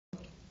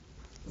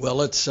Well,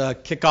 let's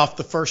kick off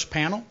the first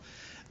panel.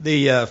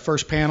 The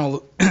first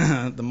panel,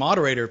 the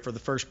moderator for the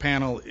first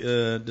panel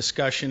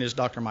discussion is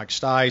Dr. Mike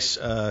Stice,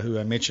 who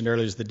I mentioned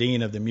earlier is the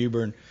Dean of the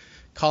Mewburn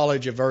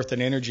College of Earth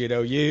and Energy at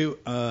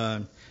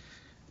OU.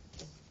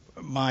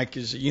 Mike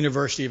is a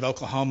University of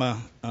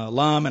Oklahoma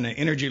alum and an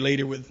energy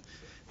leader with,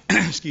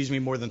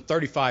 more than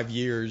 35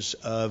 years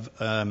of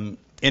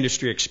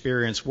industry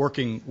experience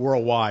working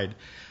worldwide.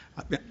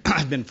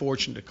 I've been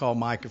fortunate to call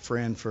Mike a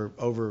friend for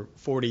over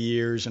 40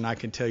 years, and I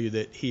can tell you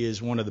that he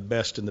is one of the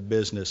best in the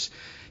business.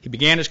 He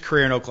began his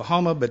career in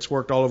Oklahoma, but has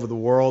worked all over the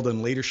world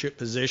in leadership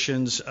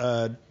positions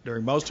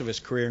during most of his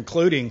career,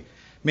 including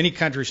many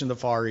countries in the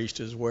Far East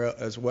as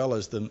well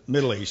as the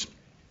Middle East.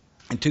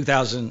 In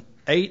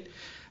 2008,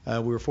 we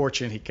were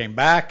fortunate he came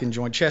back and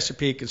joined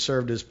Chesapeake and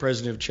served as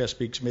president of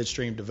Chesapeake's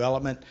Midstream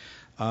Development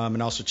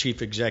and also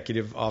chief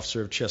executive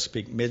officer of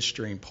Chesapeake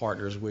Midstream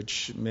Partners,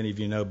 which many of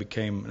you know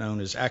became known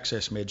as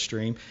Access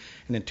Midstream.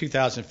 And in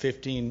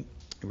 2015,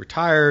 he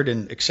retired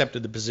and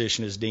accepted the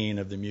position as dean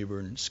of the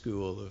Mewburn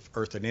School of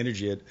Earth and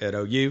Energy at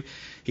OU.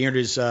 He earned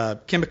his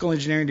chemical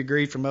engineering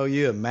degree from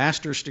OU, a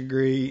master's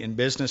degree in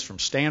business from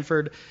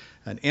Stanford,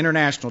 an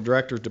international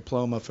director's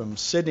diploma from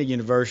Sydney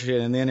University,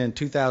 and then in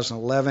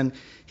 2011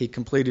 he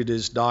completed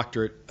his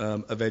doctorate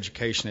of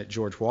education at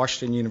George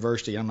Washington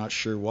University. I'm not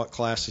sure what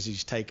classes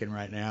he's taking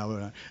right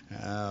now.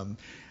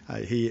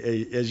 He,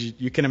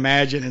 as you can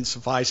imagine, and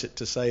suffice it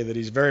to say that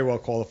he's very well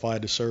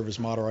qualified to serve as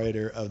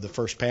moderator of the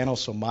first panel.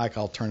 So, Mike,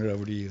 I'll turn it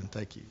over to you, and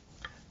thank you.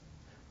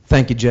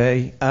 Thank you,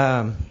 Jay.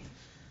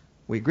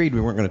 We agreed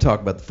we weren't going to talk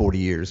about the 40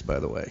 years, by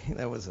the way.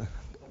 That was a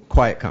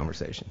quiet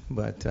conversation.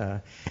 But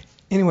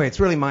anyway,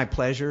 it's really my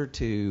pleasure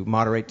to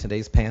moderate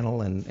today's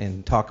panel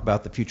and talk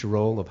about the future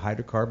role of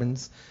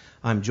hydrocarbons.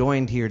 I'm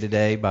joined here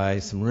today by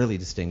some really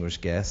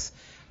distinguished guests.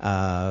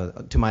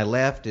 To my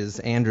left is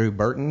Andrew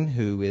Burton,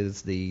 who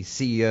is the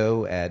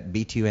CEO at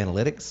B2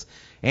 Analytics.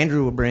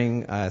 Andrew will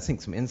bring, I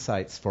think, some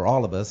insights for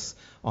all of us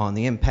on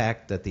the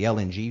impact that the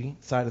LNG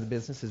side of the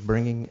business is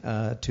bringing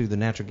to the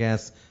natural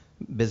gas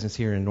business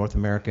here in North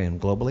America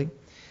and globally.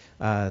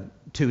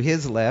 To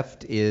his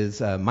left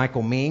is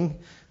Michael Ming.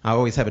 I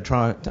always have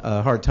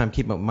a hard time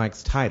keeping up with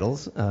Mike's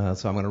titles, so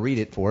I'm going to read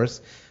it for us.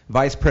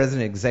 Vice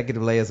President,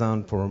 Executive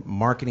Liaison for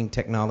Marketing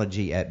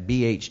Technology at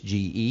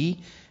BHGE.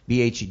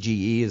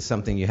 BHGE is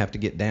something you have to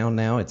get down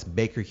now. It's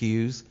Baker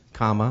Hughes,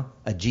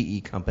 a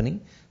GE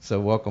company. So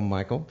welcome,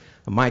 Michael.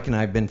 Mike and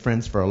I have been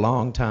friends for a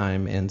long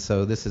time, and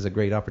so this is a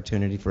great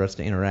opportunity for us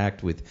to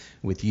interact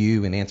with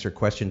you and answer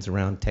questions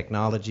around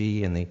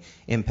technology and the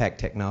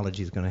impact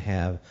technology is going to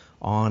have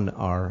on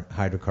our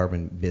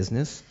hydrocarbon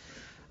business.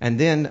 And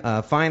then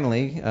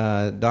finally,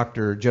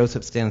 Dr.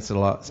 Joseph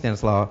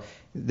Stanislaw.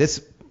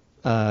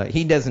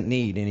 He doesn't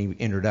need any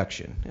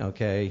introduction,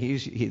 okay?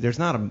 There's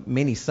not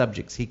many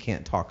subjects he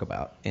can't talk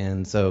about,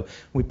 and so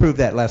we proved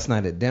that last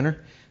night at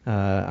dinner.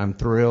 I'm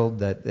thrilled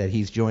that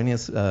he's joining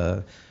us.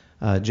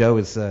 Joe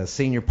is a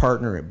senior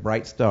partner at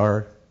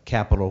Brightstar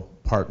Capital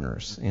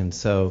Partners, and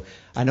so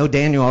I know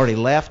Daniel already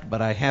left,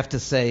 but I have to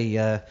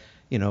say,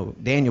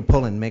 Daniel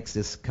Pullen makes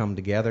this come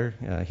together.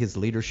 His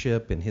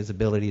leadership and his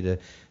ability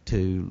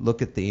to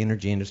look at the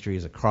energy industry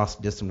as a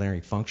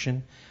cross-disciplinary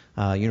function.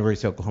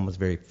 University of Oklahoma is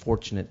very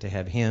fortunate to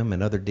have him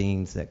and other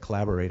deans that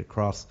collaborate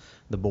across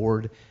the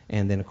board.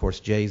 And then, of course,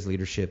 Jay's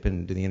leadership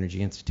into the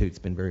Energy Institute has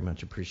been very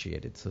much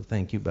appreciated. So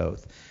thank you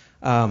both.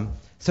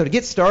 So to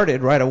get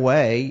started right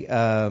away,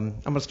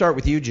 I'm going to start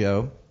with you,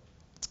 Joe,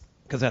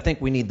 because I think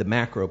we need the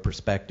macro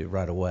perspective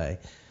right away.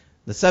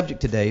 The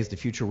subject today is the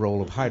future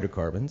role of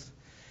hydrocarbons.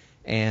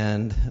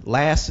 And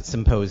last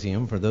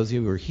symposium, for those of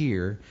you who are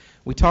here,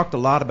 we talked a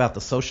lot about the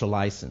social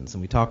license,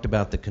 and we talked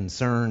about the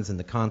concerns and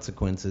the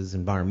consequences,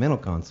 environmental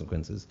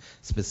consequences,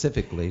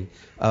 specifically,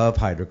 of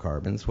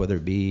hydrocarbons, whether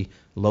it be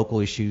local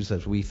issues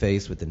as we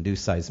face with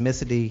induced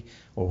seismicity,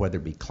 or whether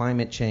it be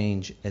climate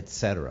change,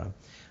 etc.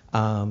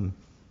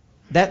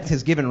 That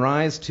has given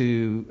rise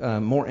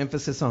to more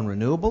emphasis on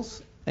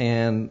renewables,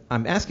 and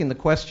I'm asking the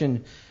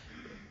question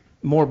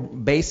more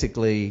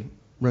basically,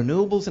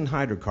 renewables and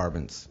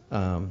hydrocarbons,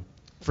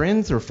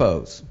 friends or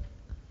foes?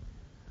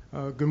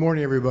 Good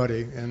morning,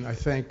 everybody, and I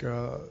thank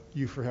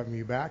you for having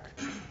me back.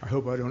 I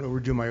hope I don't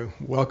overdo my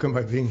welcome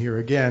by being here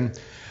again.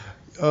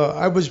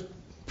 I was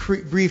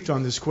briefed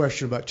on this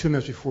question about 2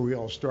 minutes before we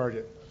all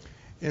started.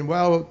 And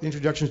while the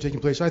introduction was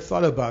taking place, I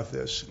thought about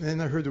this, and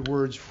I heard the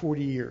words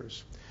 40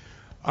 years.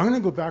 I'm going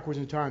to go backwards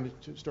in time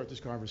to start this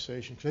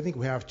conversation, because I think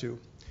we have to.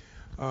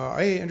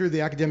 I entered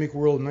the academic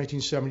world in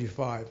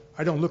 1975.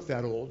 I don't look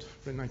that old,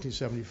 but in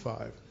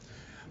 1975.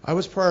 I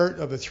was part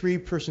of a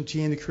 3-person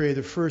team that created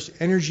the first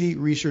energy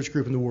research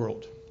group in the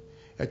world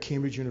at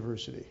Cambridge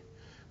University.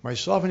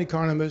 Myself, an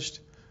economist,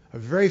 a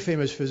very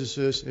famous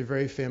physicist, and a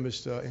very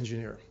famous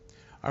engineer.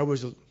 I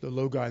was the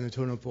low guy in the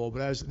totem pole,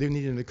 but as they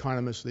needed an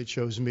economist, so they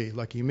chose me,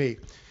 lucky me.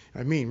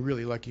 I mean,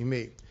 really lucky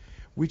me.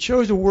 We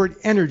chose the word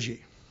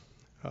energy.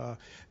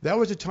 That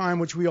was a time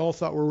which we all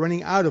thought were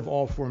running out of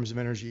all forms of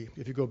energy,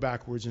 if you go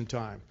backwards in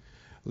time.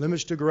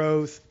 Limits to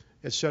growth,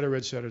 et cetera,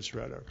 et cetera, et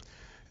cetera.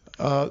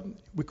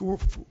 We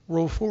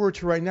roll forward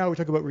to right now, we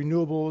talk about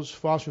renewables,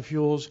 fossil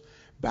fuels.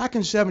 Back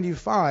in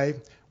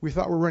 75, we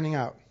thought we're running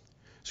out.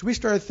 So we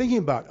started thinking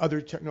about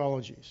other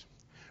technologies.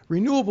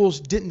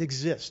 Renewables didn't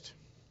exist.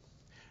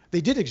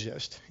 They did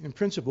exist in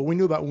principle. We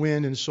knew about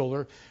wind and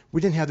solar.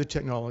 We didn't have the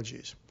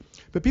technologies.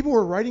 But people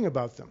were writing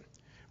about them.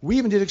 We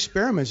even did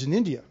experiments in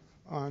India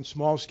on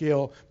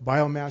small-scale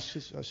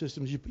biomass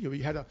systems. You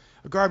had a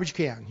garbage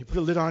can. You put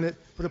a lid on it,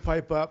 put a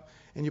pipe up,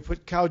 and you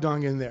put cow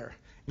dung in there.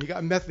 And you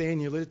got methane,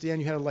 you lit it at the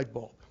end, you had a light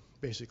bulb,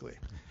 basically.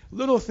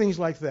 Little things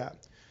like that.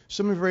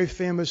 Some of the very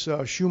famous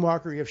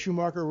Schumacher, you have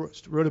Schumacher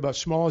wrote about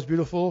small is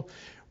beautiful.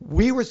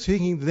 We were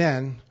thinking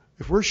then,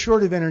 if we're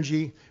short of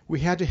energy, we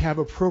had to have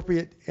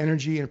appropriate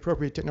energy and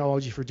appropriate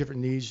technology for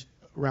different needs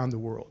around the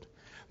world.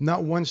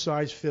 Not one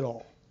size fit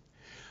all.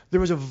 There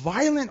was a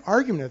violent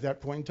argument at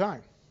that point in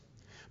time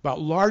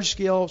about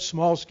large-scale,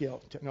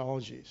 small-scale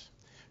technologies.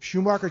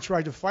 Schumacher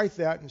tried to fight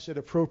that and said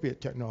appropriate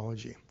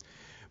technology.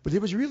 But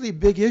it was really a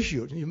big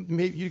issue.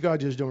 You guys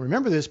just don't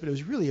remember this, but it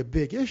was really a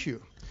big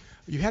issue.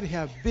 You had to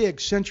have big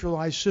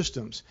centralized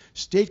systems,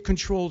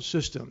 state-controlled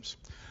systems.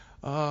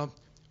 And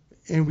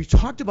we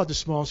talked about the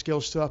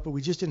small-scale stuff, but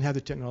we just didn't have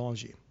the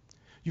technology.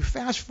 You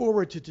fast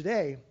forward to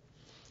today,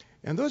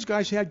 and those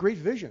guys had great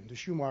vision, the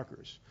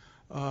Schumachers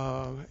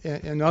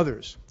and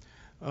others.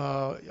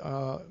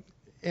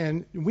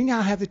 And we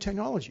now have the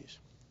technologies.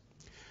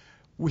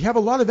 We have a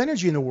lot of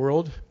energy in the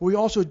world, but we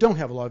also don't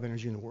have a lot of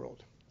energy in the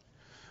world.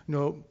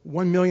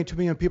 1 million, 2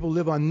 million people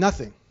live on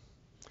nothing,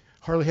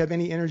 hardly have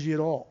any energy at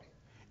all.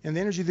 And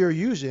the energy they're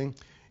using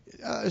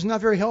is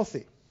not very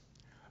healthy,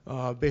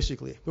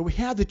 basically. But we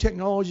have the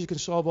technology that can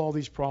solve all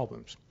these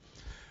problems.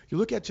 You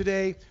look at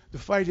today, the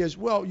fight is,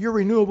 well, you're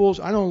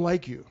renewables, I don't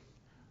like you.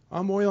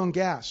 I'm oil and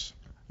gas.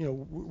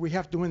 We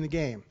have to win the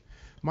game.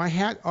 My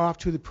hat off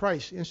to the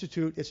Price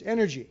Institute, it's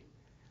energy.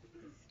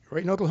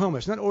 Right in Oklahoma,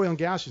 it's not Oil and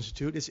Gas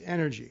Institute, it's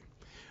energy.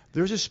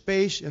 There's a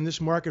space in this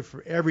market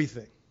for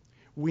everything.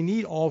 We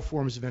need all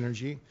forms of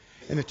energy,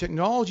 and the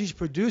technologies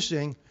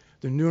producing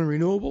the new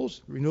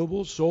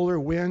renewables, solar,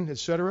 wind,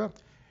 etc.,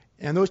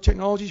 and those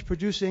technologies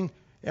producing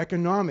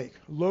economic,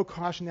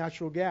 low-cost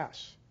natural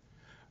gas,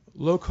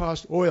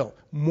 low-cost oil,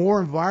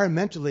 more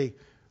environmentally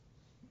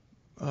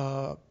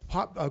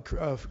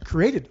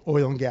created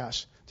oil and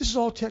gas. This is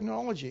all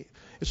technology.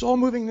 It's all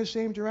moving in the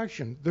same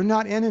direction. They're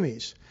not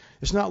enemies.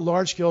 It's not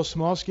large scale,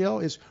 small scale.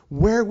 It's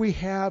where we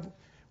have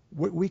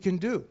what we can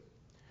do.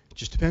 It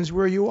just depends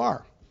where you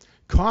are.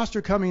 Costs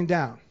are coming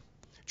down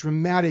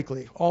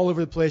dramatically all over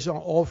the place on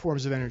all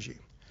forms of energy.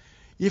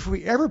 If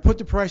we ever put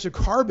the price of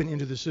carbon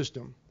into the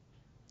system,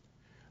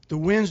 the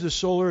winds, the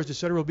solars, et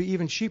cetera, will be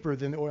even cheaper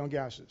than the oil and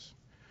gases,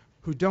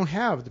 who don't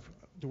have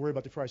to worry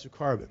about the price of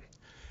carbon.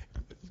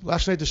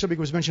 Last night the subject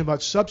was mentioned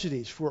about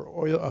subsidies for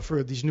oil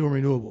for these new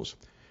renewables.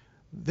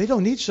 They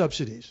don't need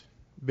subsidies,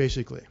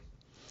 basically.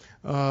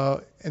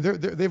 And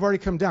they've already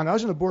come down. I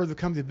was on the board of the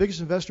company, the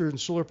biggest investor in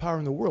solar power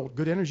in the world,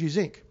 Good Energies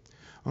Inc.,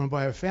 owned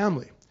by a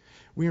family.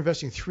 We're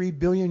investing 3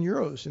 billion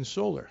euros in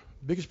solar,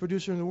 biggest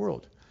producer in the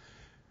world.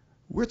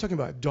 We're talking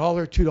about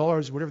 $1,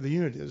 $2, whatever the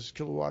unit is,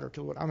 kilowatt or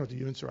kilowatt. I don't know what the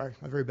units are.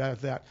 I'm very bad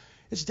at that.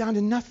 It's down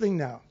to nothing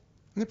now.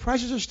 And the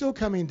prices are still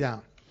coming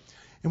down.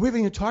 And we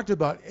haven't even talked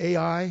about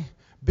AI,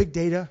 big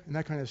data, and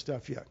that kind of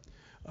stuff yet.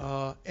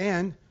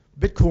 And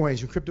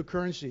Bitcoins and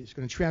cryptocurrencies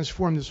going to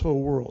transform this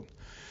whole world.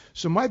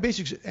 So my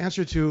basic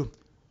answer to,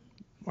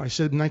 I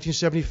said in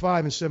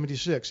 1975 and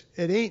 76,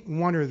 it ain't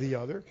one or the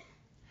other.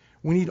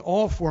 We need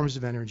all forms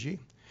of energy.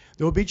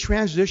 There will be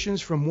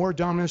transitions from more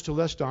dominance to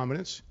less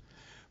dominance,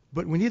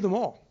 but we need them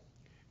all.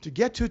 To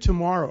get to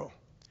tomorrow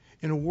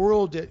in a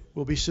world that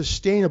will be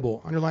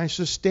sustainable, underline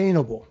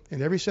sustainable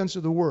in every sense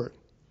of the word,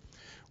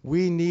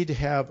 we need to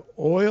have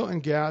oil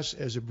and gas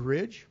as a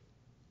bridge,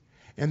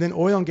 and then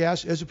oil and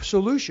gas as a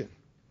solution,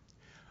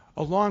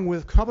 along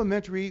with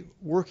complementary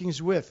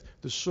workings with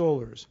the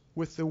solars,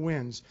 with the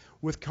winds,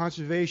 with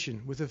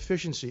conservation, with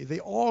efficiency. They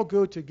all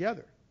go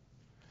together.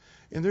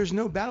 And there's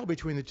no battle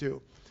between the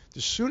two.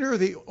 The sooner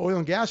the oil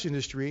and gas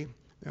industry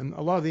and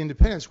a lot of the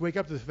independents wake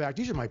up to the fact,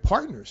 these are my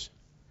partners.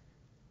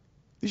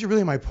 These are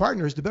really my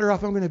partners, the better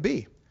off I'm going to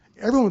be.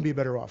 Everyone will be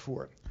better off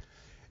for it.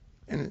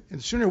 And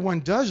the sooner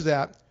one does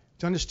that,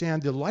 to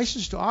understand the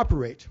license to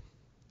operate,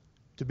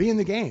 to be in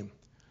the game,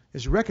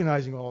 is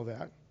recognizing all of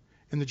that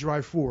and the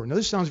drive forward. Now,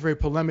 this sounds very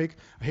polemic.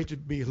 I hate to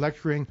be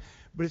lecturing,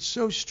 but it's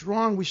so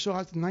strong. We saw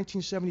it in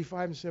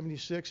 1975 and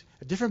 76.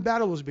 A different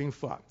battle was being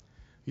fought.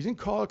 You didn't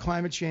call it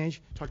climate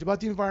change. Talked about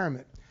the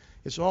environment.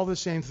 It's all the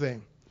same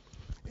thing.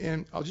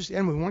 And I'll just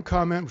end with one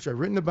comment, which I've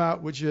written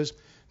about, which is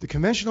the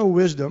conventional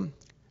wisdom,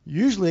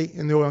 usually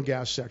in the oil and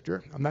gas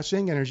sector, I'm not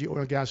saying energy, oil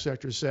and gas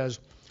sector, says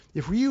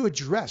if you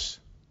address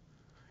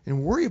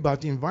and worry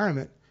about the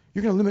environment,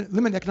 you're going to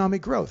limit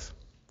economic growth.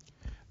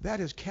 That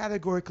is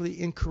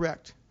categorically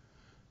incorrect.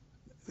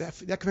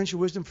 That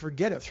conventional wisdom,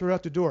 forget it, throw it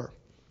out the door.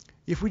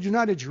 If we do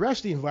not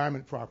address the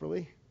environment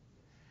properly,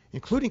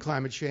 including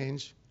climate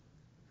change,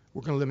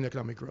 we're going to limit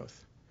economic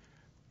growth.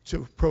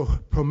 To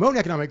promote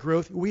economic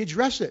growth, we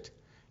address it.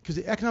 because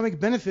the economic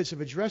benefits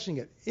of addressing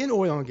it in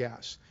oil and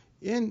gas,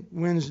 in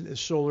winds and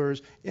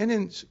solars, and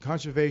in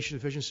conservation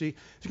efficiency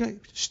is going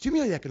to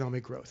stimulate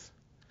economic growth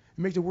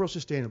and make the world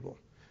sustainable.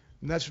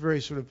 And that's a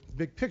very sort of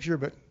big picture,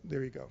 but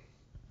there you go.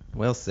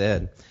 Well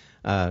said.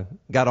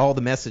 Got all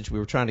the message we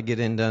were trying to get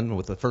in done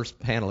with the first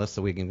panelist,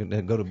 so we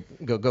can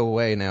go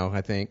away now,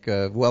 I think.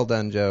 Well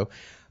done, Joe.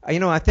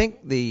 I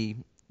think the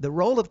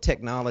role of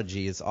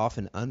technology is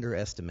often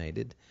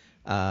underestimated.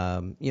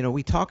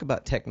 We talk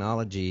about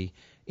technology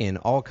in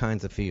all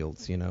kinds of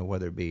fields,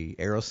 whether it be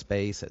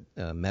aerospace,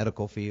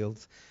 medical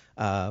fields.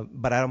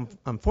 But I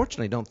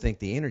unfortunately don't think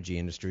the energy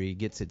industry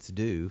gets its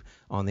due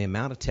on the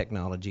amount of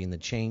technology and the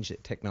change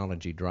that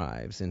technology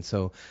drives. And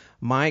so,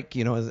 Mike,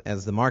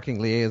 as the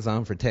marketing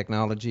liaison for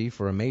technology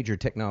for a major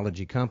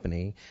technology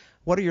company,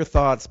 what are your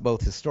thoughts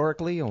both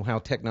historically on how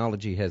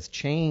technology has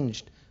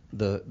changed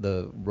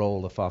the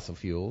role of fossil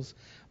fuels,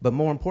 but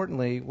more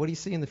importantly, what do you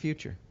see in the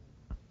future?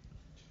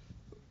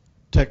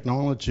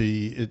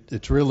 Technology,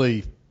 it's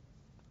really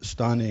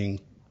stunning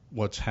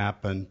what's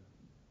happened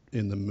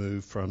in the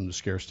move from the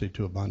scarcity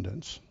to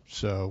abundance.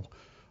 So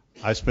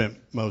I spent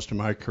most of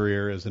my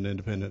career as an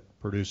independent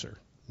producer.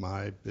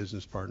 My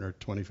business partner,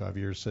 25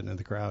 years sitting in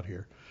the crowd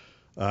here.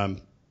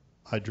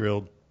 I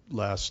drilled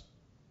last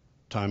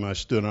time I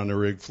stood on a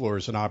rig floor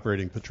as an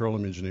operating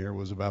petroleum engineer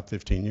was about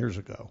 15 years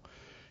ago.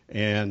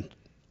 And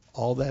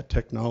all that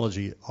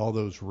technology, all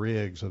those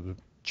rigs of the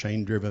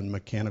chain-driven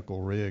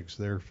mechanical rigs,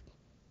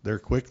 they're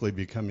quickly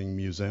becoming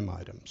museum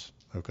items,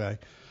 okay?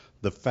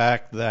 The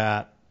fact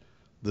that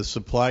the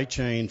supply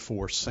chain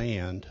for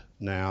sand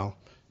now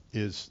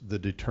is the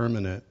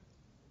determinant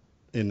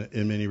in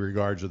many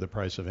regards of the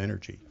price of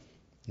energy,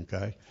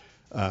 okay?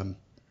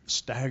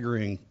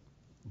 Staggering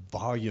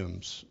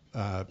volumes,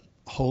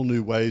 whole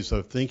new ways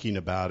of thinking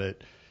about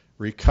it,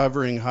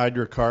 recovering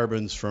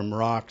hydrocarbons from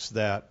rocks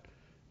that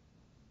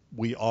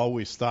we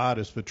always thought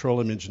as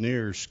petroleum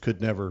engineers could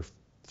never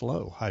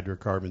flow,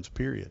 hydrocarbons,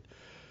 period.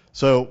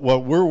 So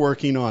what we're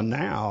working on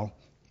now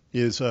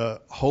is a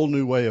whole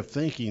new way of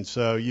thinking.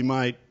 So you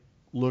might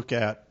look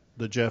at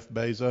the Jeff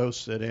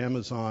Bezos at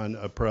Amazon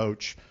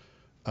approach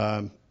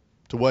to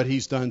what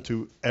he's done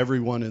to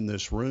everyone in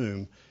this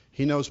room.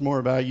 He knows more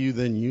about you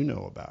than you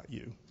know about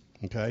you,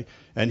 okay?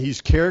 And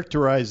he's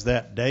characterized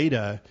that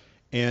data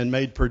and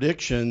made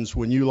predictions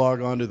when you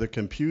log onto the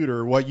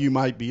computer what you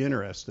might be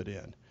interested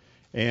in.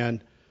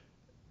 And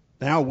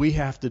now we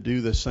have to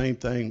do the same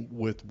thing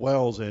with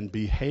wells and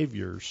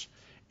behaviors.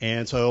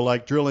 And so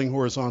like drilling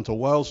horizontal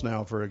wells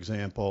now, for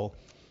example,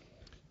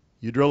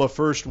 you drill a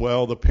first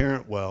well, the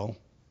parent well,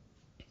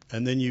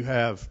 and then you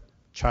have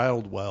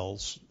child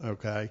wells,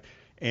 okay?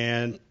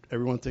 And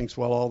everyone thinks,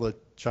 well, all the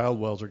child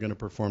wells are going to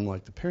perform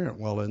like the parent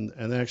well, and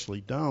they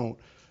actually don't,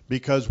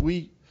 because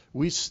we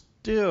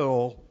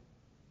still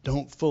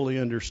don't fully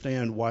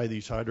understand why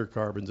these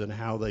hydrocarbons and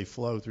how they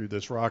flow through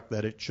this rock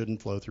that it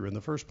shouldn't flow through in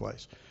the first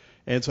place.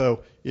 And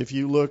so if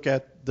you look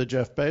at the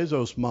Jeff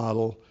Bezos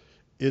model,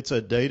 it's a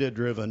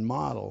data-driven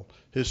model.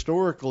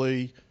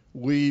 Historically,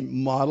 we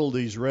model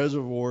these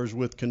reservoirs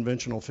with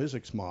conventional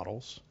physics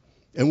models,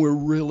 and we're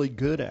really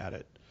good at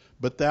it.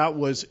 But that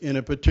was in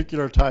a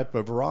particular type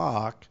of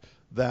rock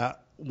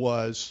that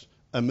was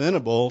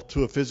amenable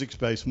to a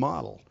physics-based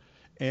model.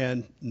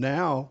 And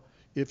now,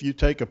 if you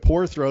take a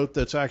pore throat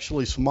that's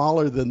actually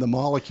smaller than the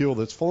molecule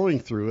that's flowing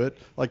through it,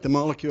 like the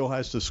molecule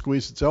has to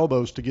squeeze its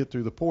elbows to get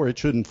through the pore, it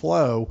shouldn't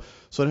flow.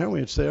 So now we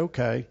would say,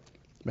 okay,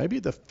 maybe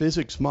the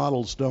physics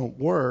models don't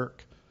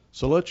work,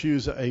 so let's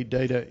use a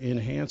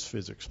data-enhanced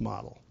physics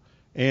model.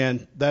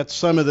 And that's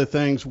some of the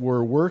things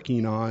we're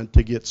working on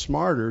to get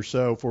smarter.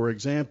 So, for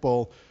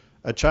example,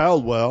 a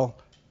child well,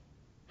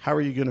 how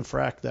are you going to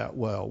frack that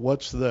well?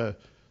 What's the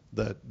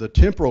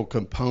temporal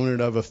component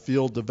of a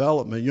field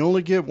development? You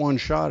only get one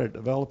shot at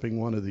developing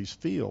one of these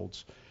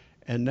fields.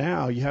 And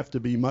now you have to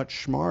be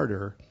much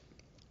smarter.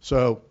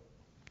 So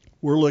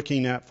we're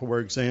looking at, for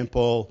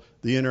example,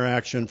 the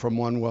interaction from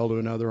one well to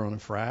another on a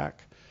frack.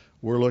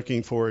 We're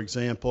looking, for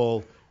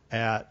example,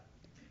 at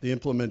the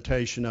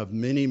implementation of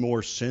many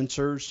more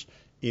sensors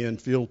in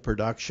field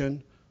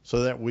production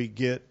so that we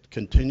get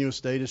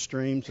continuous data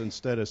streams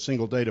instead of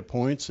single data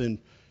points. And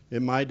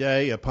in my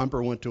day, a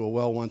pumper went to a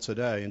well once a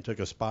day and took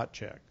a spot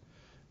check.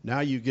 Now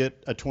you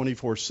get a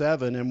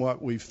 24/7, and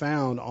what we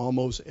found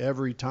almost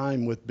every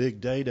time with big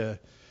data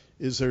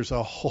is there's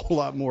a whole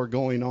lot more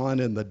going on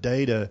in the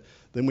data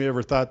than we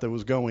ever thought that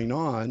was going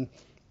on.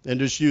 And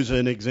just use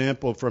an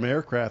example from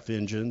aircraft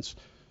engines.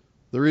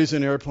 The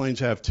reason airplanes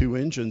have two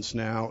engines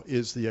now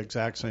is the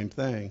exact same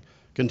thing.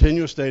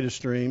 Continuous data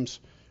streams,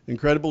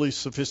 incredibly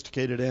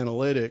sophisticated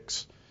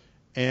analytics,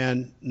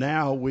 and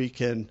now we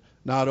can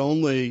not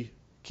only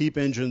keep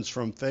engines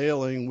from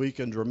failing, we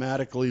can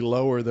dramatically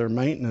lower their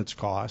maintenance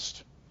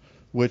cost,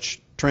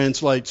 which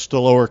translates to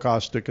lower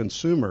cost to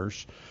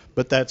consumers.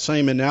 But that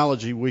same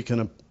analogy we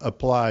can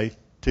apply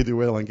to the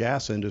oil and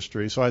gas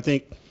industry. So I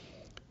think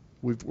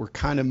we're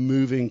kind of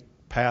moving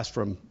past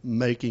from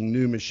making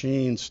new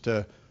machines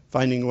to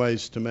finding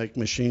ways to make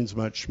machines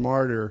much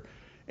smarter.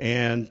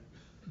 And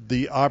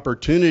the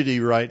opportunity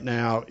right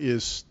now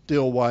is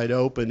still wide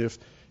open.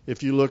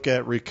 If you look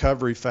at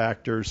recovery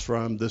factors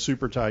from the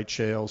super tight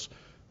shales,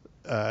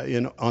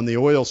 on the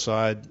oil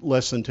side,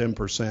 less than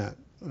 10%.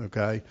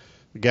 Okay,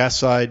 the gas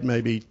side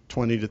maybe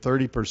 20 to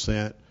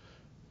 30%.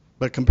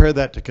 But compare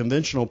that to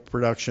conventional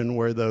production,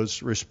 where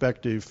those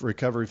respective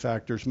recovery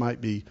factors might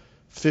be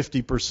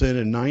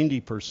 50% and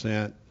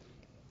 90%.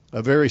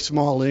 A very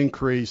small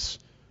increase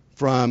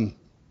from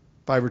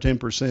 5 or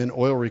 10%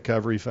 oil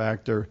recovery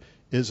factor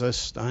is a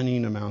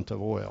stunning amount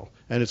of oil.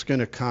 And it's going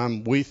to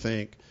come, we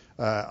think,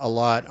 a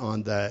lot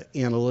on the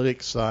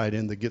analytics side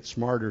and the get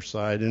smarter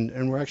side.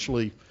 And we're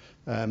actually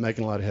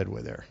making a lot of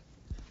headway there.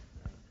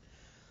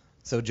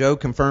 So Joe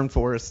confirmed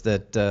for us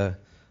that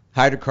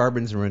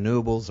hydrocarbons and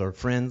renewables are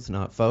friends,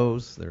 not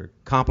foes. They're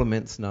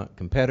complements, not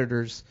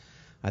competitors.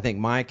 I think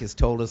Mike has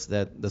told us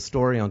that the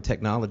story on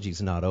technology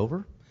is not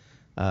over.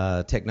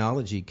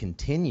 Technology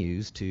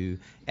continues to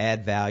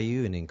add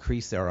value and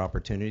increase our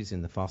opportunities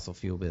in the fossil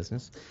fuel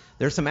business.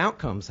 There's some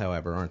outcomes,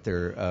 however, aren't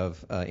there,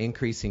 of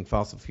increasing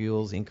fossil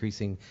fuels,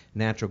 increasing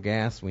natural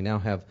gas. We now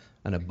have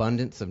an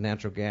abundance of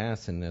natural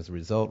gas, and as a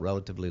result,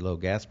 relatively low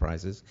gas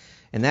prices.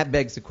 And that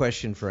begs the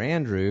question for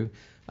Andrew,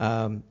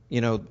 the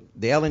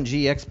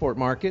LNG export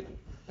market,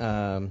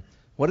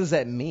 what does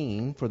that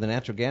mean for the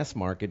natural gas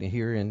market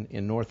here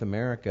in North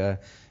America?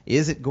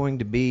 Is it going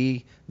to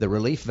be the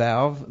relief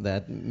valve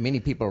that many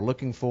people are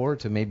looking for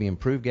to maybe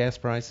improve gas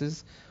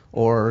prices,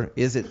 or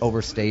is it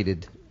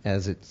overstated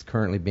as it's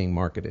currently being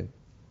marketed?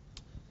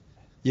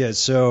 Yeah,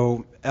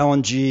 so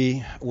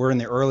LNG, we're in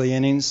the early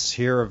innings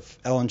here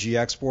of LNG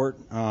export.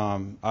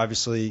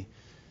 Obviously,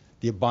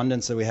 the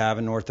abundance that we have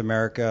in North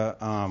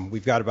America,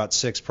 we've got about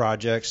 6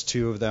 projects,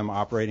 2 of them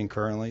operating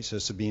currently. So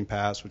Sabine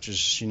Pass, which is a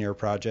Cheniere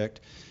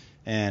project,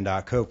 and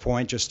Cove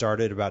Point just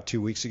started about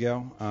 2 weeks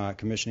ago,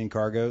 commissioning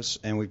cargoes.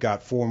 And we've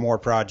got 4 more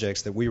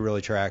projects that we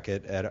really track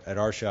at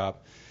our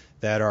shop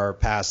that are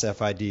past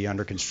FID,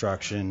 under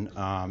construction,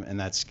 and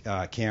that's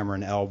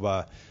Cameron,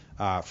 Elba,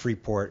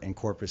 Freeport, and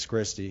Corpus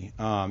Christi.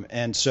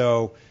 And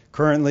so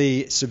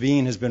currently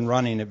Sabine has been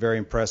running at very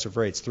impressive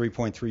rates,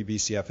 3.3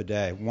 BCF a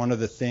day. One of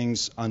the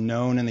things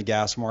unknown in the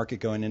gas market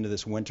going into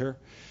this winter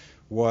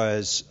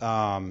was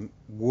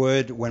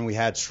when we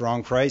had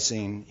strong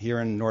pricing here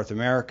in North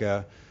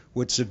America,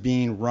 would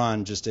Sabine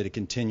run just at a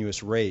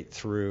continuous rate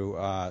through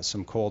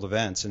some cold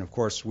events? And of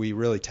course, we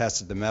really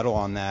tested the metal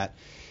on that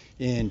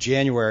in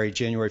January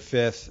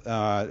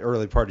 5th,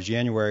 early part of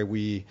January.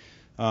 We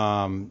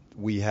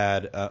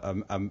had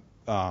a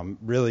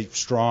really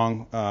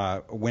strong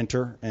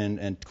winter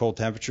and cold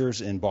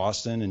temperatures in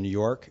Boston and New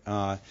York.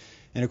 And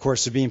of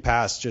course, Sabine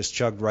Pass just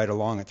chugged right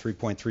along at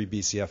 3.3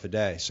 BCF a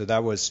day. So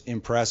that was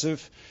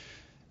impressive.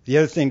 The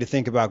other thing to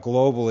think about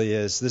globally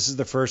is this is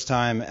the first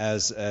time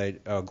as a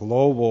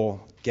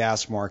global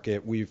gas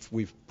market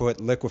we've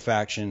put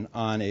liquefaction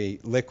on a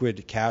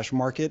liquid cash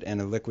market and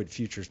a liquid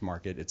futures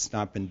market. It's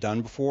not been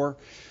done before.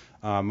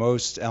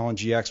 Most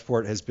LNG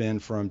export has been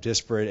from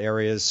disparate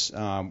areas,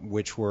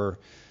 which were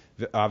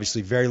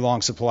obviously very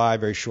long supply,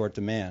 very short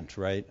demand,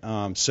 right?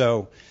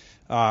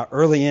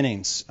 Early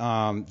innings.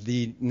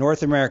 The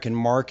North American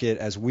market,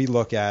 as we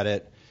look at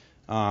it,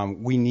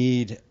 we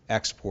need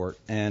export,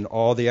 and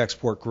all the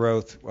export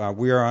growth.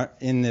 We are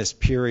in this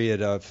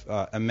period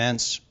of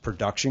immense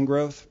production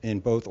growth in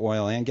both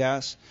oil and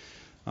gas.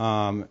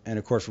 And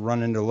of course, we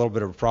run into a little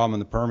bit of a problem in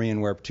the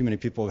Permian where too many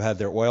people have had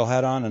their oil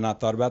hat on and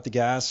not thought about the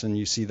gas, and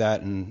you see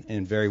that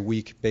in very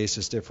weak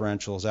basis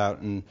differentials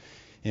out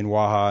in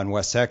Waha and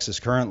West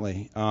Texas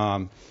currently.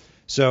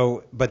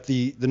 But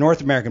the North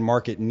American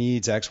market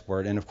needs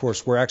export, and of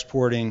course, we're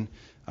exporting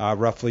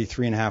roughly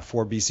 3.5,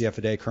 4 BCF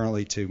a day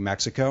currently to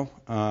Mexico,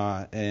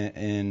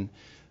 and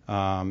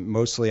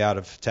mostly out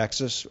of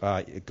Texas,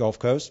 Gulf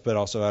Coast, but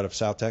also out of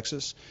South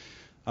Texas.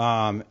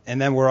 And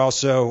then we're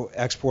also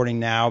exporting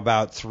now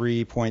about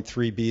 3.3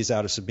 Bs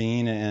out of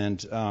Sabine,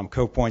 and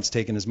Cove Point's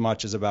taken as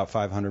much as about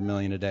 500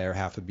 million a day, or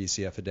half a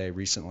BCF a day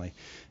recently,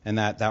 and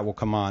that will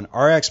come on.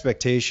 Our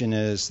expectation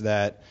is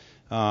that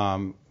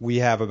we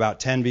have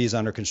about 10 Bs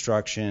under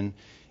construction.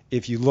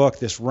 If you look,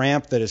 this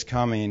ramp that is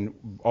coming,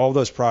 all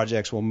those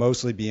projects will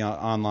mostly be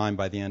online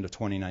by the end of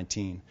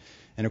 2019.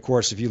 And of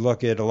course, if you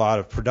look at a lot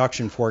of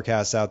production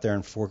forecasts out there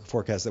and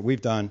forecasts that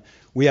we've done,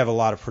 we have a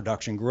lot of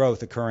production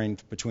growth occurring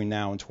between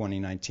now and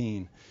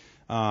 2019.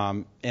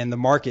 And the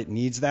market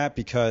needs that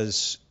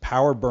because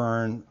power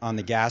burn on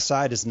the gas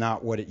side is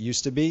not what it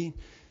used to be,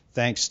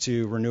 thanks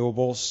to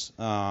renewables,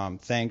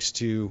 thanks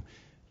to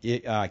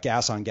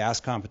gas-on-gas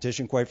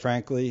competition, quite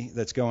frankly,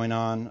 that's going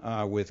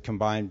on with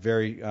combined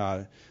very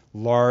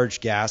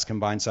large gas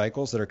combined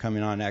cycles that are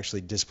coming on,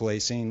 actually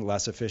displacing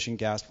less efficient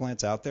gas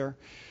plants out there.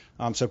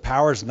 So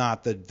power is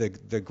not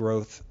the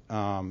growth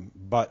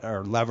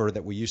or lever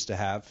that we used to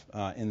have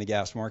in the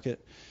gas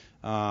market.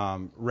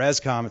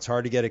 ResCom, it's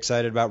hard to get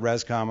excited about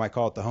ResCom. I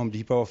call it the Home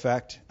Depot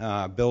effect.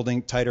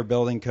 Tighter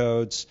building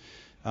codes.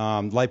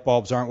 Light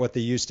bulbs aren't what they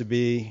used to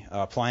be.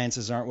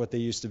 Appliances aren't what they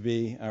used to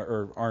be,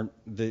 or aren't.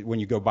 When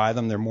you go buy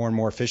them, they're more and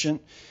more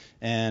efficient.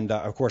 And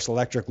of course,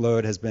 electric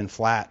load has been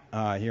flat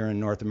here in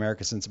North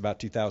America since about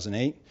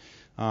 2008.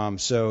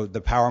 So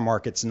the power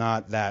market's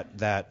not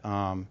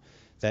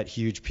that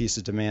huge piece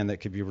of demand that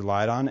could be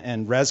relied on.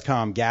 And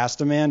Rescom gas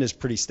demand is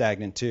pretty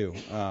stagnant too,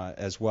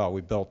 as well.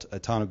 We built a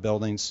ton of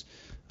buildings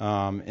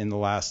in the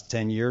last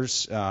 10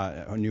 years,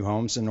 new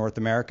homes in North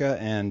America,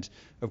 and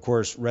of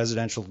course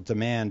residential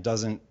demand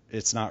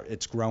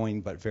it's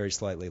growing, but very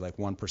slightly, like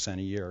 1%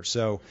 a year.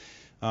 So,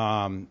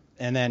 and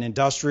then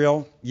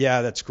industrial,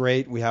 yeah, that's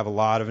great. We have a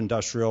lot of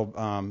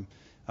industrial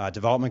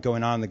development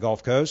going on in the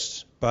Gulf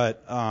Coast,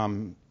 but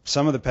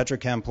some of the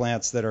petrochem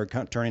plants that are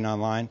turning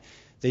online,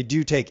 they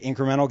do take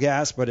incremental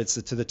gas, but it's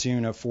to the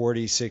tune of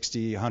 40,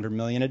 60, 100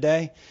 million a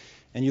day.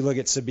 And you look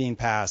at Sabine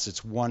Pass,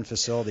 it's one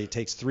facility. It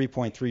takes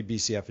 3.3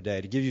 BCF a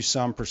day. To give you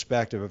some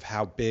perspective of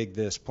how big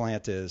this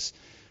plant is,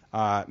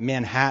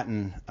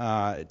 Manhattan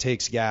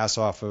takes gas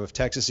off of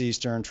Texas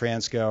Eastern,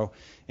 Transco,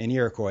 and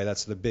Iroquois.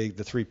 That's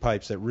the three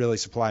pipes that really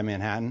supply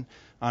Manhattan.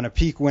 On a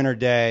peak winter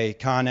day,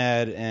 Con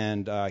Ed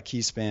and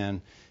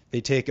Keyspan,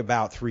 they take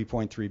about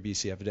 3.3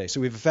 BCF a day.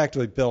 So we've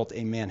effectively built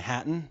a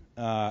Manhattan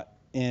on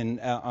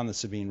the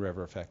Sabine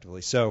River,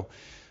 effectively. So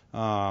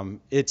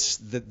it's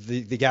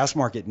the gas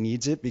market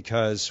needs it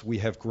because we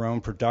have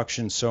grown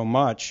production so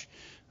much.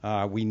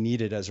 We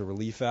need it as a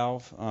relief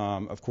valve.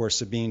 Of course,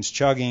 Sabine's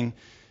chugging.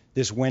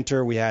 This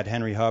winter, we had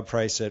Henry Hub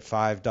price at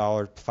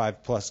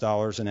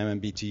 $5+ an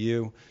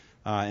MMBTU,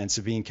 and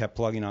Sabine kept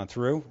plugging on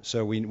through.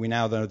 So we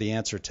now know the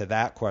answer to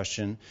that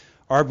question.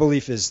 Our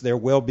belief is there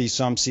will be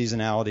some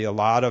seasonality. A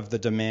lot of the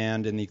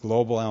demand in the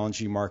global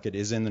LNG market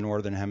is in the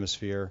northern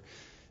hemisphere.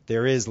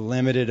 There is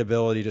limited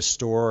ability to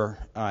store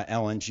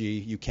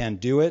LNG. You can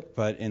do it,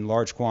 but in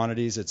large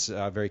quantities, it's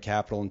very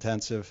capital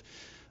intensive.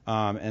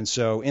 And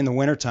so in the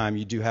wintertime,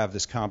 you do have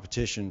this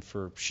competition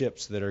for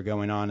ships that are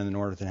going on in the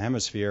northern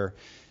hemisphere.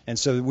 And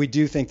so we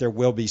do think there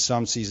will be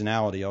some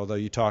seasonality, although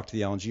you talk to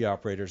the LNG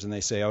operators and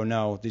they say, oh,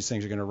 no, these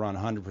things are going to run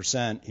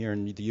 100% here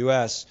in the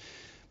U.S.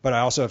 But I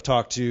also have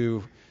talked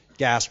to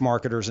gas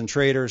marketers and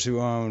traders who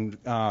own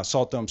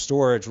salt dome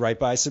storage right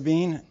by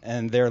Sabine,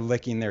 and they're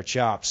licking their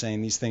chops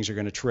saying these things are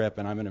going to trip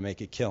and I'm going to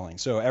make a killing.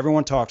 So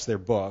everyone talks their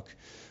book,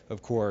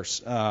 of course.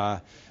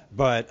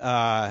 But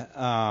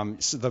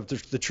so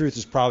the truth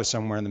is probably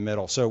somewhere in the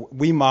middle. So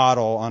we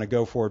model on a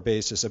go-forward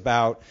basis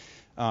about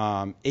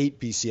 8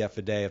 BCF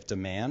a day of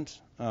demand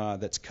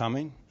that's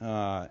coming,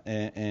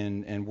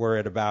 and we're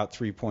at about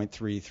 3.3,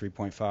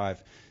 3.5,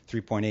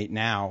 3.8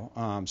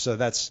 now. So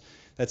that's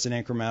an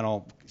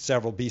incremental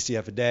several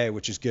BCF a day,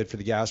 which is good for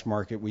the gas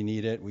market. We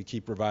need it. We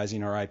keep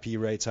revising our IP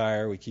rates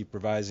higher. We keep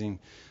revising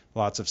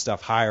lots of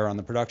stuff higher on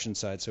the production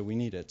side, so we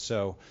need it.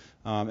 So,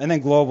 and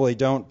then globally,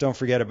 don't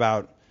forget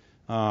about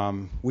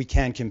we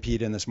can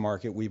compete in this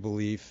market. We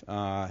believe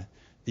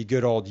the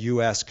good old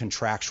U.S.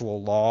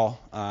 contractual law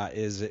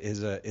is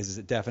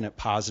a definite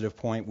positive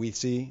point we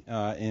see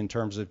in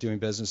terms of doing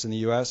business in the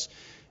U.S.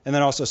 And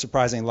then also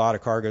surprisingly, a lot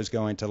of cargoes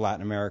going to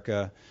Latin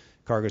America,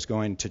 cargoes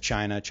going to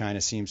China.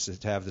 China seems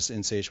to have this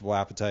insatiable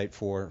appetite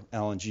for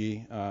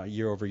LNG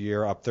year over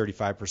year, up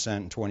 35%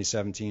 in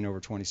 2017 over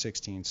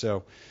 2016.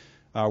 So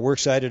we're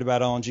excited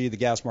about LNG. The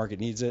gas market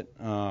needs it,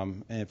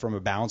 and from a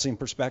balancing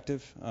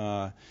perspective.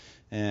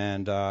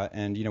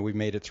 And you know, we've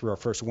made it through our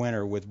first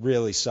winter with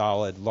really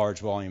solid large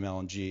volume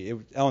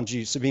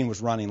LNG. Sabine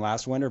was running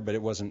last winter, but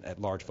it wasn't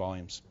at large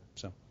volumes.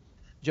 So,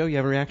 Joe, you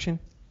have a reaction?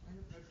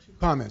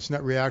 Comments,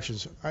 not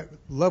reactions. I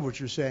love what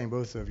you're saying,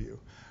 both of you.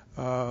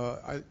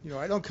 I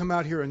don't come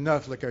out here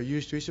enough like I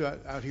used to. I used to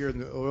out here in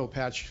the oil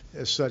patch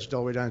as such,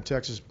 all the way down in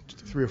Texas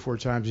 3 or 4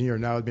 times a year.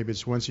 Now maybe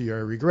it's once a year.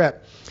 I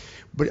regret,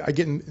 but I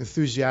get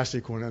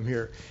enthusiastic when I'm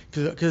here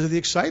because of the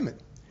excitement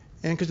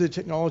and because of the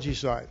technology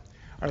side.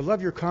 I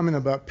love your comment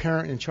about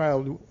parent and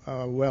child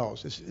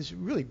wells. It's a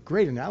really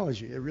great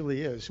analogy. It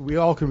really is. We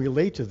all can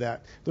relate to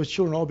that. Those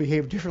children all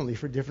behave differently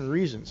for different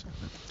reasons,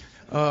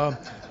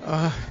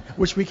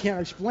 which we can't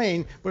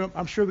explain, but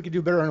I'm sure we could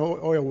do better on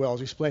oil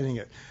wells explaining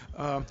it.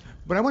 But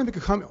I want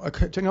to make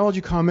a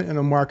technology comment and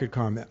a market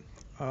comment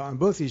on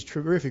both these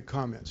terrific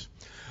comments.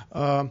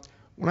 When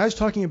I was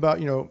talking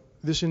about,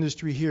 this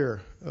industry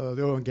here,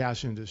 the oil and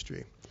gas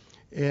industry,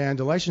 and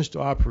the license to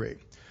operate,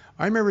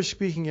 I remember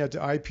speaking at the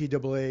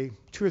IPAA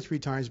 2 or 3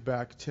 times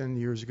back 10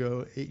 years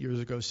ago, 8 years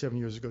ago, 7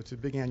 years ago to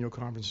big annual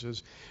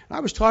conferences. And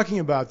I was talking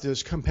about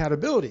this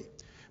compatibility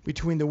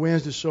between the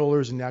winds, the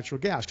solars, and natural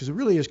gas, because it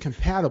really is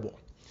compatible.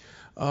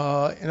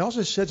 And I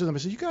also said to them, I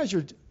said, you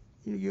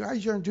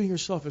guys aren't doing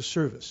yourself a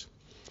service.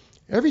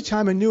 Every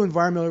time a new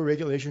environmental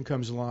regulation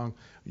comes along,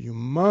 you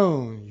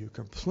moan, you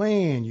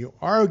complain, you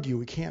argue,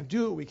 we can't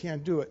do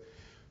it.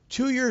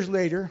 2 years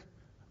later,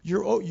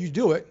 you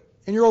do it,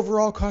 and your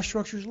overall cost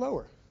structure is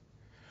lower.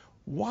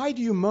 Why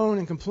do you moan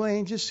and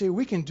complain? Just say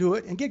we can do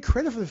it and get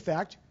credit for the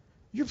fact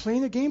you're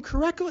playing the game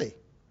correctly.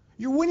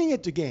 You're winning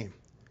at the game.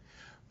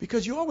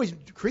 Because you always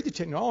create the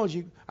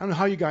technology. I don't know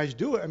how you guys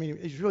do it. I mean,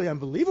 it's really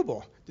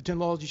unbelievable. The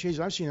technology changes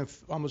I've seen in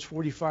almost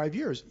 45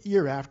 years,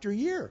 year after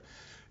year.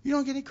 You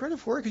don't get any credit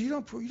for it because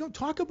you don't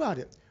talk about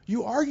it.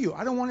 You argue.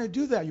 I don't want to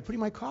do that. You're putting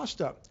my cost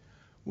up.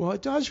 Well,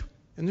 it does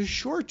in the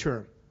short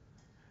term.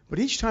 But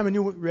each time a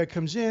new reg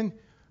comes in,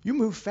 you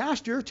move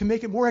faster to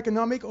make it more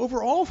economic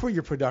overall for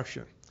your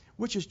production,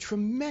 which is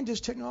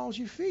tremendous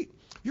technology feat.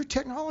 You're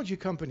technology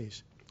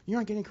companies. You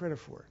aren't getting credit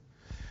for it.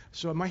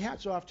 So my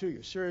hat's off to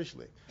you,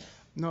 seriously.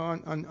 Now,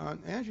 on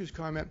Andrew's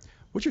comment,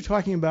 what you're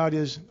talking about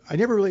is, I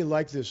never really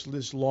liked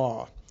this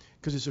law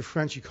because it's a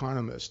French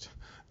economist.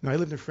 Now, I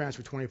lived in France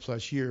for 20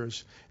 plus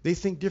years. They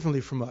think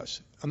differently from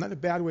us. Not in a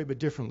bad way, but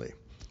differently.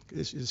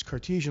 It's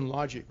Cartesian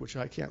logic, which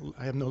I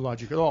have no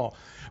logic at all.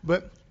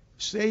 But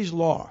Say's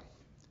law,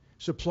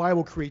 supply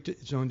will create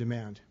its own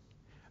demand.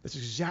 That's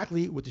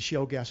exactly what the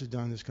shale gas has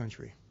done in this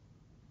country.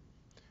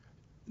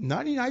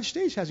 Not in the United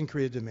States hasn't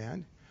created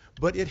demand,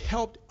 but it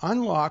helped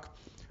unlock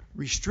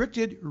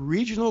restricted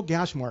regional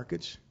gas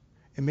markets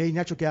and made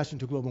natural gas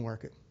into a global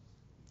market.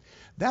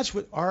 That's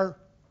what our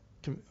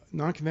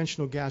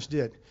non-conventional gas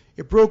did.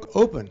 It broke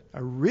open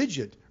a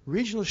rigid,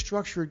 regional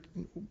structured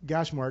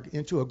gas market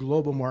into a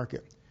global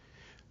market.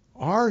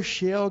 Our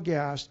shale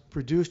gas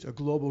produced a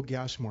global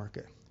gas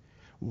market.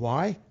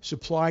 Why?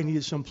 Supply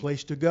needed some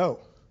place to go.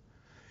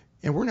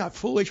 And we're not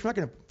foolish. We're not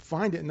going to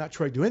find it and not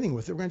try to do anything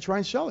with it. We're going to try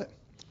and sell it.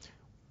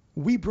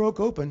 We broke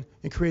open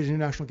and created an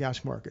international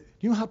gas market.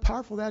 Do you know how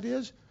powerful that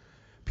is?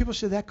 People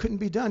said that couldn't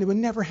be done. It would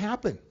never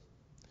happen.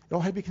 It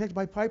all had to be connected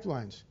by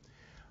pipelines.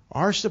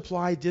 Our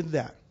supply did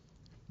that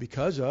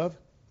because of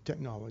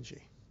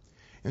technology.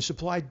 And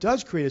supply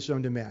does create its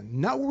own demand.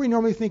 Not where we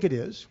normally think it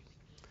is.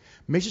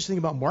 Makes us think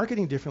about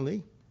marketing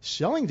differently,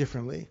 selling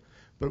differently.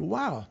 But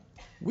wow,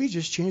 we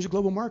just changed the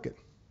global market.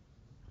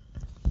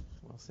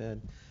 Well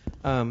said.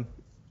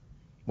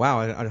 Wow,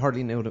 I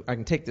hardly know. I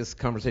can take this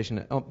conversation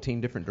in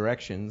umpteen different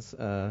directions,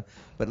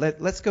 but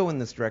let's go in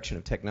this direction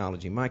of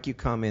technology. Mike, you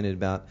commented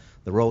about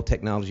the role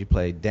technology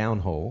played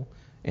downhole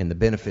and the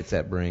benefits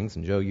that brings.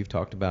 And Joe, you've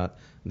talked about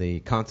the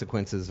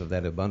consequences of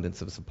that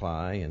abundance of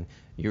supply. And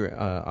you're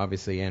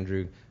obviously,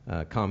 Andrew,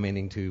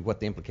 commenting to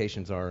what the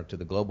implications are to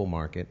the global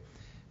market.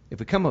 If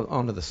we come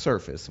onto the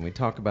surface and we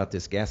talk about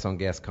this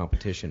gas-on-gas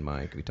competition,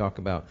 Mike, we talk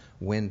about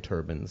wind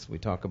turbines, we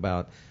talk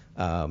about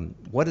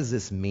what does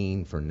this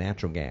mean for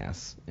natural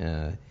gas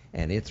and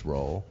its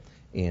role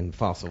in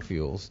fossil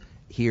fuels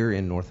here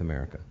in North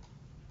America?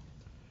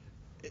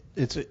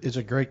 It's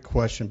a great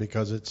question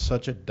because it's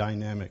such a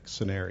dynamic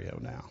scenario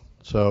now.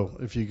 So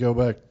if you go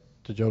back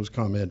to Joe's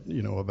comment,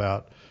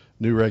 about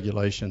new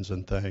regulations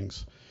and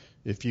things,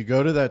 if you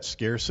go to that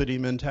scarcity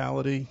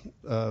mentality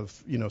of,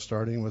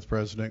 starting with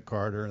President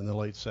Carter in the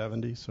late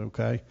 70s,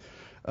 okay,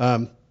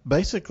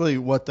 basically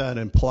what that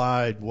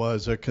implied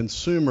was a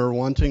consumer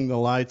wanting the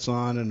lights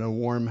on and a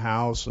warm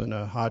house and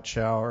a hot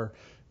shower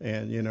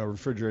and,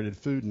 refrigerated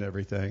food and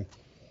everything.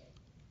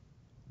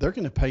 They're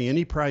going to pay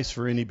any price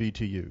for any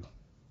BTU.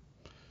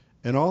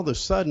 And all of a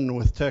sudden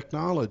with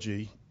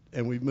technology,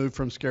 and we've moved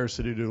from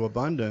scarcity to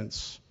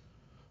abundance,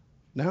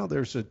 now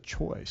there's a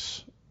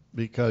choice.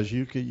 Because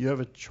you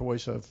have a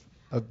choice of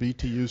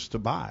BTUs to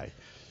buy.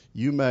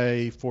 You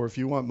may, if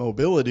you want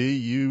mobility,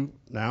 you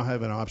now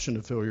have an option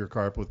to fill your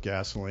car up with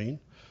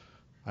gasoline.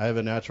 I have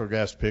a natural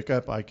gas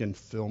pickup. I can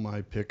fill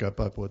my pickup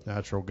up with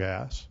natural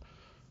gas.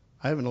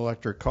 I have an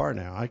electric car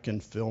now. I can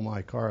fill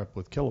my car up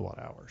with kilowatt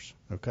hours,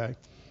 okay?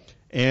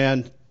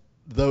 And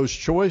those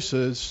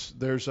choices,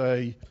 there's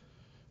a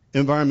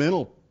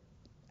environmental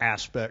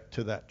aspect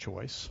to that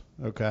choice,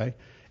 okay?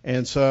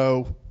 And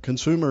so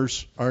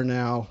consumers are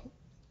now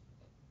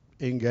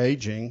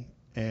engaging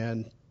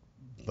and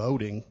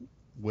voting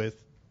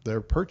with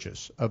their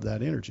purchase of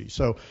that energy.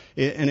 So,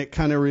 it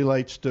kind of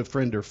relates to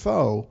friend or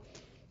foe.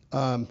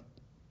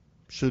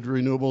 Should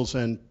renewables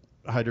and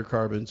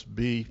hydrocarbons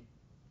be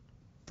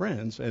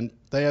friends? And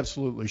they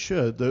absolutely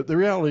should. The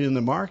reality in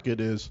the market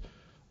is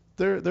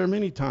they're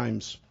many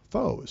times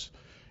foes,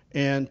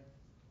 and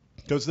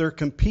because they're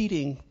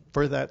competing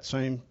for that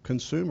same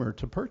consumer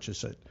to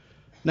purchase it.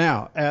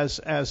 Now,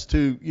 as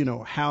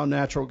to how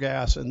natural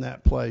gas in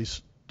that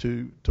place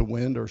to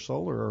wind or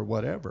solar or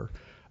whatever.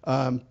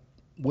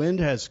 Wind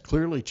has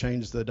clearly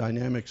changed the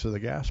dynamics of the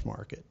gas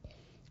market.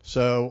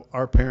 So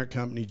our parent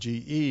company,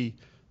 GE,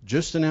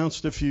 just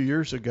announced a few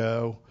years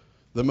ago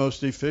the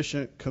most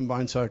efficient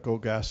combined cycle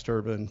gas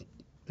turbine.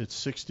 It's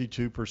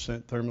 62%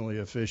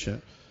 thermally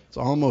efficient. It's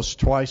almost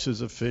twice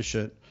as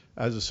efficient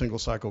as a single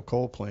cycle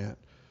coal plant.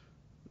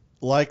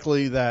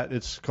 Likely that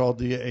it's called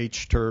the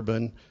H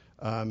turbine.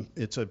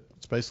 It's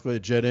basically a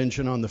jet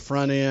engine on the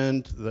front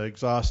end. The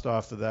exhaust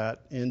off of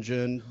that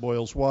engine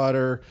boils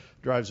water,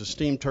 drives a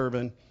steam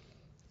turbine.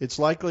 It's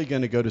likely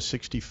going to go to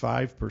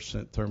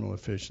 65% thermal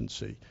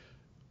efficiency.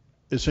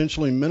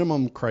 Essentially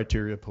minimum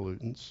criteria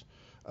pollutants.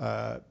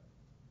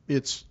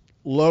 It's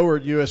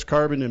lowered U.S.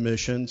 carbon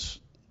emissions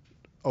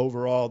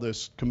overall,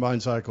 this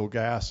combined cycle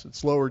gas.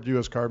 It's lowered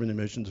U.S. carbon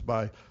emissions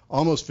by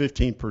almost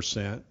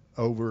 15%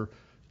 over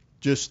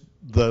just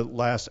the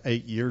last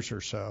 8 years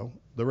or so.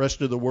 The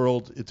rest of the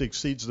world, it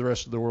exceeds the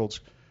rest of the world's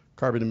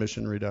carbon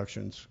emission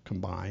reductions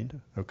combined,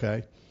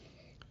 okay?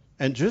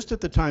 And just at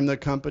the time the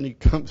company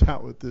comes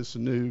out with this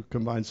new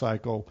combined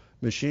cycle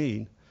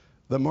machine,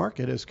 the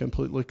market has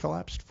completely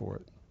collapsed for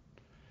it.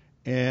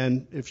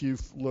 And if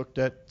you've looked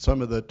at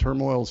some of the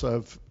turmoils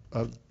of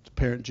the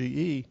parent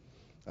GE,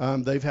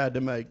 they've had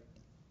to make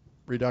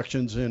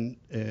reductions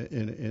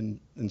in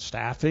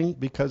staffing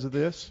because of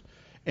this.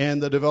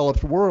 And the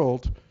developed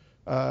world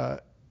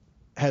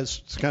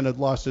has kind of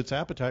lost its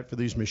appetite for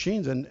these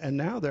machines, and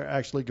now they're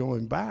actually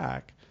going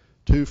back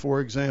to,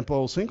 for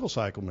example, single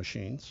cycle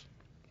machines.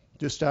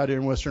 Just out here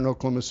in western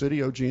Oklahoma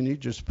City, OG&E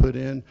just put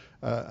in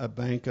a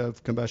bank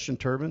of combustion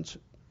turbines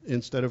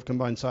instead of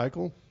combined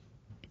cycle.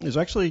 Is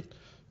actually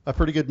a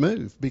pretty good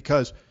move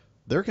because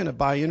they're going to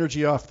buy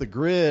energy off the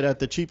grid at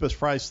the cheapest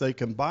price they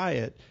can buy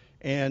it,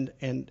 and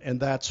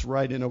that's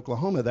right in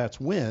Oklahoma. That's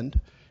wind,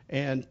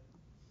 and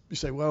you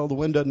say, well, the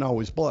wind doesn't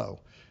always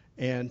blow,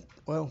 and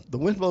well, the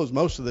wind blows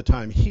most of the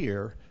time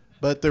here,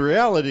 but the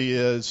reality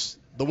is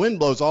the wind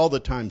blows all the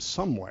time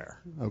somewhere,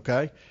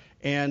 okay?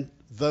 And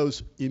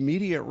those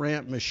immediate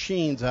ramp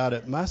machines out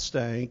at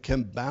Mustang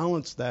can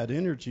balance that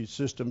energy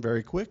system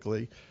very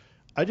quickly.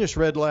 I just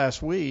read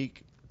last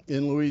week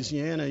in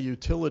Louisiana,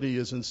 utility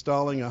is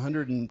installing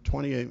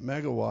 128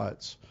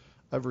 megawatts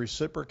of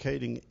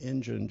reciprocating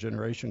engine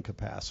generation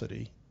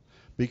capacity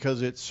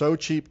because it's so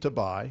cheap to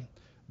buy.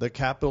 The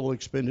capital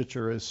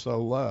expenditure is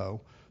so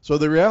low. So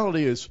the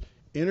reality is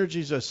energy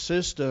is a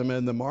system,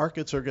 and the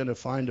markets are going to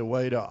find a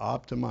way to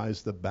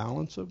optimize the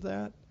balance of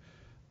that.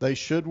 They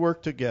should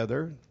work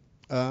together.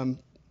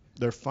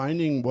 They're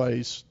finding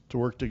ways to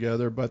work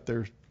together, but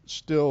they're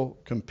still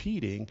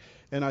competing.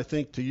 And I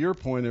think, to your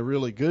point, a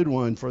really good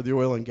one for the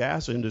oil and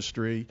gas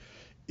industry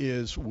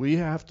is we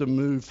have to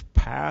move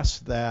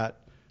past that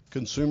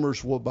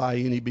consumers will buy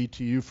any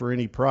BTU for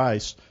any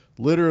price.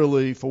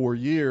 Literally, for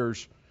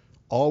years,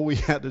 all we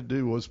had to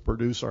do was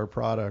produce our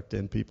product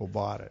and people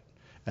bought it.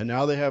 And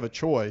now they have a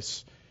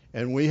choice,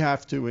 and we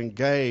have to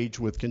engage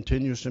with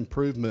continuous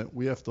improvement.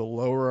 We have to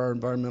lower our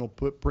environmental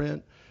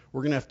footprint.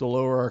 We're going to have to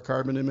lower our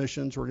carbon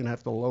emissions. We're going to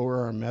have to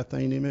lower our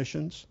methane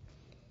emissions.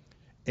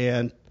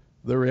 And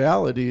the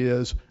reality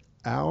is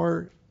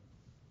our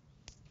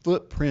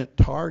footprint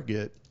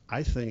target,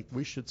 I think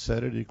we should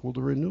set it equal to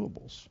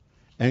renewables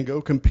and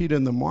go compete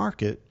in the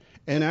market.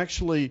 And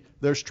actually,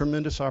 there's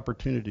tremendous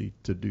opportunity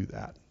to do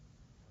that.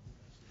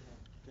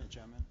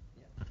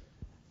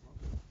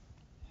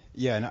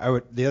 Yeah,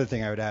 and the other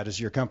thing I would add is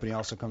your company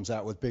also comes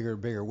out with bigger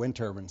and bigger wind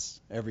turbines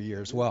every year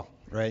as well,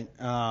 right?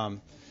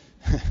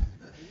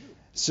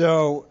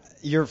 So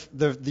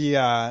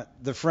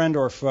the friend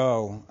or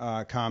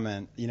foe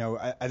comment,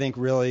 I think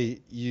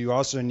really you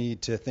also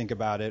need to think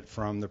about it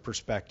from the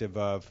perspective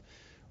of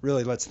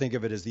really let's think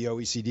of it as the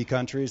OECD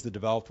countries, the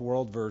developed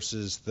world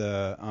versus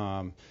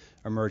the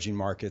emerging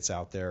markets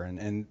out there.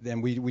 And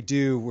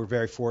we're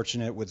very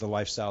fortunate with the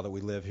lifestyle that we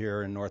live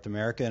here in North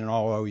America and in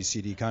all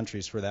OECD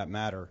countries for that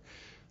matter.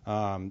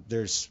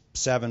 There's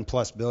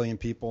 7+ billion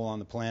people on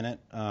the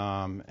planet,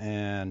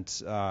 and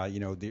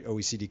the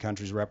OECD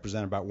countries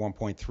represent about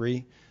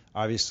 1.3.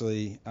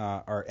 Obviously,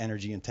 our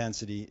energy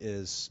intensity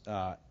is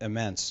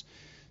immense.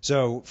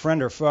 So,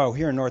 friend or foe,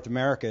 here in North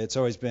America, it's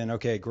always been,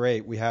 okay,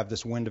 great, we have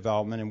this wind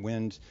development, and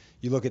wind,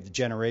 you look at the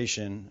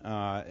generation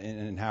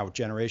and how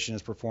generation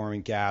is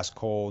performing, gas,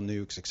 coal,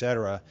 nukes, et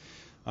cetera,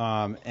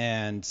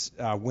 and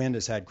wind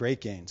has had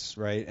great gains,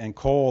 right? And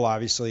coal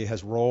obviously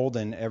has rolled,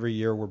 and every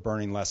year we're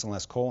burning less and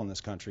less coal in this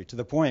country, to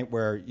the point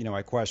where,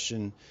 I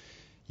question,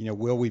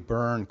 will we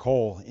burn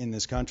coal in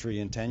this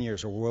country in 10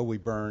 years, or will we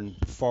burn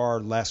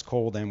far less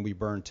coal than we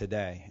burn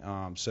today?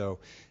 So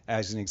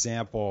as an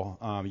example,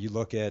 you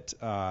look at,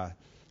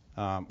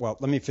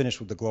 let me finish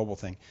with the global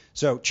thing.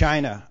 So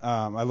China,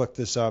 I looked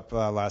this up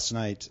last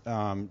night,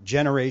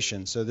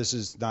 generation, so this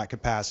is not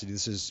capacity,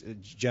 this is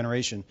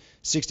generation,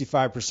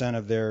 65%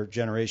 of their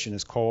generation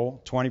is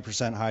coal,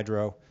 20%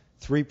 hydro,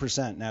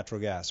 3% natural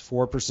gas,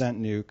 4%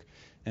 nuke,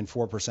 and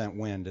 4%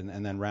 wind,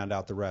 and then round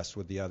out the rest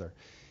with the other.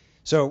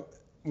 So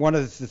one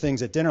of the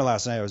things at dinner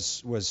last night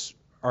was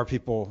our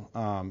people,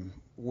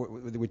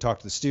 we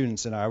talked to the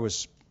students, and I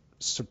was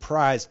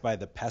surprised by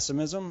the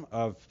pessimism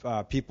of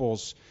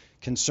people's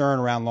concern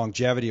around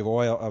longevity of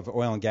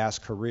oil and gas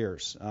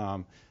careers.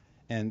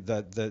 And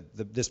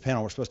this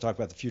panel, we're supposed to talk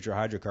about the future of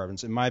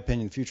hydrocarbons. In my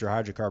opinion, the future of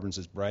hydrocarbons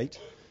is bright.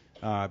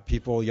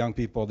 Young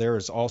people, there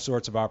is all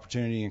sorts of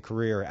opportunity and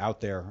career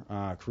out there,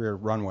 career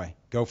runway.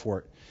 Go for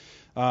it.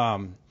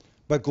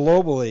 But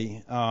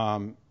globally,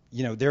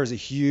 there's a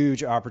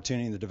huge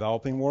opportunity in the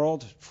developing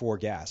world for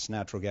gas,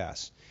 natural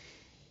gas.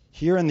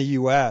 Here in the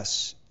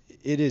U.S.,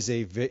 it is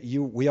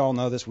we all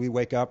know this. We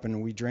wake up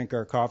and we drink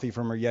our coffee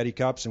from our Yeti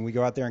cups, and we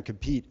go out there and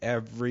compete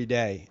every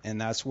day, and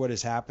that's what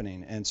is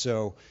happening. And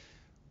so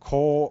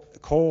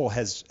coal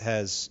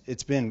has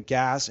it's been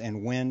gas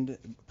and wind,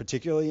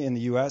 particularly in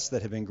the U.S.,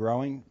 that have been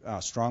growing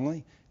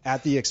strongly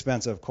at the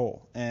expense of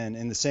coal. And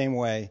in the same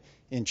way,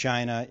 in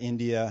China,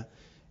 India,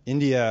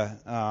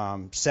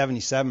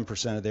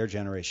 77% of their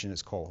generation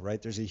is coal,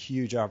 right? There's a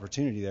huge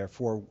opportunity there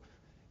for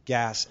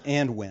gas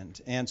and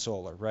wind and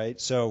solar, right?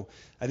 So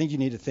I think you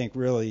need to think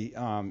really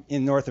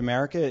in North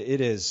America,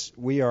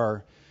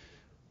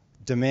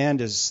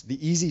 demand is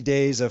the easy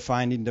days of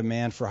finding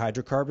demand for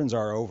hydrocarbons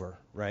are over,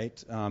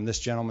 right? This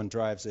gentleman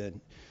drives a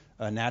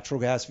natural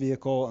gas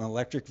vehicle, an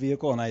electric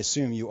vehicle, and I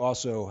assume you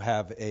also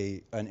have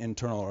an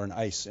internal or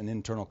an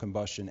internal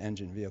combustion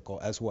engine vehicle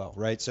as well,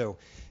 right? So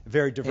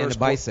very diverse. And a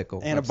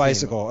bicycle. And a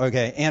bicycle,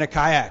 okay. And a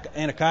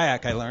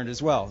kayak I learned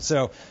as well.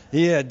 So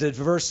he had a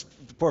diverse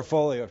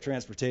portfolio of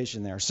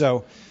transportation there.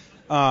 So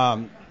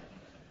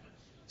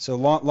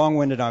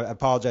long-winded, I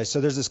apologize. So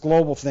there's this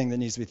global thing that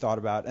needs to be thought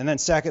about. And then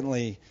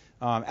secondly,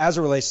 as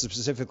it relates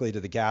specifically to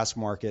the gas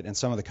market and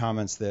some of the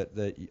comments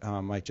that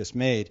Mike just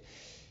made,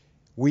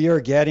 we are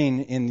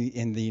getting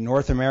in the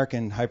North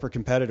American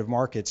hyper-competitive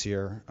markets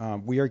here,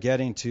 we are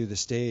getting to the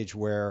stage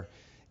where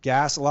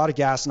a lot of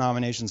gas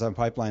nominations on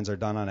pipelines are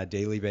done on a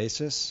daily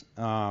basis.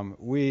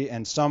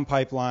 And some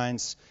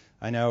pipelines,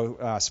 I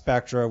know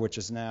Spectra, which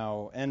is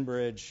now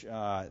Enbridge,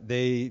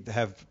 they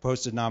have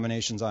posted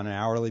nominations on an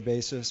hourly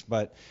basis.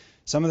 But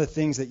some of the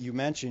things that you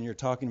mentioned, you're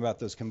talking about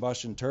those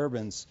combustion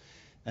turbines.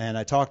 And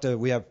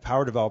we have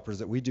power developers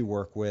that we do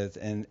work with,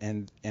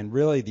 and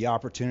really the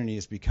opportunity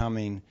is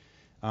becoming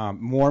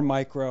more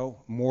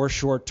micro, more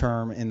short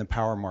term in the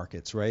power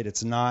markets, right?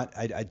 It's not,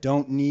 I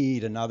don't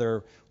need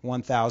another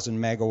 1,000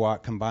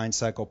 megawatt combined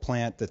cycle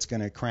plant that's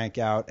going to crank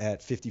out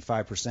at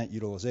 55%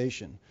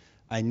 utilization.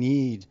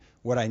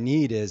 What I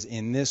need is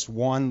in this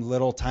one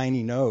little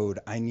tiny node,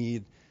 I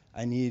need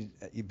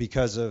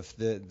because of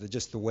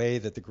just the way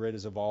that the grid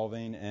is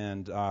evolving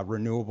and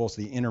renewables,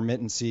 the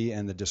intermittency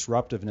and the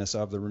disruptiveness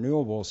of the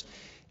renewables,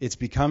 it's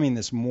becoming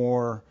this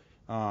more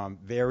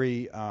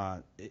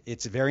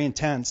it's very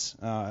intense.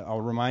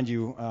 I'll remind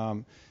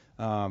you,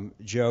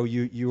 Joe,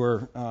 you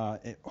were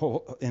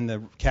in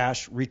the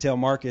cash retail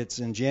markets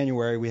in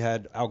January. We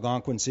had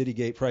Algonquin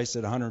Citygate priced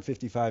at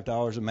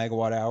 $155 a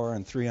megawatt hour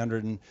and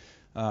 $350,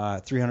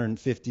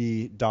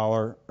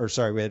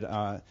 we had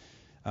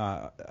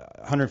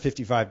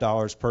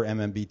 $155 per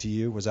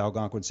MMBTU was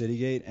Algonquin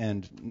Citygate,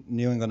 and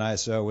New England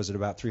ISO was at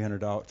about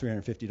 $350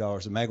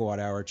 a megawatt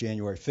hour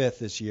January 5th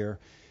this year.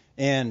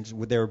 And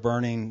they were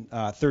burning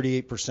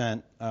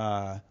 38%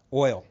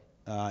 oil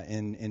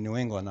in New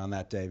England on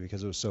that day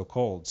because it was so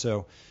cold.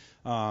 So,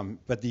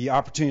 but the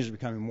opportunities are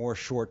becoming more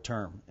short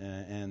term,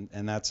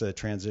 and that's a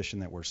transition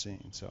that we're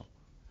seeing. So,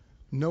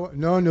 no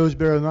one knows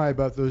better than I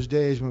about those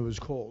days when it was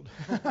cold.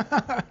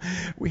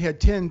 We had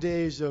 10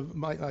 days of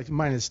like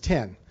minus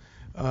 10,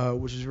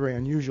 which is very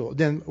unusual.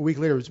 Then a week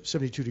later it was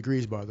 72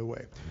 degrees, by the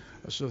way.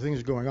 So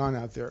things are going on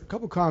out there. A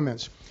couple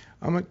comments.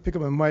 I'm going to pick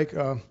up on Mike.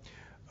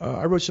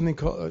 I wrote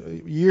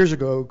something years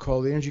ago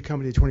called The Energy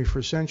Company of the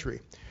 21st Century,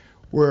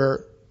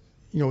 where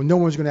no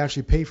one's going to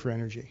actually pay for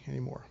energy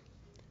anymore.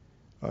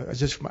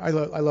 I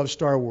love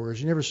Star Wars.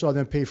 You never saw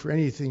them pay for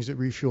any things that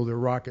refuel their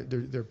rocket,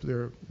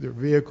 their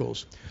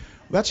vehicles.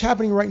 Well, that's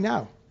happening right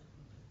now.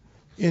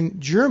 In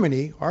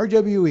Germany,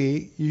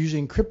 RWE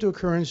using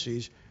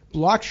cryptocurrencies,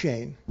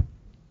 blockchain,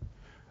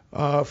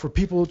 for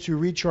people to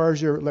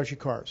recharge their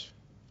electric cars.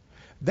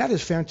 That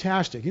is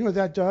fantastic. You know what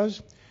that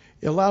does?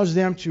 It allows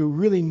them to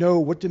really know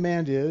what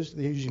demand is.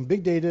 They're using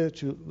big data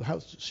to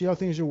see how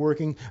things are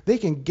working. They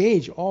can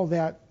gauge all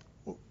that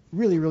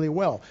really, really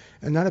well,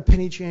 and not a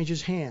penny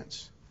changes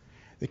hands.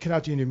 They cut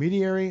out the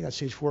intermediary. That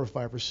saves 4 or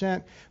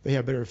 5%. They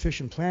have better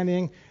efficient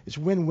planning. It's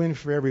win-win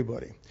for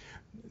everybody.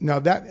 Now,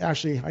 that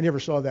actually, I never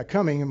saw that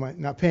coming,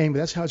 not paying, but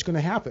that's how it's going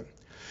to happen.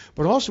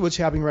 But also what's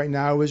happening right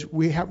now is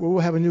we will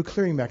have a new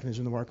clearing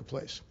mechanism in the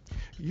marketplace.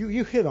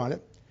 You hit on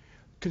it.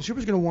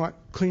 Consumers are going to want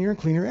cleaner and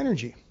cleaner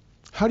energy.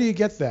 How do you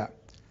get that?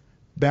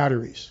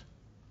 Batteries.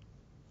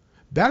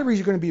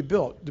 Batteries are going to be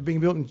built. They're being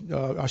built in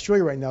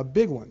Australia right now,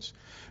 big ones,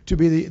 to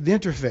be the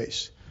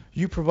interface.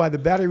 You provide the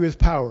battery with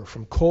power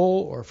from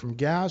coal or from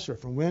gas or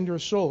from wind or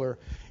solar,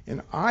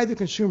 and I, the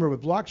consumer,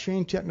 with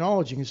blockchain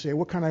technology, can say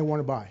what kind I want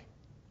to buy.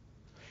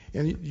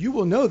 And you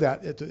will know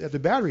that at the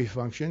battery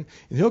function,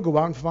 and he'll go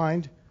out and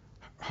find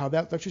how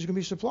that electricity is going to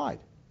be supplied.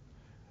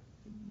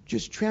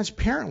 Just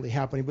transparently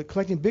happening, but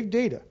collecting big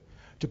data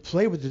to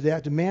play with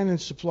that demand and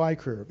supply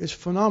curve. It's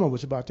phenomenal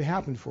what's about to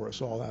happen for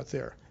us all out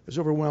there. It's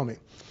overwhelming.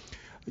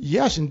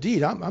 Yes,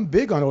 indeed, I'm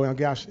big on oil and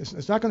gas.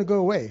 It's not going to go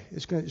away.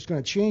 It's going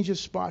to change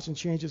its spots and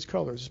change its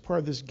colors. It's part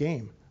of this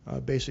game,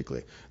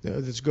 basically,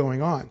 that's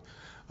going on.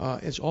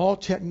 It's all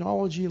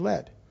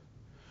technology-led,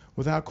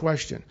 without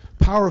question.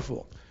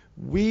 Powerful.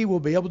 We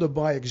will be able to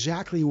buy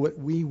exactly what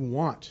we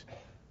want,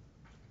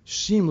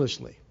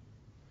 seamlessly.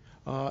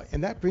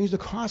 And that brings the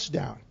cost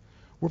down.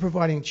 We're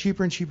providing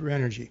cheaper and cheaper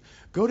energy.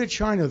 Go to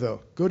China,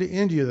 though. Go to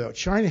India, though.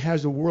 China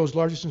has the world's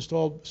largest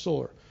installed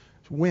solar,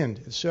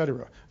 wind,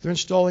 etc. They're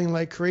installing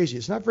like crazy.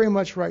 It's not very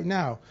much right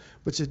now,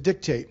 but it's a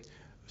dictate.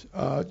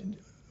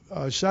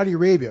 Saudi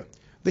Arabia,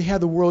 they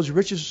have the world's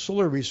richest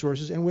solar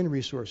resources and wind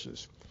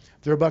resources.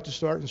 They're about to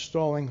start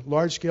installing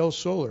large-scale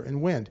solar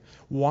and wind.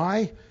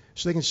 Why?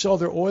 So they can sell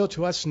their oil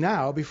to us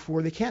now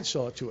before they can't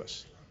sell it to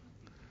us.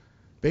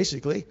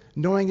 Basically,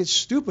 knowing it's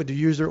stupid to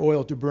use their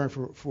oil to burn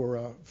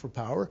for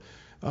power,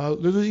 they're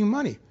losing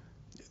money.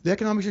 The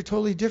economics are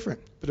totally different,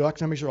 but the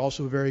economics are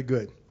also very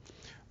good.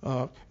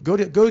 Go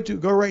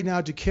right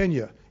now to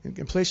Kenya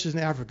in places in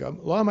Africa.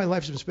 A lot of my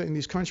life has been spent in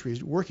these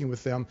countries, working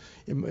with them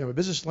in my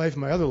business life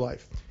and my other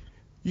life.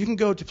 You can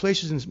go to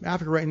places in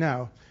Africa right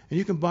now, and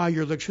you can buy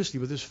your electricity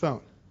with this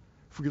phone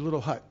for your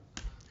little hut.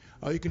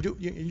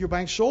 You're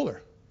buying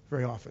solar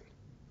very often.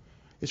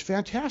 It's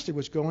fantastic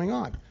what's going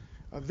on.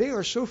 They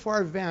are so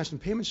far advanced in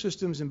payment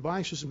systems and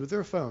buying systems with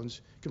their phones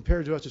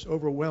compared to us. It's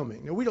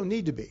overwhelming. Now, we don't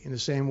need to be in the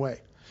same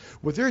way.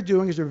 What they're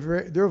doing is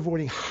they're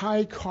avoiding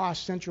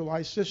high-cost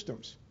centralized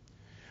systems,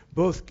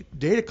 both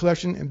data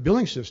collection and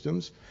billing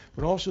systems,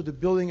 but also the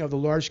building of the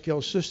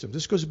large-scale systems.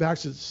 This goes back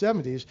to the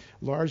 70s,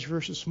 large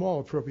versus small,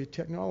 appropriate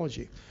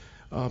technology.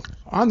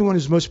 I'm the one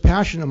who's most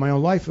passionate in my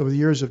own life over the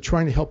years of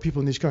trying to help people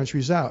in these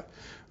countries out.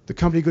 The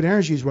company Good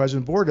Energies, where I was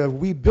on board of,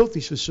 we built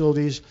these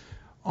facilities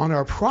on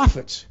our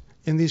profits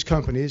in these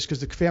companies because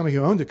the family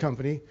who owned the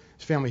company,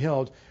 it's family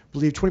held,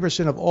 believed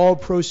 20% of all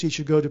proceeds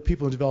should go to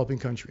people in developing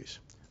countries.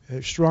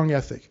 A strong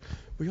ethic.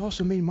 We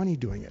also made money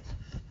doing it.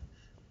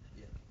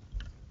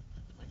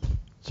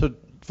 So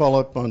follow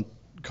up on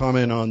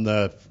comment on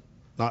the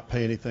not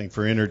pay anything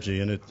for energy,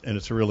 and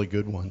it's a really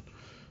good one.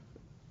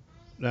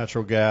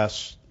 Natural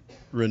gas,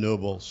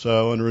 renewables.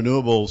 So in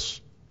renewables,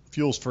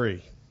 fuel's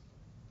free,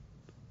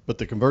 but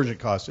the conversion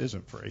cost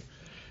isn't free.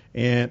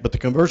 But the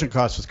conversion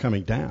cost is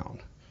coming down.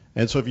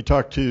 And so if you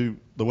talk to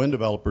the wind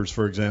developers,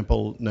 for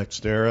example,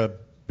 NextEra,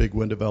 big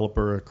wind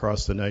developer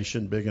across the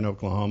nation, big in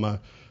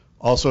Oklahoma,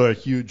 also a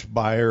huge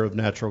buyer of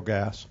natural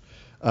gas,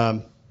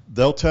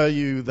 they'll tell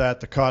you that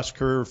the cost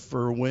curve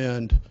for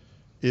wind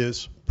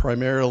is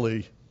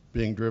primarily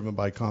being driven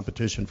by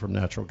competition from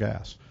natural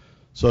gas.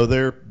 So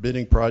they're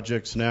bidding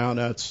projects now, and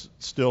that's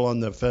still on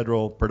the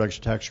federal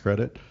production tax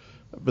credit,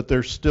 but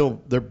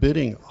they're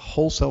bidding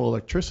wholesale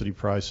electricity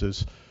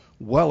prices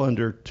well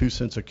under 2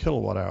 cents a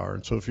kilowatt hour.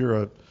 And so if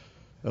you're an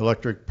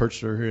electric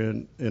purchaser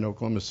here in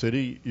Oklahoma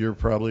City, you're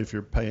probably, if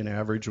you're paying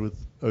average with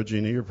OG&E,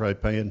 you're probably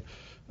paying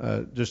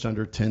just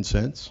under 10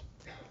 cents.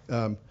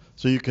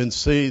 So you can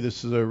see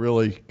this is a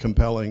really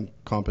compelling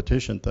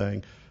competition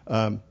thing.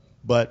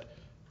 But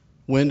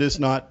wind is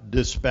not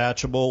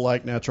dispatchable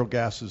like natural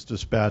gas is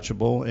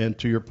dispatchable. And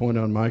to your point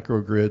on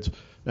microgrids,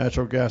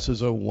 natural gas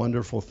is a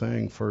wonderful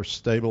thing for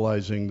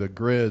stabilizing the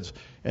grids,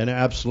 and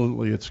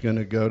absolutely it's going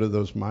to go to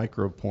those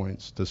micro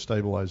points to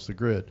stabilize the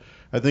grid.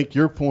 I think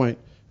your point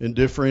in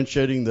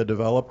differentiating the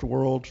developed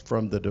world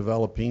from the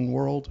developing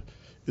world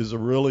is a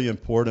really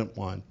important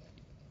one.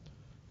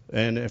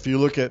 And if you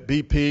look at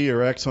BP or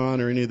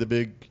Exxon or any of the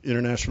big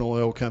international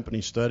oil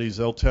company studies,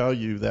 they'll tell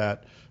you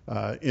that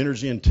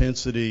energy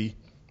intensity,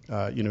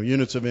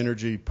 units of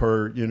energy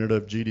per unit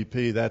of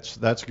GDP,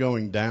 that's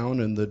going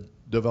down in the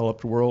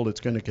developed world. It's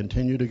going to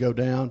continue to go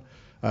down.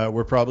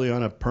 We're probably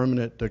on a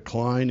permanent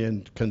decline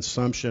in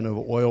consumption of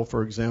oil,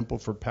 for example,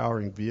 for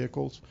powering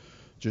vehicles,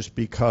 just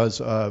because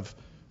of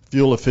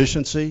fuel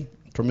efficiency.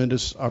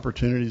 Tremendous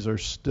opportunities are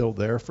still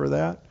there for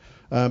that.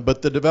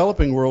 But the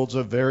developing world's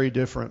a very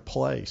different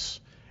place.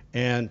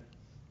 And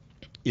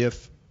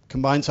if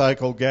combined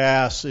cycle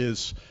gas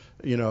is,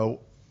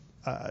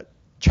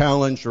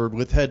 challenged or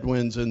with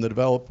headwinds in the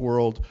developed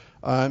world,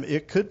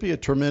 it could be a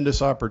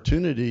tremendous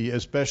opportunity,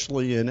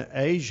 especially in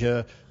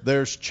Asia.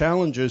 There's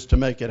challenges to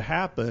make it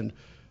happen.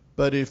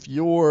 But if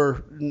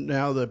you're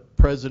now the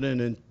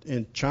president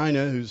in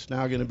China, who's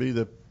now going to be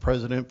the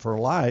president for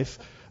life,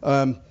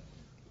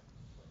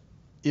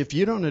 if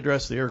you don't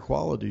address the air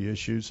quality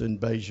issues in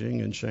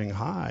Beijing and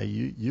Shanghai,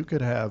 you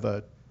could have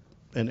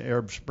an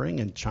Arab Spring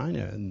in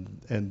China,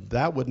 and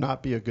that would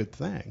not be a good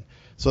thing.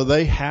 So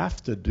they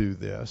have to do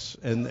this,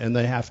 and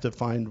they have to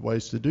find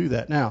ways to do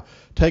that. Now,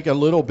 take a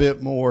little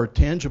bit more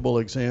tangible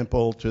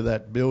example to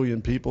that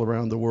billion people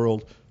around the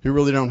world who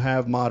really don't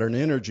have modern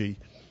energy,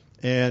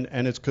 and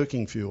it's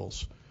cooking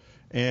fuels.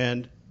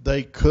 And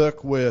they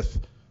cook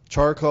with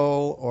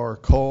charcoal or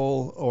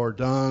coal or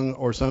dung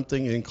or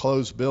something in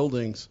closed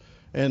buildings.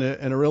 And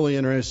a really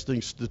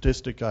interesting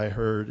statistic I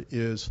heard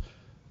is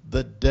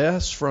the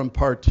deaths from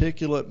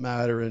particulate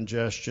matter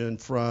ingestion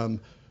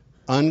from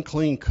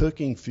unclean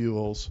cooking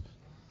fuels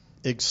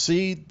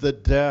exceed the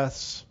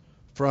deaths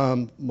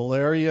from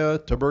malaria,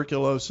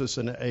 tuberculosis,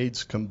 and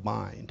AIDS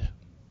combined.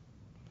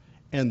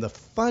 And the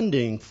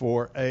funding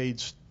for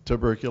AIDS,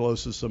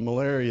 tuberculosis, and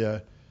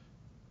malaria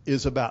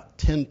is about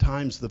 10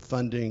 times the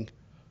funding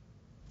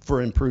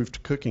for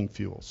improved cooking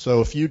fuels. So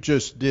if you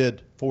just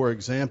did, for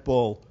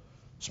example,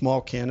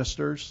 small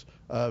canisters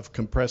of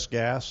compressed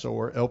gas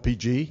or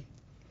LPG,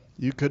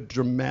 you could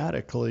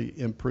dramatically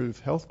improve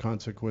health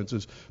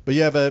consequences. But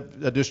you have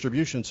a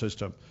distribution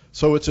system.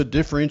 So it's a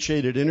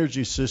differentiated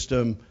energy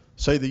system,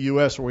 say the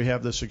U.S., where we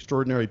have this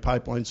extraordinary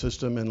pipeline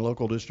system and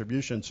local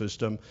distribution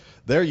system.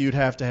 There you'd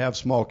have to have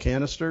small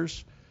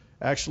canisters.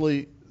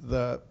 Actually,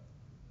 the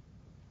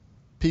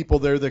people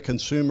there, the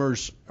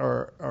consumers,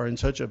 are in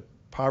such a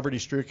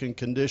poverty-stricken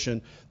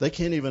condition, they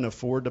can't even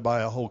afford to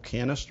buy a whole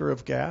canister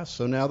of gas.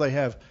 So now they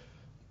have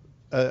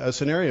a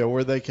scenario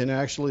where they can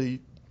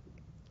actually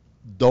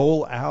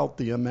dole out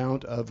the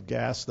amount of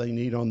gas they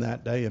need on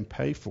that day and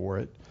pay for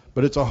it.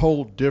 But it's a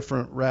whole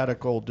different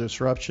radical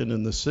disruption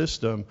in the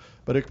system,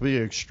 but it could be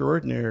an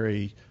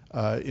extraordinary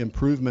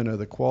improvement of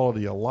the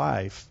quality of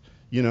life,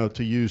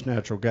 to use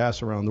natural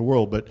gas around the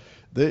world. But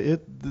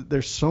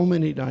there's so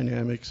many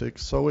dynamics.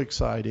 It's so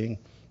exciting.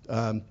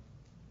 And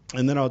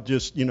then I'll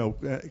just,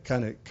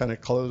 kind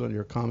of close on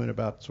your comment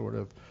about sort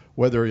of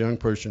whether a young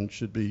person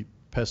should be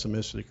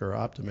pessimistic or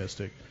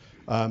optimistic.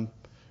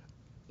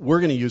 We're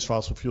going to use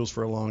fossil fuels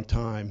for a long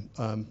time.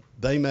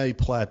 They may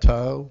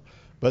plateau,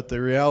 but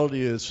the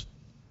reality is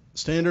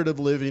standard of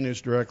living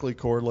is directly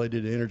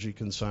correlated to energy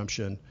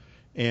consumption,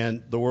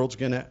 and the world's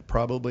going to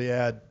probably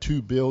add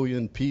 2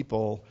 billion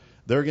people.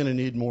 They're going to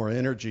need more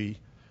energy.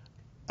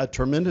 A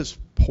tremendous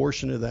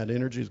portion of that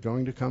energy is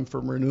going to come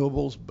from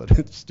renewables, but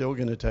it's still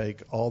going to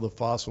take all the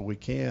fossil we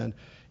can,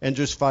 and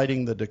just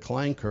fighting the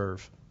decline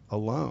curve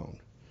alone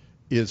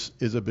is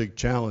a big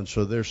challenge.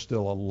 So there's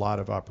still a lot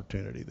of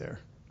opportunity there.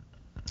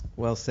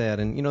 Well said.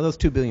 And, those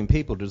 2 billion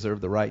people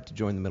deserve the right to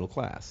join the middle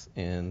class.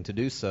 And to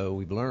do so,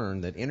 we've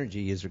learned that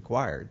energy is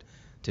required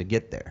to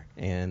get there.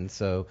 And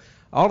so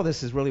all of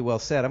this is really well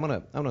said. I'm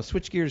gonna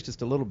switch gears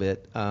just a little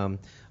bit.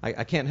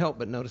 I can't help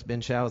but notice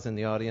Ben Shao is in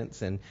the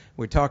audience, and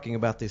we're talking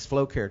about these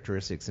flow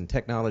characteristics and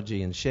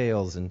technology and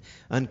shales and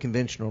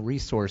unconventional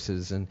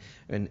resources. And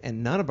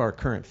none of our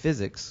current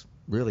physics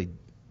really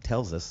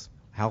tells us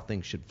how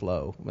things should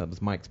flow. That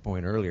was Mike's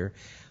point earlier.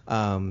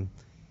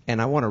 And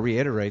I want to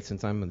reiterate,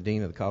 since I'm the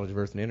Dean of the College of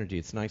Earth and Energy,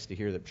 it's nice to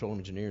hear that petroleum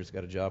engineers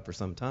got a job for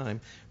some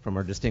time from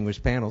our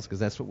distinguished panels, because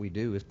that's what we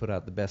do, is put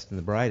out the best and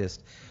the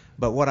brightest.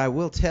 But what I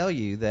will tell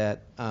you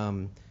that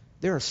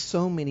there are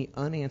so many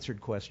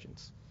unanswered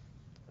questions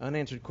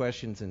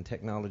in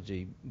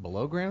technology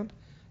below ground,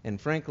 and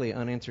frankly,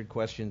 unanswered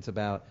questions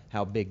about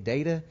how big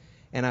data.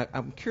 And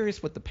I'm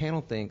curious what the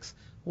panel thinks.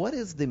 What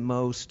is the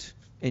most,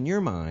 in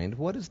your mind,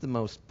 what is the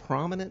most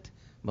prominent,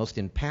 most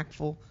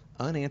impactful,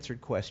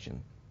 unanswered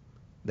question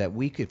that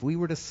if we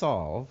were to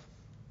solve,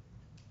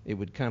 it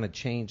would kind of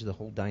change the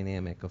whole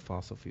dynamic of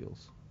fossil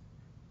fuels?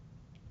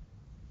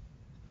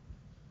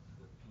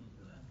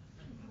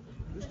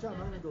 This time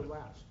I'm going to go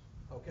last.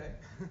 Okay.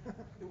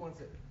 Who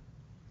wants it?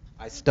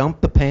 I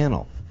stumped the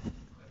panel.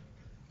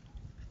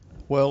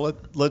 Well,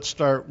 let's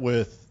start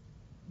with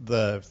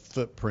the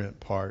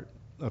footprint part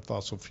of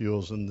fossil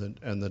fuels and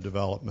the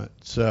development.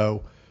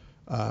 So,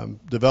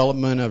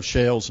 development of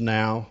shales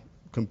now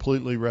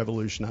completely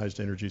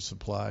revolutionized energy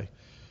supply.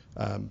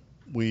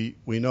 We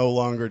no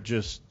longer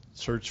just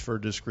search for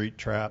discrete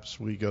traps.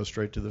 We go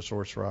straight to the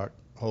source rock,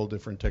 whole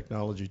different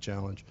technology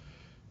challenge.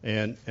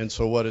 And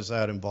so what does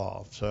that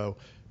involve? So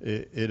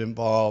it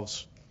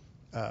involves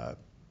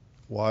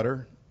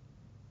water.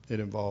 It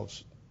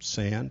involves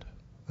sand,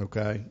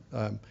 okay?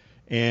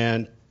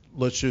 And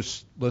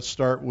let's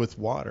start with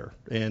water,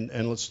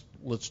 and let's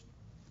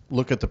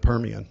look at the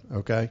Permian,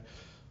 okay?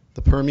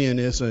 The Permian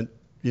isn't,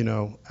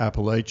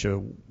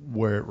 Appalachia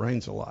where it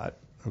rains a lot.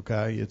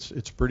 Okay,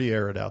 it's pretty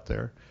arid out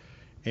there,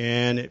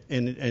 and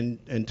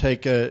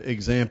take an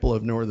example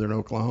of northern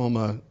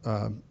Oklahoma,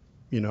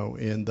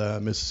 in the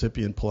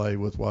Mississippian play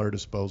with water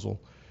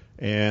disposal,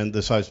 and the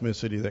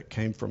seismicity that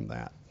came from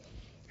that.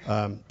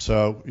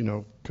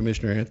 So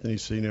Commissioner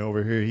Anthony's seen it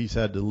over here. He's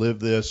had to live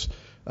this.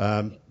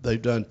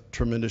 They've done a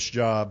tremendous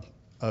job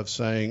of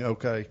saying,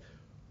 okay,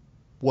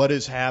 what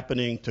is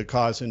happening to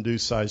cause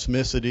induced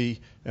seismicity,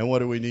 and what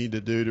do we need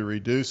to do to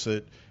reduce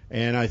it?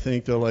 And I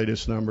think the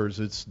latest numbers,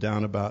 it's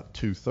down about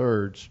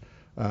 2/3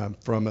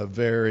 from a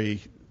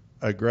very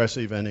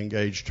aggressive and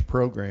engaged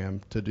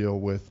program to deal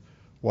with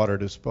water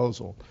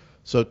disposal.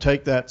 So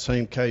take that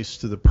same case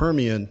to the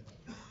Permian.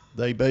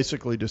 They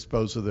basically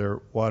dispose of their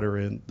water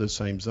in the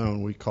same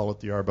zone. We call it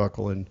the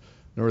Arbuckle in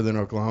northern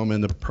Oklahoma.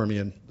 In the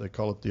Permian, they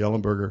call it the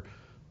Ellenberger.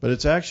 But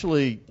it's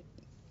actually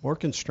more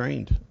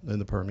constrained than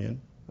the Permian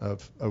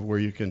of where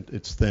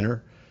it's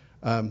thinner.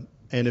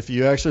 And if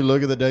you actually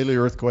look at the daily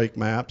earthquake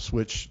maps,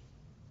 which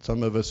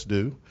some of us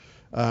do,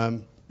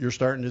 you're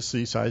starting to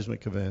see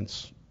seismic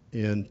events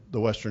in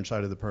the western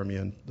side of the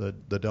Permian,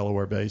 the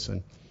Delaware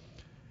Basin.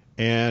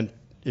 And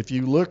if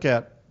you look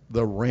at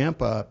the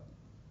ramp up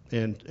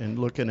and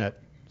looking at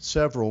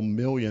several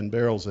million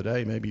barrels a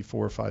day, maybe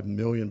 4 or 5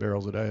 million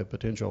barrels a day of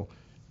potential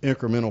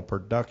incremental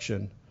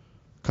production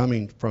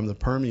coming from the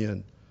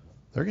Permian,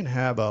 they're going to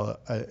have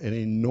an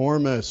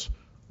enormous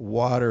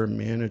water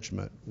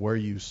management, where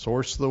you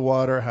source the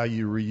water, how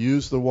you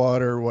reuse the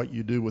water, what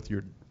you do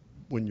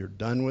when you're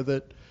done with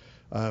it,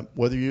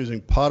 whether you're using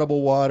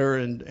potable water,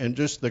 and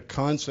just the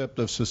concept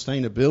of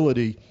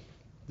sustainability,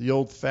 the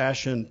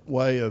old-fashioned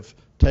way of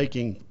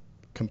taking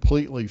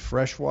completely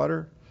fresh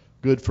water,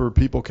 good for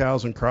people,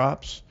 cows, and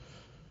crops,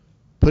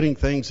 putting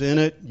things in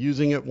it,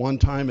 using it one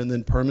time, and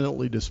then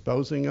permanently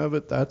disposing of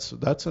it, that's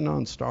a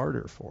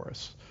non-starter for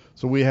us.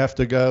 So we have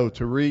to go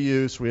to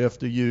reuse. We have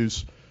to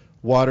use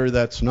water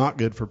that's not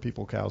good for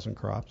people, cows, and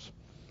crops.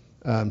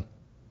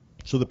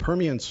 So the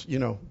Permian's,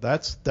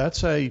 that's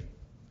an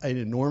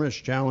enormous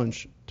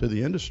challenge to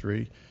the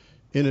industry,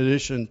 in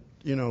addition,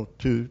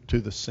 to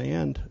the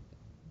sand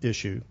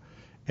issue.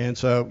 And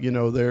so,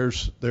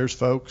 there's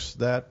folks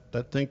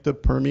that think the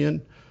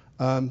Permian,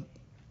 5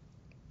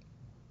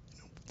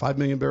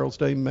 million barrels a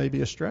day may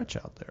be a stretch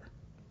out there.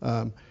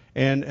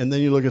 And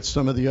then you look at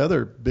some of the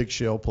other big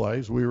shale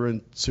plays. We were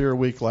in Sierra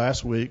Week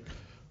last week.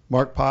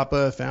 Mark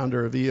Papa,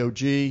 founder of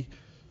EOG.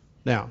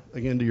 Now,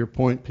 again, to your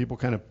point, people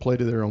kind of play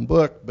to their own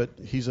book, but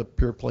he's a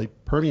pure play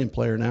Permian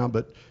player now,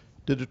 but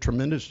did a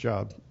tremendous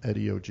job at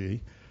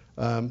EOG.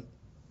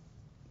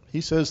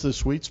 He says the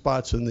sweet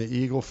spots in the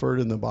Eagle Ford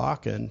and the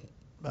Bakken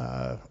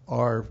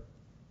are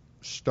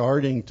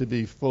starting to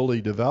be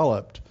fully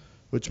developed,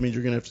 which means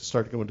you're going to have to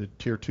start going to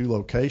tier 2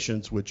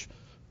 locations, which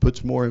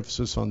puts more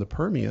emphasis on the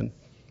Permian.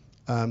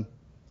 And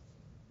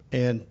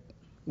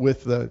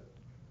with the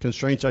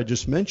constraints I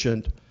just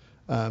mentioned,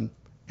 and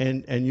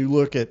you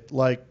look at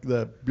like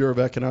the Bureau of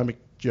Economic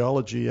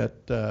Geology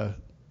at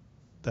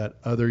that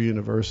other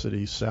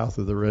university south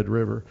of the Red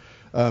River,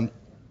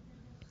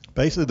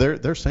 basically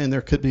they're saying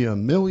there could be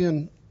 1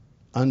 million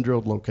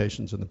undrilled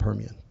locations in the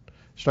Permian.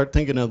 Start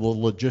thinking of the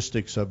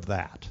logistics of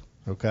that,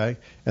 okay?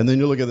 And then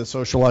you look at the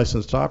social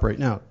license to operate.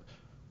 Now,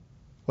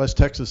 West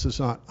Texas is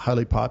not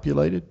highly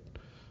populated,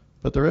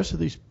 but the rest of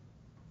these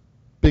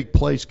big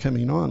plays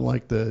coming on,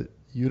 like the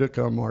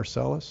Utica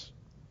Marcellus,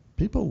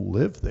 people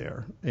live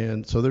there,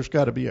 and so there's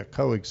got to be a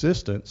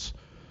coexistence.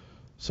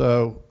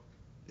 So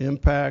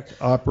impact,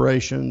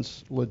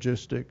 operations,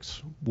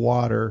 logistics,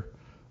 water,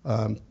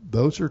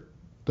 those are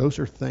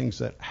things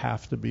that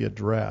have to be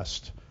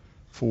addressed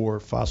for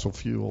fossil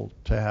fuel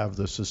to have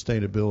the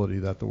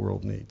sustainability that the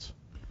world needs.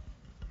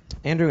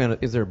 Andrew,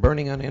 is there a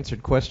burning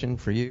unanswered question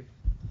for you?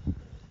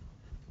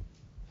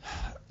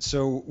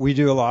 So we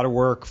do a lot of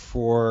work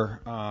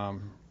for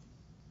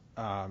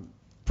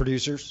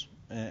producers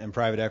and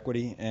private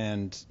equity,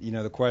 and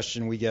the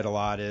question we get a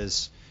lot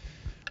is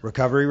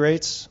recovery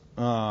rates.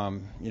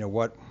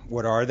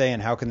 What are they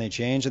and how can they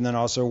change? And then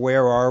also,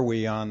 where are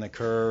we on the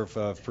curve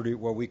of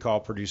what we call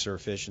producer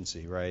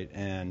efficiency, right?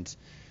 And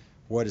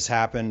what has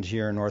happened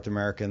here in North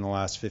America in the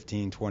last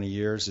 15, 20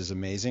 years is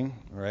amazing,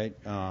 right?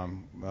 A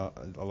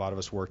lot of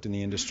us worked in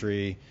the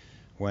industry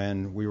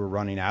when we were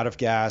running out of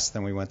gas.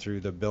 Then we went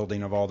through the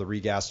building of all the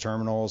regas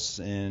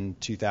terminals in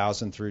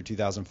 2000 through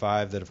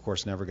 2005 that, of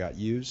course, never got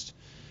used.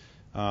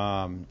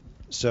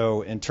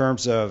 So in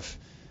terms of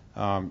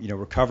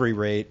recovery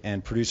rate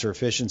and producer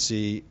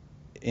efficiency,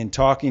 in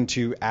talking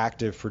to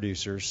active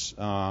producers,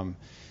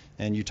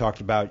 and you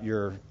talked about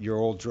your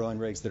old drilling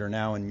rigs that are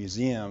now in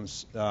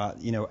museums,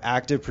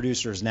 active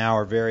producers now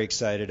are very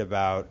excited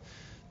about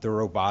the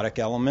robotic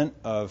element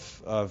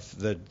of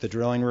the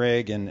drilling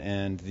rig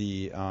and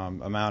the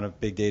amount of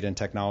big data and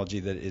technology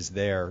that is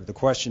there. The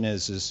question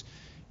is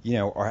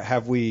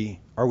are we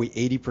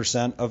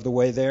 80% of the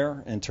way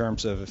there in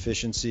terms of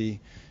efficiency,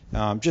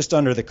 just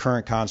under the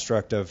current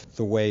construct of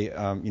the way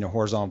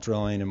horizontal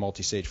drilling and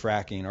multi-stage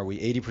fracking? Are we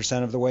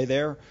 80% of the way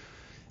there?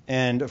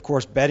 And of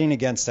course, betting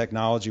against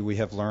technology, we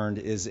have learned,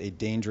 is a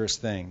dangerous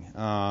thing.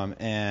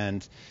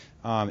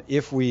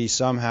 If we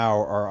somehow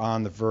are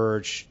on the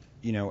verge,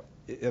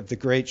 of the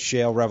great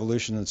shale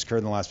revolution that's occurred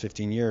in the last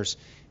 15 years,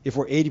 if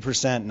we're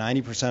 80%,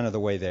 90% of the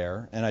way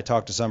there, and I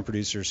talk to some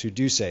producers who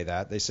do say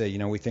that, they say,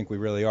 we think we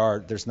really are,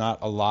 there's not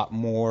a lot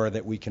more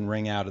that we can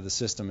wring out of the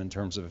system in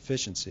terms of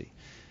efficiency.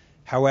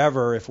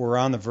 However, if we're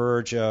on the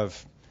verge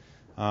of,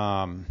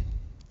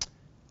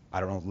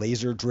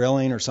 laser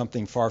drilling or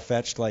something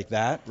far-fetched like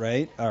that,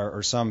 right,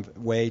 or some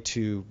way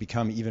to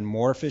become even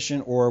more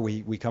efficient, or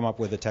we come up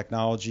with a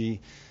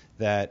technology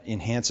that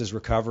enhances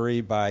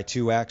recovery by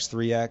 2x,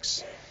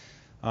 3x,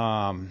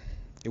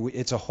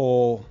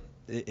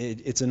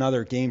 it's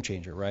another game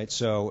changer, right?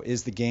 So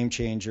is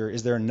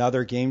there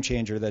another game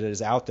changer that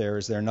is out there?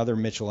 Is there another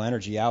Mitchell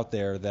Energy out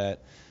there that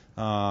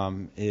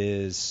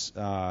is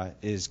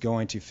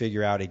going to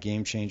figure out a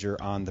game changer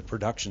on the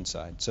production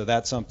side? So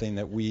that's something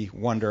that we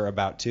wonder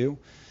about too.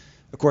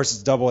 Of course,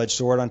 it's a double-edged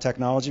sword on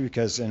technology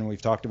because, and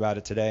we've talked about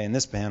it today in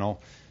this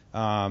panel,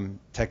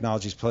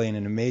 technology is playing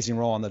an amazing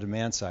role on the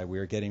demand side. We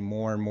are getting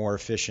more and more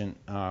efficient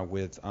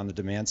on the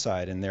demand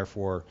side, and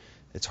therefore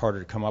it's harder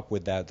to come up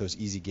with those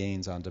easy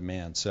gains on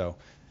demand. So,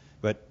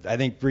 but I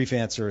think brief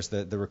answer is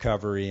the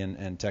recovery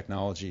and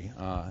technology,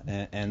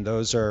 and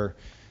those are.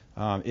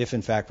 If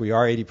in fact we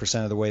are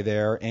 80% of the way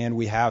there, and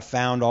we have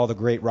found all the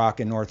great rock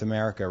in North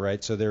America,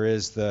 right? So there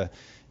is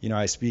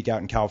I speak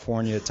out in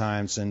California at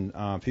times,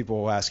 and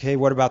people will ask, hey,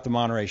 what about the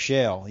Monterey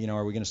Shale?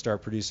 Are we going to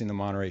start producing the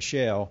Monterey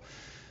Shale?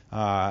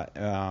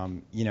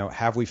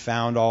 Have we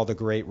found all the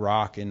great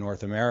rock in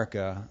North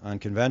America,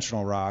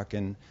 unconventional rock?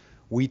 And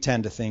we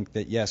tend to think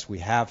that, yes, we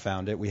have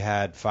found it. We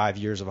had 5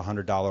 years of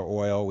 $100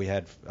 oil. We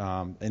had,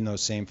 in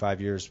those same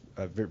 5 years,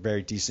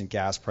 very decent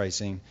gas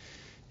pricing.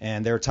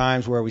 And there are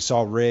times where we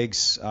saw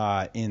rigs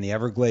in the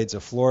Everglades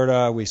of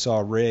Florida. We saw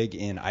a rig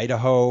in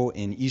Idaho,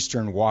 in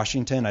eastern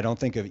Washington. I don't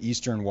think of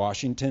eastern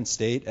Washington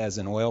state as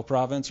an oil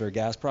province or a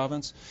gas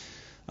province.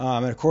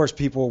 And, of course,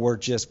 people were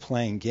just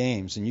playing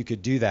games, and you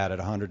could do that at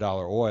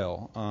 $100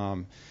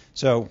 oil.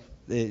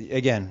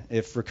 Again,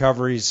 if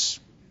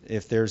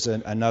there's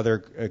another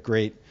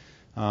great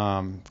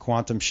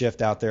quantum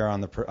shift out there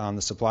on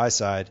the supply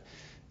side,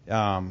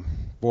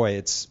 boy,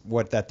 it's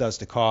what that does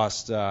to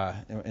cost,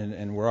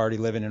 and we're already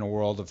living in a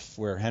world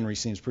where Henry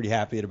seems pretty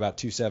happy at about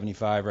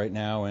 $2.75 right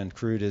now, and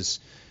crude is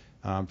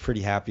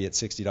pretty happy at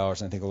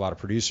 $60. And I think a lot of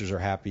producers are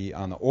happy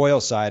on the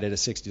oil side at a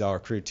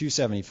 $60 crude.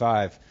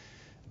 $2.75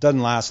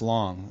 doesn't last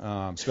long,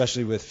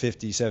 especially with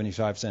 50,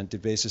 75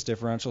 cent basis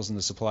differentials in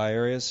the supply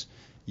areas.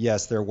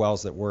 Yes, there are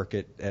wells that work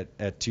at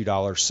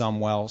 $2, some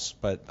wells,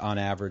 but on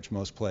average,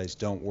 most plays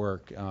don't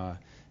work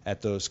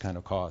at those kind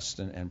of costs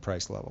and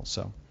price levels.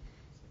 So.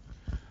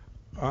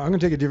 I'm going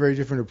to take a very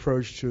different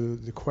approach to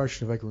the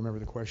question, if I can remember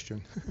the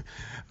question.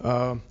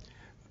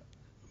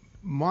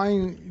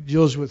 Mine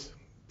deals with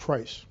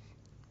price,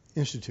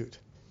 institute,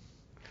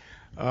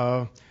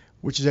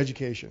 which is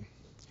education.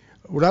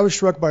 What I was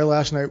struck by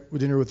last night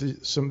with dinner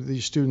with some of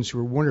these students who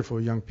are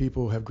wonderful young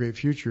people, who have great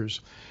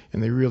futures,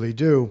 and they really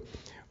do,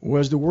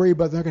 was the worry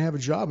about they're not going to have a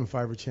job in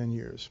 5 or 10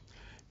 years.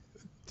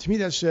 To me,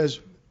 that says,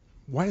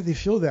 why do they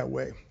feel that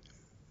way?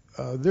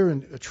 They're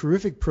in a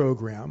terrific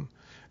program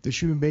that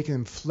should be making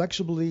them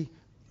flexibly,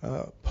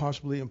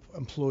 possibly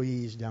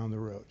employees down the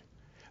road.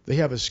 They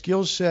have a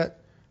skill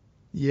set,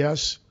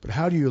 yes, but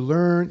how do you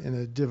learn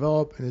and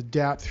develop and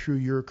adapt through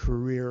your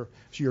career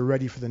so you're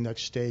ready for the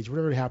next stage,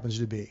 whatever it happens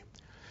to be?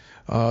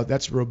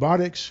 That's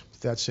robotics,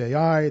 that's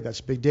AI,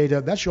 that's big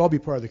data. That should all be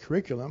part of the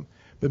curriculum,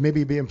 but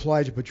maybe be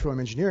applied to petroleum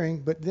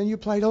engineering, but then you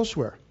apply it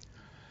elsewhere.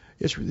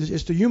 To me,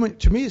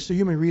 it's the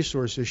human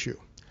resource issue.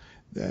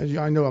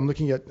 I know I'm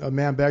looking at a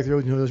man back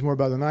there who knows more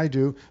about it than I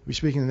do. We're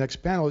speaking in the next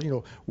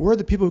panel. Where are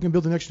the people who can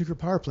build the next nuclear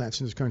power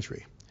plants in this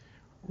country?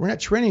 We're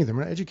not training them.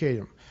 We're not educating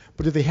them.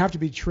 But do they have to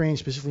be trained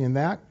specifically in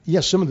that?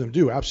 Yes, some of them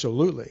do,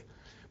 absolutely.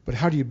 But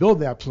how do you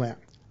build that plant?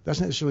 That's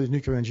not necessarily the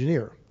nuclear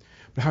engineer.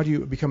 But how do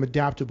you become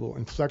adaptable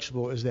and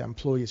flexible as that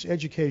employee? It's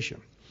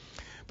education.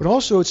 But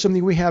also, it's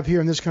something we have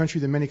here in this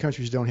country that many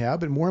countries don't have,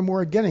 but more and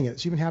more are getting it.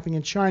 It's even happening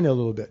in China a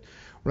little bit,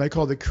 what I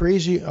call the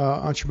crazy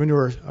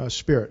entrepreneur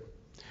spirit.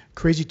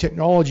 Crazy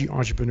technology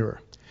entrepreneur.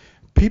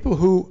 People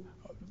who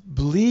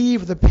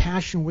believe the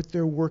passion what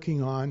they're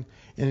working on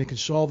and it can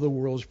solve the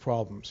world's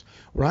problems.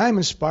 What I'm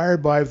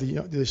inspired by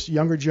this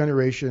younger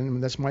generation,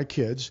 and that's my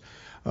kids,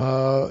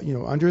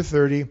 under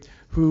 30,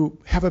 who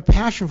have a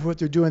passion for what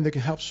they're doing that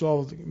can help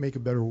make a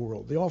better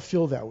world. They all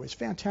feel that way. It's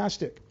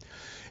fantastic.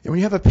 And when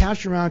you have a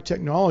passion around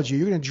technology,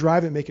 you're going to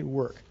drive it and make it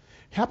work.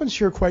 It happens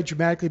here quite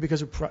dramatically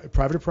because of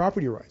private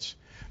property rights.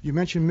 You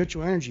mentioned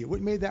Mitchell Energy.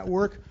 What made that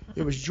work?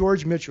 It was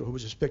George Mitchell, who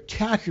was a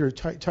spectacular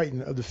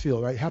titan of the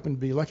field. I happened to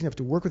be lucky enough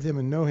to work with him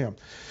and know him.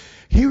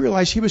 He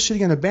realized he was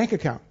sitting on a bank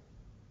account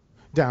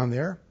down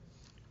there,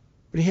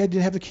 but he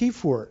didn't have the key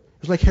for it.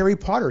 It was like Harry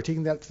Potter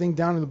taking that thing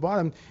down to the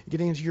bottom and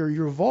getting into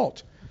your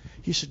vault.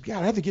 He said,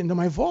 God, I have to get into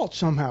my vault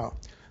somehow.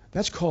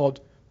 That's called,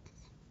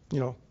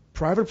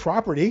 private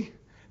property.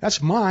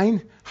 That's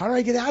mine. How do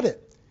I get at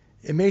it?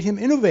 It made him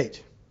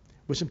innovate.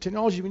 With some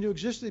technology we knew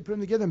existed, they put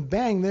them together and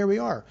bang, there we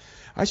are.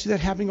 I see that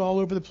happening all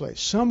over the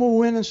place. Some will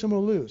win and some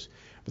will lose,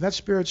 but that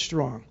spirit's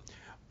strong.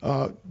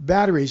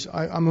 Batteries,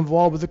 I'm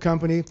involved with a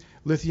company,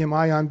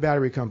 lithium-ion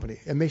battery company.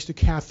 It makes the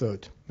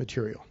cathode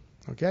material,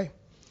 okay?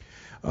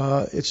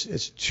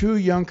 It's two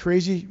young,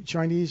 crazy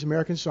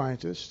Chinese-American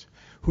scientists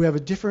who have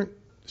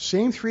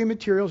same three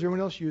materials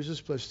everyone else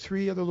uses, plus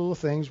three other little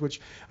things, which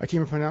I can't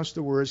even pronounce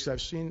the words because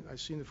I've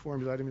seen the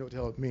formula, I don't even know what the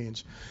hell it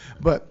means.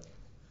 But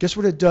guess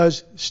what it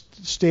does,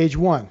 stage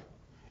one?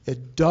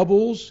 It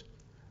doubles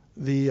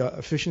the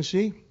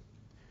efficiency,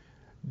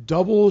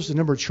 doubles the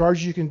number of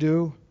charges you can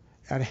do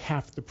at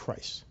half the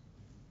price.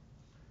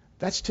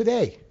 That's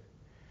today.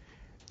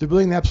 They're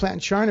building that plant in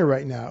China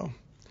right now.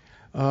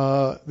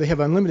 They have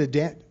unlimited,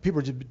 people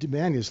are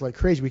demanding this like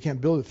crazy. We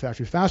can't build the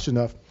factory fast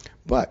enough.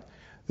 But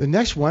the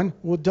next one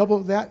will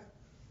double that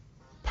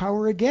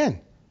power again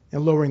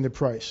and lowering the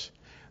price.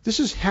 This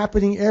is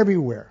happening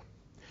everywhere.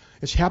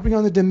 It's happening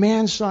on the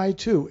demand side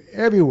too,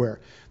 everywhere.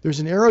 There's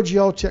an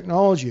aerogel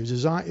technology.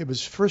 It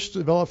was first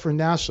developed for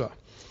NASA.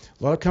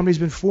 A lot of companies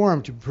have been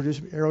formed to produce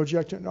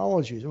aerogel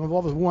technologies. I'm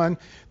involved with one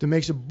that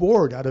makes a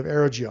board out of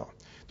aerogel.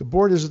 The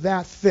board is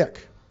that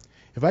thick.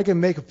 If I can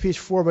make a piece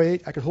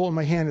 4x8, I can hold it in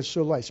my hand. It's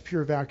so light. It's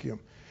pure vacuum.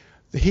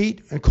 The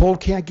heat and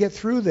cold can't get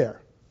through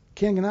there.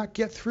 Cannot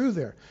get through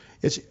there.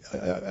 It's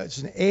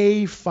an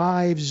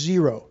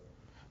A50.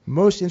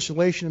 Most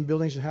insulation in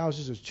buildings and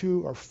houses is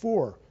 2 or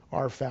 4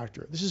 R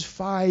factor. This is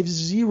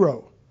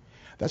 50.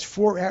 That's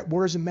 4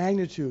 orders of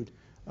magnitude.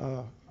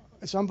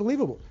 It's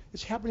unbelievable.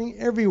 It's happening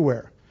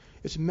everywhere.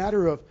 It's a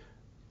matter of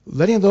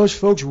letting those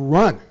folks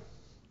run.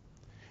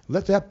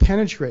 Let that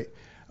penetrate.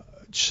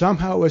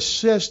 Somehow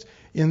assist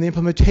in the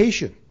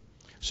implementation.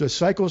 So it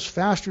cycles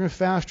faster and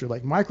faster,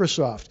 like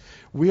Microsoft.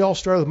 We all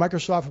started with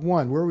Microsoft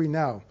 1. Where are we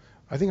now?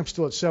 I think I'm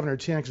still at 7 or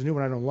 10 because the new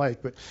one I don't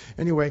like. But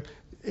anyway,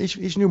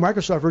 each new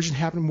Microsoft version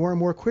happened more and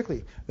more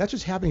quickly. That's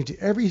what's happening to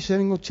every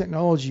single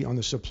technology on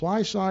the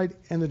supply side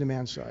and the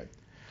demand side.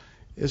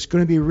 It's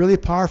going to be really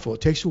powerful.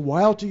 It takes a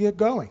while to get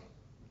going.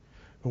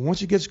 But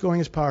once it gets going,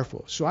 it's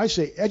powerful. So I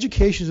say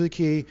education is the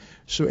key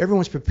so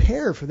everyone's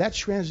prepared for that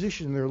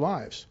transition in their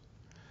lives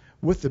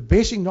with the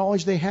basic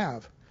knowledge they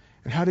have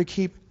and how to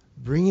keep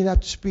bringing it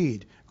up to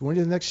speed, going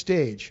to the next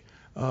stage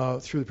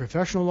through the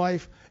professional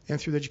life and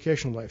through the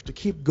educational life, to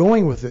keep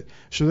going with it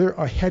so they're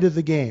ahead of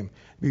the game,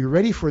 be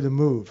ready for the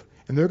move,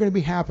 and they're going to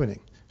be happening.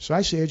 So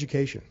I say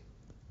education.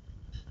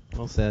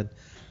 Well said.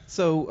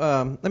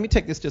 So let me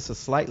take this just a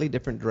slightly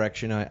different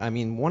direction. I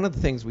mean, one of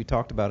the things we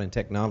talked about in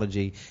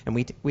technology, and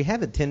we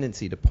have a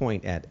tendency to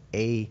point at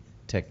a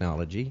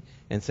technology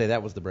and say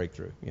that was the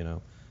breakthrough.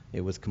 It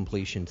was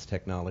completions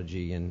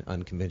technology and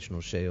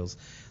unconventional shales.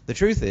 The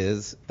truth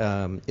is,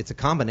 it's a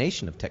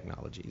combination of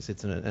technologies.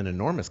 It's an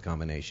enormous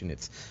combination.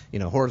 It's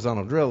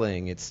horizontal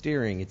drilling, it's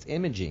steering, it's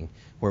imaging,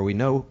 where we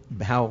know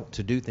how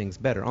to do things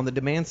better. On the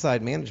demand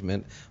side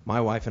management,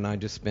 my wife and I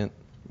just spent,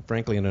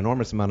 frankly, an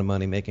enormous amount of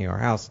money making our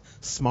house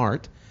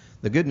smart.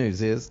 The good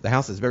news is the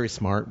house is very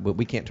smart, but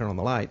we can't turn on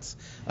the lights.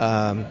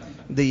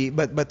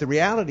 But the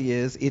reality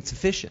is it's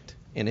efficient,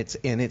 and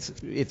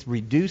it's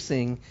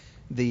reducing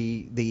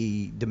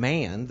the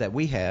demand that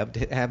we have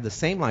to have the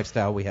same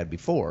lifestyle we had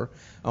before,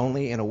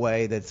 only in a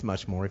way that's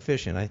much more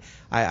efficient.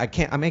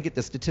 I may get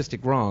the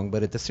statistic wrong,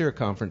 but at the CIRA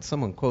conference,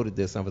 someone quoted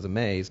this, and I was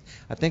amazed.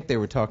 I think they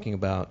were talking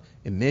about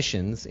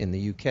emissions in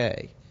the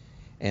UK,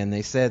 and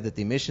they said that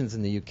the emissions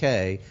in the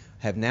UK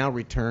have now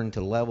returned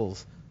to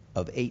levels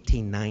of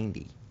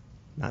 1890,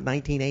 not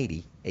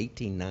 1980,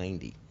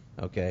 1890.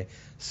 Okay,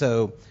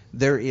 so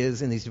there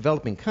is, in these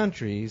developing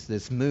countries,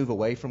 this move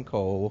away from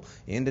coal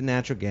into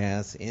natural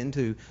gas,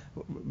 into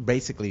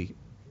basically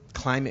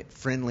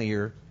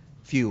climate-friendlier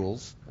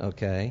fuels,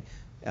 okay,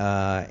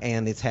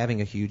 and it's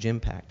having a huge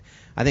impact.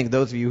 I think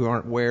those of you who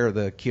aren't aware of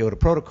the Kyoto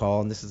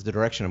Protocol, and this is the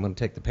direction I'm going to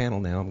take the panel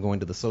now, I'm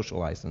going to the social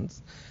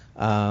license.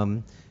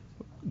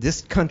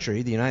 This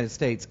country, the United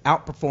States,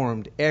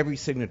 outperformed every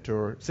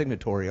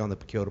signatory on the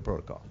Kyoto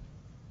Protocol.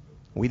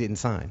 We didn't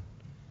sign.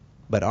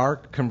 But our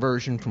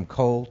conversion from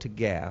coal to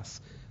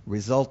gas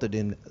resulted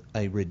in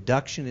a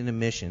reduction in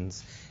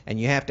emissions, and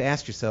you have to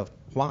ask yourself,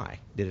 why?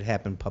 Did it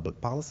happen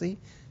public policy?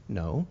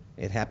 No.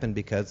 It happened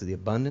because of the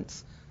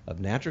abundance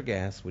of natural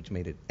gas, which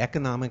made it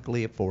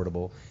economically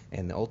affordable,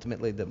 and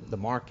ultimately the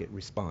market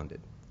responded.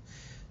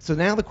 So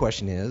now the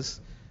question is,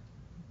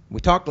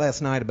 we talked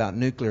last night about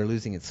nuclear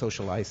losing its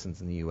social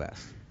license in the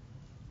U.S.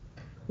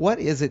 What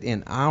is it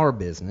in our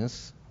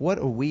business? What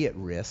are we at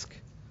risk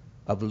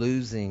of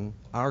losing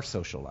our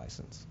social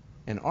license?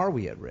 And are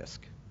we at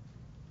risk?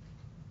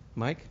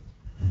 Mike?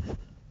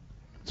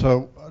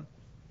 So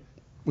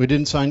we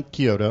didn't sign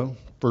Kyoto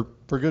for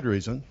good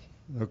reason,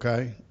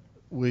 okay?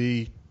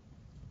 We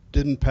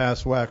didn't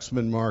pass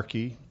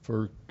Waxman-Markey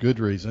for good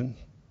reason,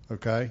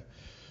 okay?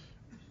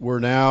 We're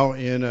now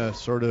in a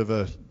sort of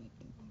a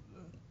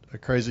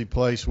crazy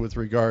place with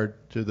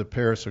regard to the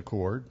Paris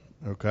Accord,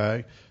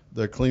 okay?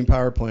 The Clean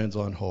Power Plan's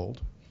on hold.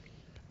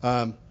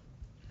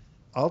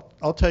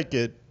 I'll take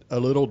it a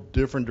little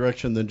different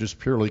direction than just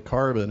purely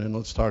carbon, and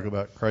let's talk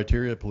about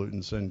criteria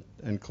pollutants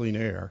and clean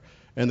air.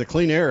 And the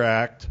Clean Air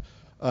Act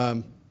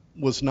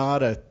was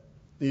not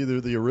either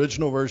the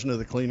original version of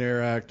the Clean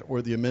Air Act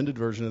or the amended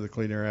version of the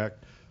Clean Air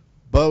Act.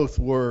 Both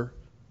were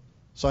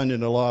signed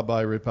into law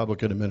by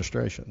Republican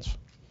administrations.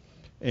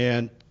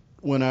 And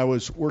when I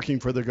was working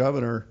for the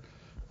governor,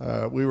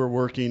 we were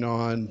working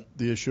on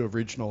the issue of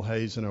regional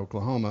haze in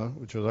Oklahoma,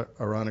 which was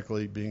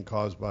ironically being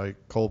caused by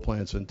coal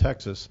plants in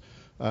Texas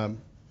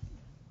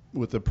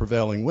with the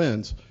prevailing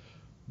winds.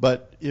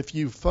 But if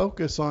you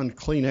focus on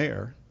clean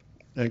air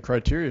and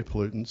criteria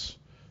pollutants,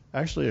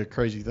 actually a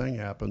crazy thing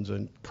happens,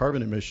 and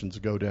carbon emissions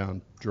go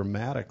down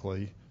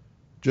dramatically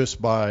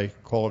just by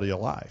quality of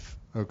life,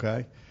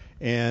 okay?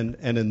 And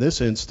in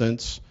this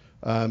instance,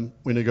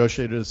 we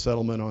negotiated a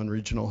settlement on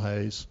regional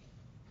haze.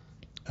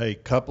 A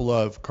couple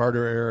of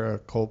Carter-era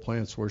coal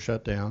plants were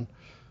shut down.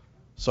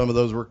 Some of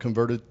those were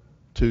converted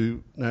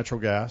to natural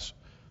gas.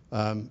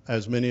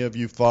 As many of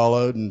you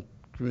followed, and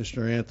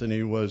Commissioner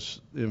Anthony was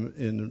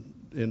in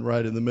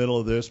right in the middle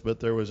of this, but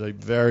there was a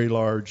very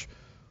large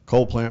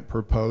coal plant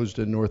proposed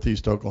in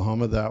northeast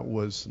Oklahoma that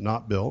was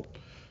not built.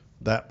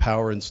 That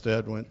power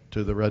instead went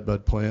to the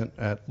Redbud plant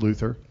at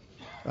Luther.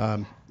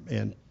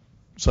 And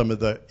some of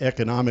the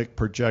economic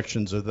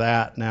projections of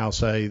that now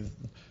say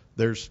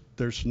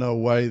there's no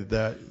way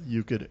that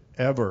you could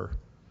ever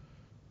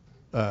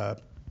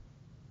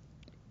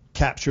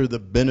capture the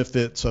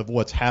benefits of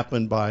what's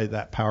happened by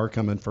that power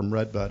coming from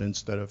Redbud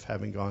instead of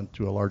having gone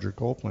to a larger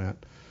coal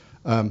plant.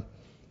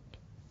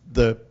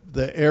 The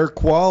air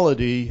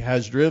quality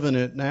has driven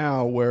it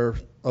now where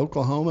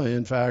Oklahoma,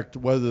 in fact,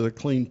 whether the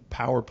Clean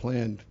Power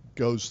Plan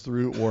goes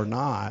through or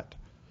not,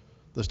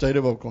 the state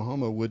of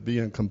Oklahoma would be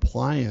in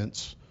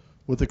compliance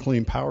with the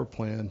Clean Power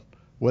Plan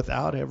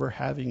without ever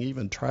having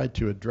even tried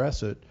to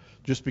address it,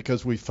 just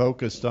because we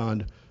focused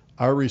on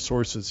our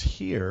resources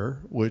here,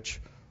 which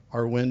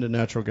are wind and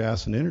natural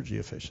gas and energy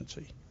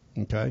efficiency.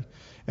 Okay,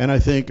 and I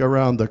think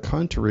around the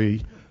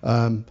country,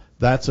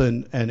 that's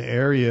an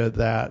area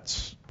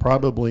that's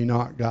probably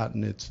not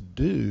gotten its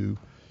due,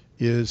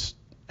 is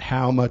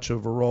how much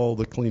of a role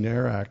the Clean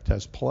Air Act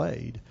has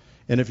played.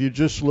 And if you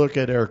just look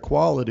at air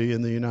quality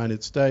in the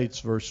United States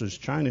versus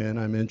China, and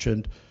I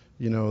mentioned,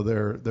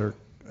 their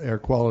air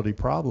quality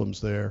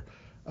problems there.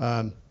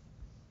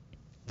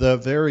 The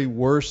very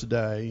worst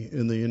day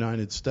in the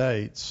United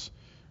States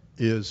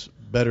is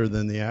better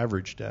than the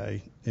average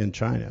day in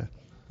China.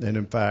 And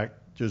in fact,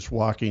 just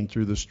walking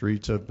through the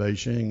streets of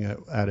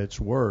Beijing at its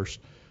worst,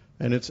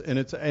 and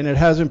it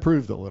has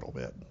improved a little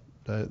bit.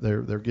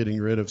 They're getting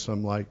rid of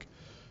some like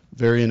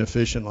very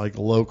inefficient like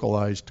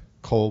localized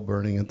coal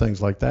burning and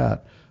things like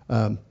that.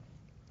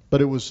 But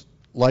it was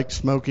like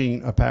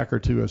smoking a pack or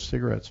two of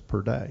cigarettes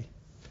per day.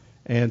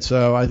 And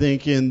so I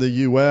think in the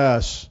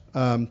U.S.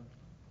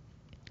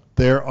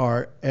 There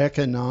are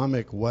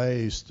economic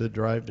ways to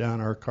drive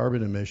down our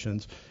carbon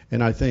emissions,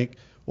 and I think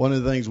one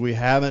of the things we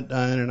haven't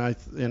done,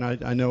 and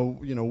I know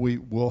we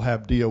will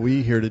have DOE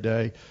here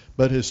today,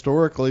 but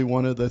historically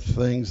one of the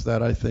things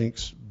that I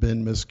think's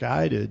been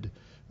misguided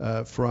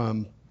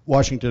from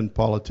Washington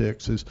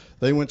politics is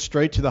they went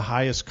straight to the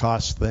highest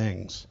cost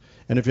things.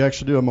 And if you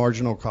actually do a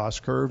marginal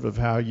cost curve of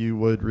how you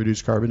would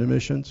reduce carbon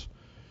emissions,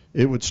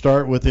 it would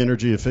start with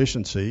energy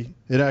efficiency.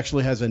 It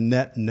actually has a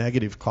net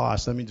negative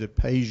cost. That means it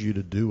pays you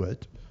to do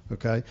it.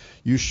 Okay?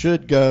 You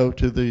should go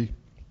to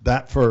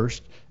that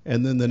first,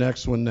 and then the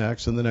next one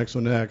next, and the next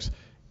one next,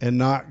 and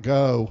not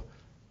go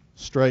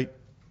straight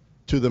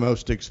to the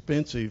most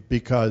expensive,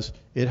 because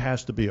it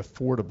has to be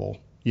affordable,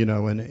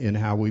 in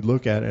how we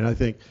look at it. And I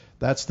think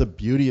that's the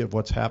beauty of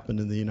what's happened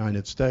in the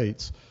United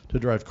States to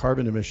drive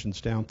carbon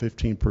emissions down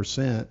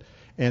 15%.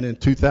 And in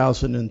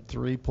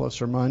 2003,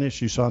 plus or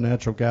minus, you saw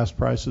natural gas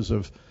prices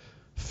of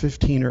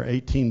 $15 or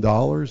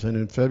 $18. And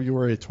in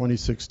February of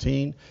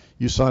 2016,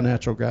 you saw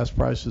natural gas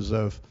prices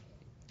of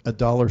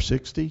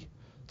 $1.60.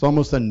 It's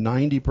almost a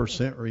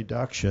 90%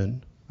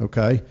 reduction.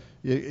 Okay,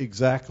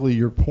 exactly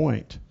your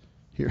point.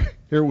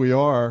 Here we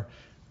are.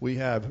 We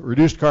have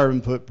reduced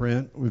carbon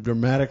footprint. We've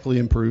dramatically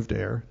improved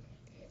air.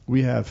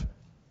 We have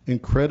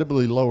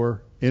incredibly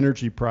lower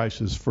energy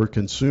prices for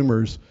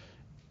consumers,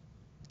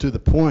 to the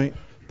point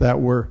that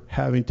we're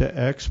having to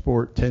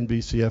export 10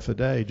 BCF a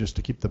day just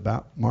to keep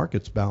the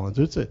markets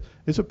balanced.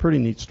 It's a pretty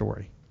neat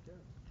story.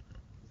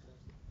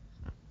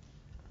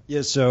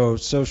 Yeah, so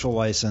social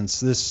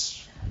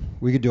license,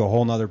 we could do a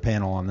whole nother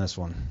panel on this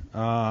one.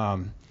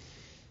 I've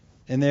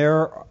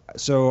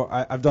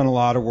done a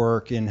lot of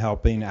work in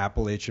helping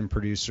Appalachian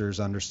producers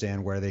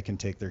understand where they can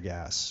take their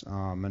gas.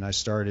 And I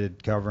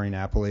started covering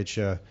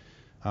Appalachia.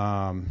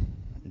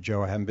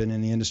 Joe, I haven't been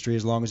in the industry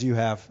as long as you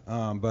have,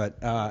 but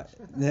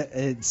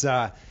it's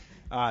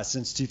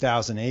since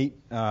 2008.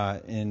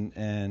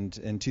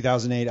 In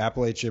 2008,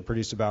 Appalachia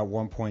produced about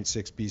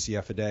 1.6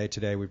 BCF a day.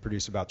 Today, we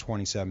produce about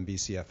 27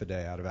 BCF a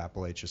day out of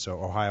Appalachia,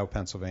 so Ohio,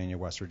 Pennsylvania,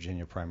 West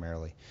Virginia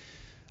primarily.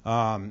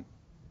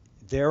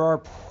 There are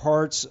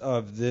parts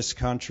of this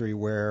country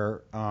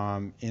where,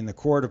 in the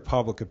court of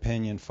public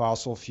opinion,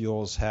 fossil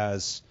fuels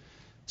has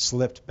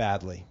slipped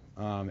badly.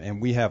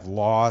 And we have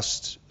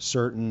lost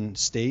certain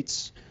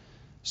states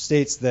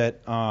that,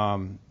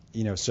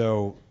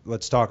 so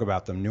let's talk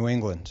about them. New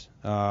England,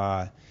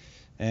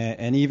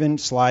 and even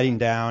sliding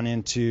down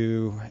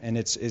into, and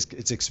it's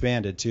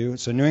expanded too.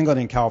 So New England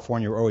and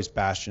California were always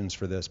bastions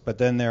for this, but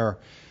then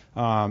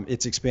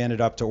it's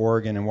expanded up to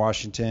Oregon and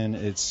Washington.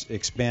 It's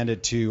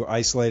expanded to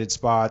isolated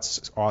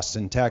spots: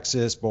 Austin,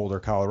 Texas;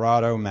 Boulder,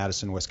 Colorado;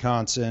 Madison,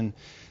 Wisconsin,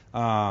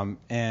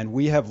 and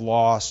we have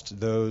lost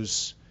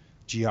those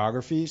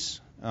geographies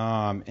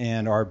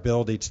and our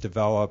ability to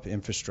develop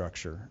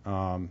infrastructure.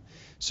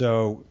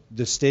 So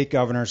the state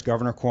governors,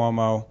 Governor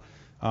Cuomo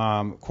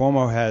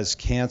has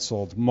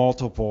canceled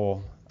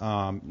multiple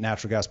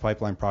natural gas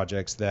pipeline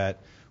projects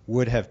that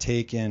would have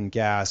taken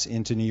gas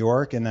into New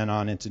York and then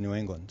on into New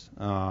England.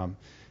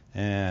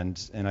 And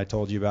I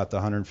told you about the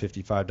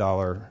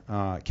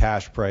 $155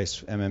 cash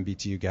price,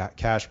 MMBTU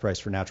cash price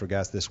for natural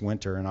gas this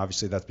winter, and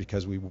obviously that's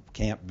because we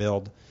can't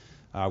build.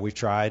 We've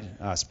tried,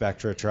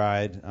 Spectra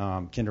tried,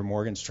 Kinder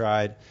Morgan's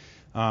tried,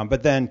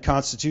 but then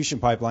Constitution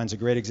Pipeline is a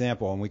great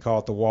example, and we call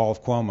it the Wall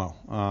of Cuomo.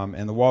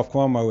 And the Wall of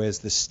Cuomo is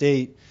the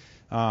state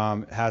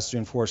has to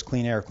enforce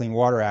Clean Air, Clean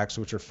Water Acts,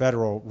 which are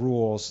federal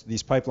rules.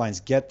 These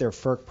pipelines get their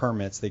FERC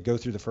permits. They go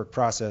through the FERC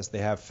process. They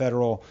have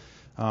federal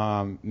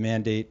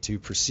mandate to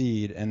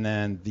proceed, and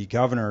then the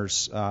Governor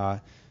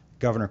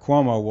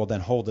Cuomo will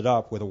then hold it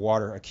up with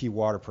a key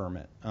water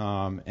permit.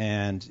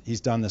 And he's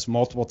done this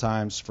multiple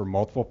times for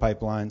multiple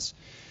pipelines.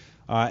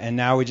 And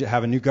now we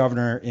have a new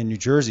governor in New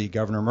Jersey,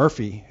 Governor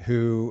Murphy,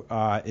 who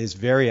is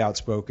very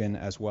outspoken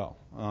as well.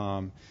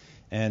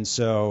 And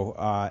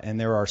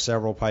there are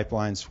several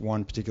pipelines.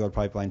 One particular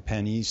pipeline,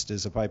 Penn East,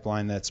 is a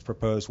pipeline that's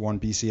proposed 1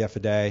 BCF a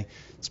day.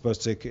 It's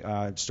supposed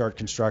to start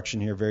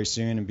construction here very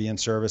soon and be in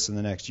service in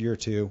the next year or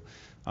two.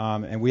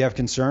 And we have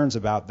concerns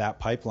about that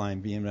pipeline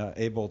being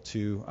able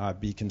to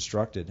be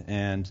constructed.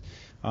 And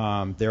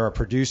there are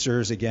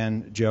producers,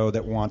 again, Joe,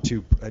 that want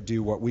to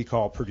do what we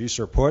call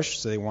producer push.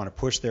 So they want to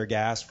push their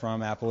gas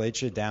from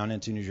Appalachia down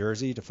into New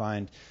Jersey to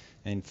find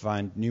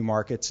new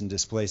markets and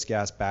displace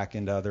gas back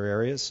into other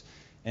areas.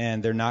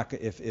 And they're not.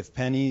 If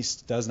Penn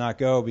East does not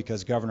go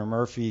because Governor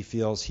Murphy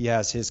feels he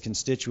has his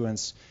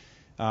constituents'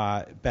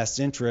 best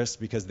interest,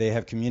 because they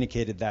have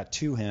communicated that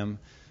to him,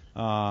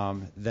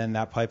 then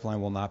that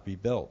pipeline will not be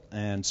built.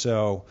 And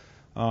so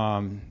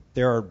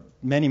there are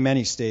many,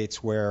 many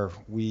states where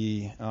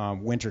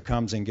winter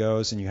comes and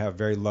goes and you have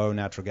very low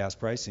natural gas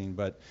pricing,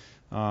 but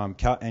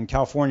and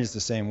California is the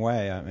same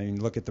way. I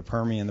mean, look at the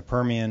Permian. The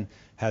Permian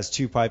has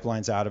two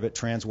pipelines out of it,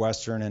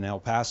 Transwestern and El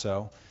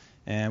Paso,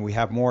 and we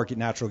have more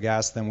natural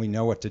gas than we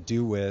know what to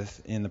do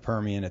with in the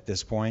Permian at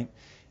this point.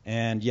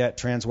 And yet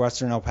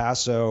Transwestern and El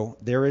Paso,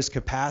 there is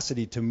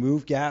capacity to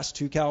move gas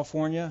to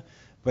California,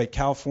 but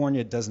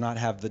California does not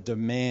have the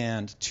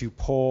demand to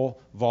pull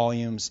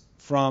volumes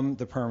from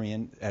the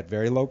Permian at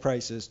very low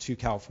prices to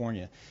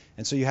California.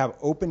 And so you have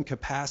open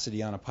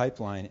capacity on a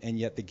pipeline, and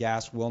yet the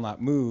gas will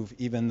not move,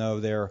 even though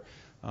there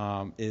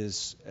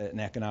is an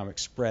economic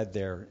spread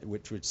there,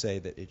 which would say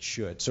that it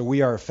should. So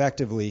we are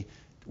effectively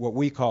what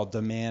we call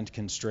demand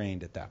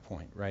constrained at that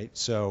point, right?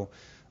 So,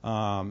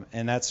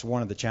 and that's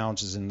one of the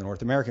challenges in the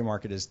North American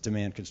market is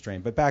demand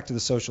constrained. But back to the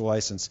social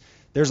license,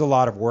 there's a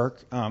lot of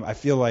work. I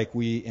feel like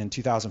in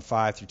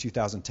 2005 through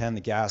 2010,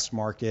 the gas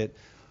market,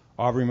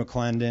 Aubrey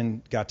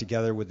McClendon got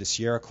together with the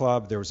Sierra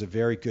Club. There was a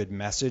very good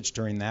message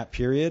during that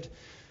period.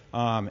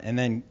 And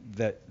then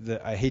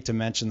I hate to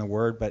mention the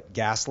word, but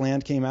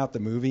Gasland came out, the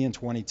movie, in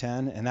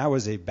 2010, and that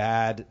was a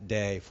bad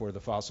day for the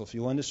fossil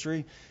fuel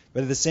industry.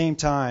 But at the same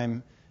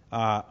time,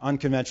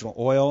 unconventional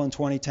oil in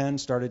 2010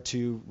 started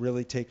to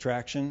really take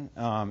traction,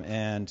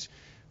 and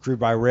crude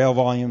by rail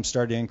volumes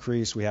started to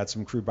increase. We had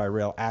some crude by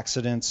rail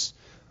accidents,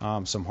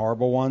 some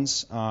horrible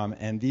ones,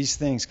 and these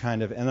things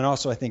and then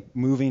also I think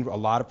moving a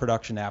lot of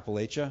production to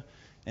Appalachia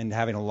and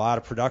having a lot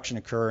of production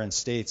occur in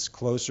states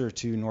closer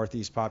to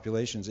Northeast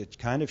populations, it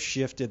kind of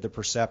shifted the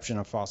perception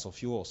of fossil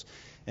fuels.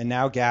 And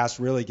now gas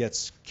really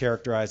gets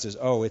characterized as,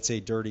 oh, it's a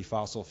dirty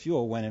fossil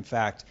fuel, when in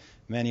fact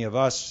many of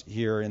us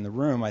here in the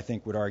room, I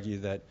think, would argue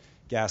that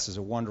gas is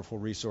a wonderful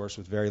resource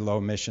with very low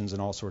emissions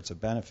and all sorts of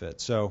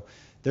benefits. So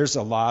there's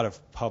a lot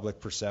of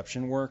public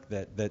perception work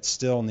that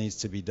still needs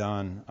to be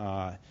done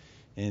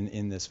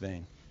in this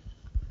vein.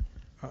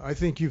 I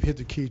think you've hit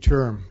the key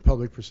term,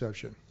 public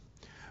perception.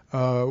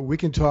 We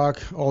can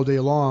talk all day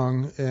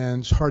long,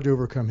 and it's hard to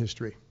overcome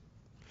history.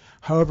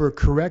 However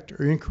correct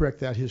or incorrect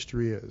that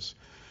history is.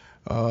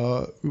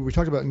 We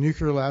talked about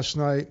nuclear last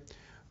night,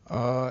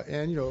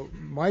 and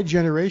my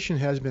generation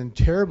has been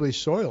terribly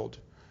soiled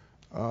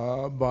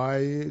by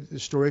the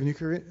story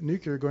of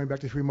nuclear going back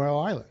to 3 Mile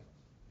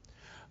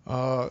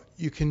Island.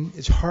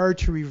 It's hard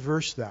to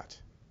reverse that.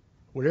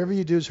 Whatever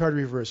you do is hard to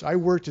reverse. I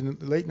worked in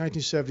the late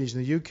 1970s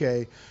in the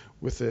UK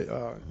with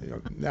the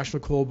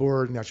National Coal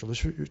Board, National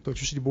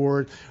Electricity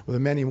Board, with a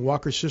man named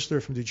Walker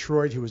Sisler from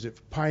Detroit, who was a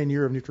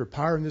pioneer of nuclear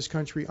power in this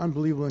country,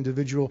 unbelievable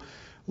individual,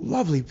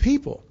 lovely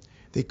people.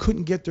 They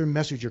couldn't get their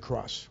message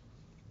across.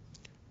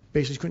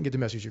 Basically couldn't get the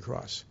message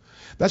across.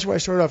 That's why I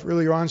started off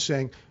earlier on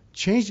saying,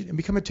 change it and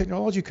become a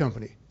technology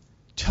company.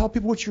 Tell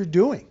people what you're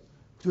doing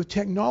with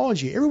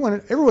technology.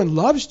 Everyone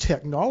loves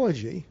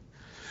technology.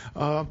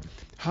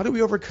 How do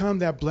we overcome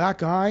that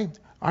black eye?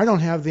 I don't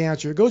have the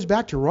answer. It goes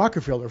back to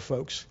Rockefeller,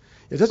 folks.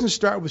 It doesn't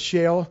start with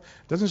shale.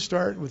 It doesn't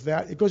start with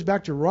that. It goes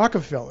back to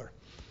Rockefeller.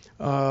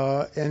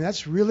 And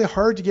that's really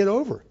hard to get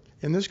over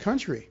in this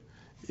country.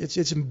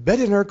 It's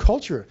embedded in our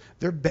culture.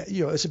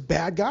 It's a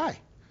bad guy.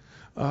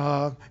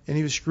 And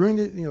he was screwing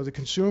the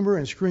consumer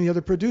and screwing the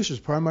other producers,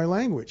 pardon my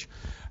language.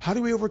 How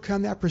do we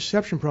overcome that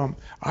perception problem?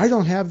 I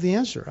don't have the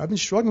answer. I've been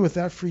struggling with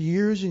that for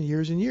years and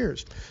years and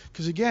years.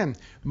 Because again,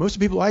 most of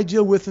the people I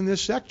deal with in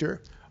this sector,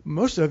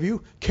 most of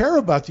you care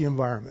about the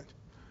environment.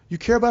 You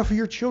care about it for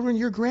your children,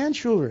 your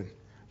grandchildren.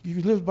 You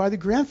live by the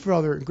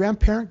grandfather and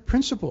grandparent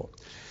principle.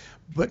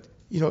 But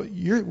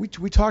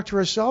we talk to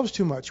ourselves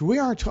too much. We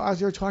aren't out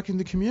there talking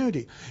to the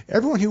community.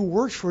 Everyone who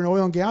works for an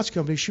oil and gas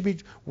company should be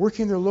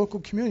working in their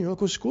local community,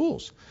 local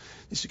schools.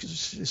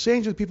 It's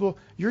saying to the people,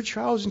 your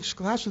child's in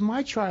class with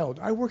my child.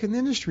 I work in the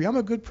industry. I'm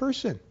a good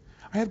person.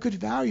 I have good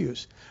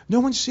values. No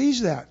one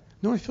sees that.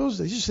 No one feels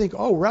that. They just think,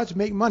 oh, we're out to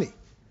make money.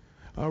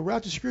 We're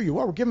out to screw you.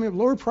 Well, we're giving them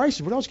lower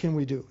prices. What else can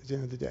we do at the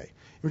end of the day?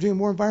 We're doing it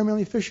more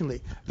environmentally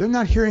efficiently. They're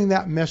not hearing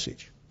that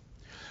message.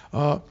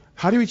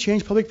 How do we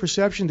change public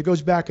perception that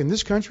goes back in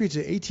this country to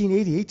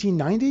 1880,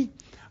 1890?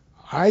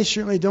 I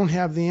certainly don't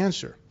have the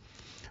answer.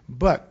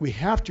 But we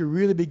have to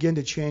really begin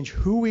to change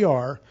who we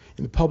are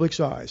in the public's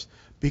eyes.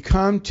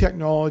 Become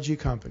technology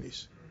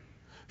companies.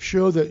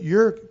 Show that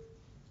you're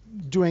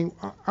doing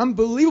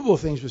unbelievable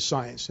things with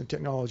science and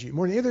technology,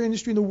 more than any other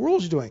industry in the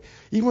world is doing,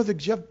 even with the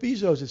Jeff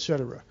Bezos, et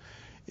cetera.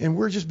 And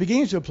we're just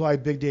beginning to apply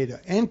big data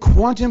and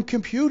quantum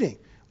computing,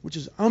 which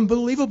is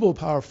unbelievably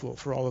powerful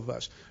for all of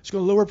us. It's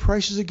going to lower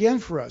prices again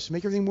for us,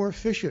 make everything more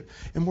efficient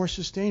and more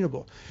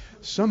sustainable.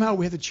 Somehow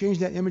we have to change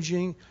that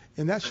imaging,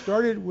 and that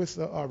started with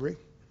Aubrey.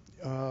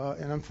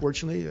 And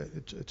unfortunately,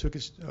 it took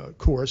its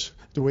course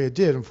the way it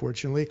did,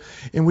 unfortunately,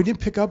 and we didn't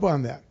pick up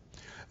on that.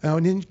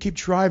 We didn't keep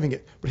driving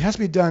it. But it has to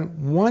be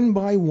done one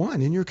by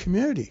one in your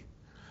community.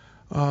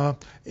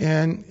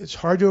 And it's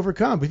hard to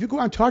overcome. But if you go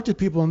out and talk to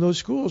people in those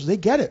schools, they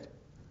get it.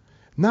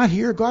 Not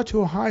here. Go out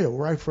to Ohio,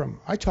 where I'm from.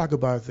 I talk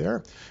about it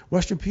there.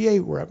 Western PA,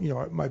 where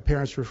my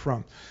parents were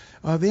from.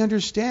 They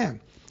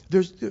understand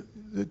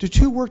The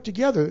two work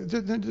together.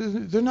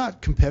 They're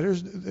not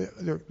competitors.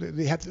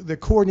 They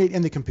coordinate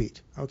and they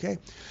compete. Okay,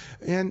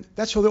 and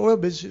that's how the oil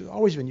business has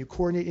always been. You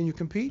coordinate and you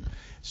compete.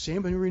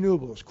 Same with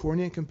renewables.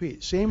 Coordinate and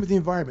compete. Same with the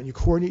environment. You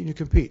coordinate and you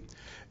compete.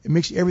 It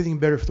makes everything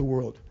better for the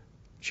world.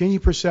 Changing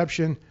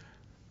perception.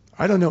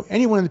 I don't know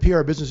anyone in the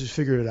PR business has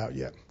figured it out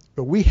yet,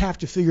 but we have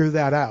to figure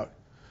that out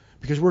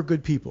because we're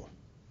good people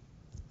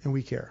and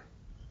we care.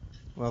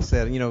 Well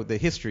said. You know, the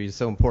history is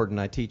so important.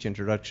 I teach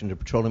Introduction to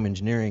Petroleum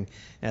Engineering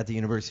at the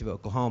University of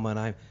Oklahoma,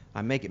 and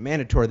I make it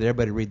mandatory that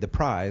everybody read the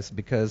prize,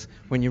 because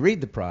when you read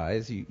the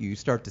prize, you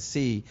start to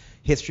see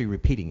history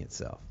repeating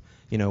itself.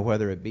 You know,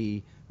 whether it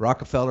be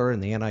Rockefeller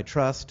and the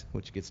antitrust,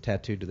 which gets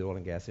tattooed to the oil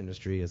and gas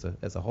industry as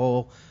a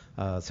whole,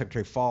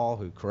 Secretary Fall,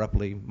 who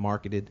corruptly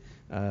marketed,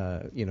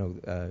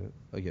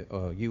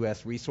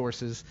 U.S.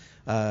 resources.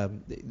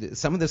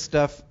 Some of this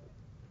stuff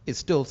is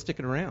still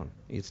sticking around.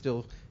 It's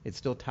still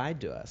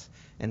tied to us.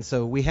 And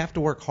so we have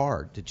to work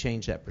hard to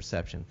change that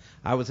perception.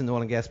 I was in the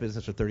oil and gas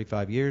business for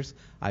 35 years.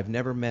 I've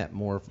never met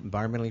more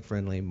environmentally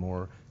friendly,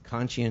 more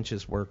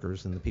conscientious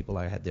workers than the people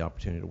I had the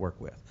opportunity to work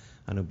with.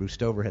 I know Bruce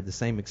Stover had the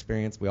same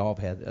experience. We all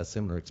have had a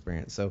similar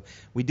experience. So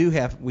we do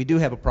have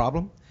a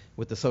problem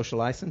with the social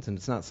license, and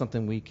it's not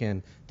something we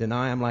can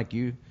deny. I'm like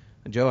you,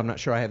 Joe. I'm not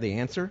sure I have the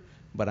answer,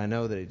 but I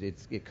know that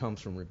it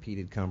comes from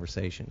repeated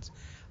conversations.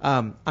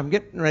 I'm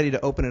getting ready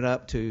to open it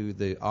up to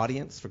the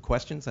audience for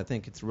questions. I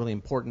think it's really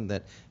important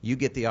that you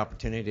get the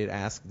opportunity to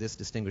ask this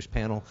distinguished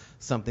panel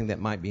something that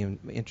might be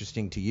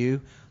interesting to you.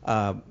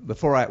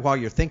 While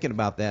you're thinking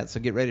about that, so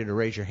get ready to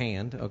raise your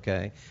hand,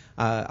 okay?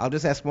 I'll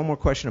just ask one more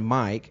question of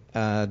Mike,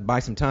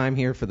 buy some time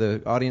here for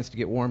the audience to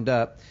get warmed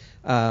up.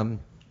 Of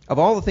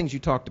all the things you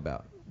talked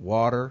about,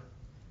 water,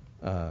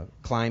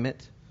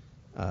 climate,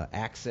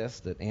 access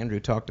that Andrew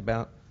talked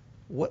about,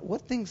 what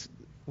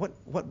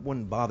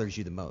one bothers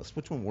you the most?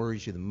 Which one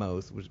worries you the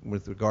most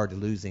with regard to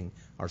losing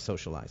our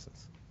social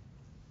license?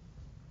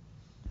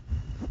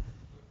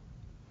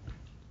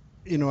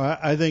 You know,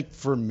 I think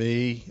for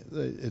me,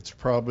 it's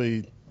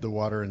probably the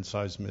water and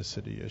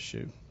seismicity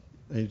issue.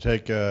 And you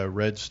take a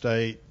red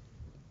state,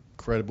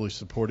 incredibly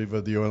supportive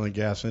of the oil and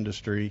gas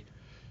industry,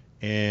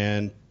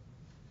 and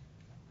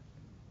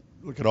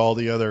look at all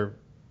the other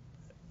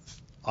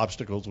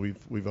obstacles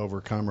we've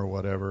overcome or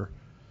whatever.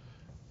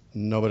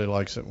 Nobody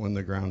likes it when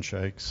the ground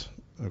shakes,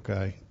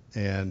 okay?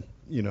 And,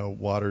 you know,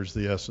 water's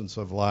the essence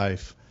of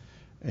life.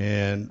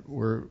 And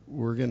we're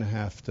going to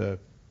have to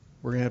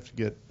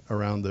get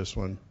around this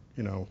one.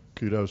 You know,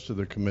 kudos to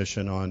the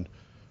commission on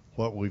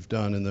what we've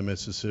done in the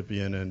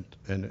Mississippian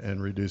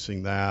and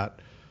reducing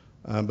that.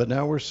 But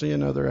now we're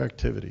seeing other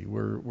activity.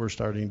 We're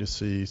starting to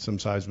see some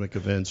seismic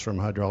events from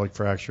hydraulic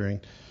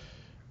fracturing,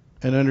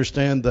 and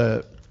understand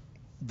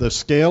the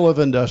scale of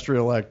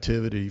industrial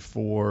activity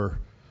for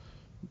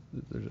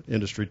the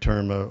industry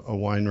term a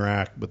wine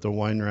rack, but the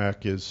wine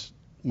rack is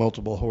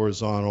multiple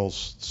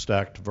horizontals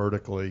stacked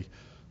vertically,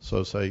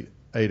 so say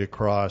 8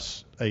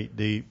 across, 8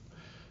 deep.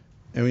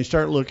 And we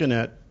start looking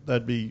at,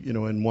 that'd be, you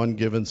know, in one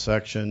given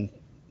section,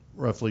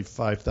 roughly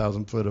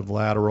 5,000 foot of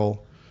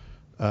lateral,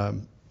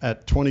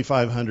 at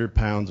 2,500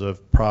 pounds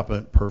of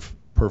proppant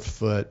per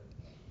foot.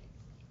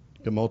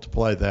 You can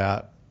multiply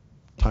that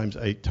times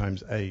 8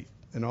 times 8,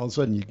 and all of a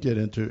sudden you get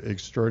into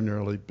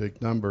extraordinarily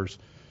big numbers.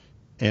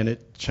 And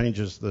it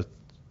changes the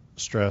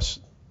stress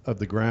of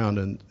the ground.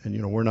 And you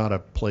know, we're not a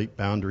plate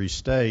boundary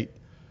state,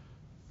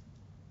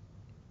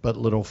 but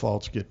little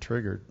faults get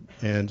triggered.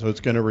 And so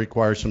it's going to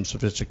require some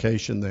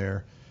sophistication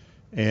there.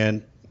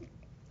 And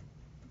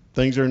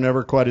things are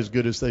never quite as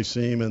good as they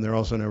seem, and they're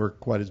also never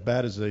quite as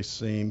bad as they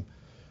seem.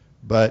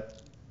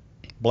 But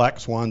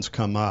black swans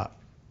come up.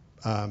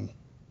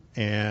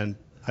 And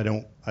I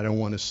don't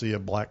want to see a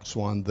black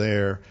swan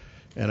there.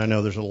 And I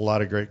know there's a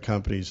lot of great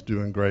companies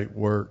doing great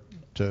work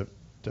to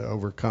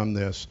overcome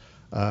this,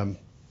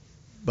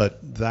 but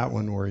that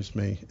one worries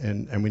me,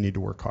 and we need to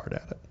work hard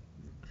at it.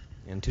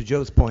 And to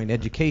Joe's point,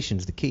 education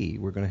is the key.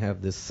 We're going to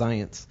have this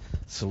science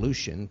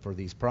solution for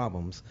these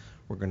problems.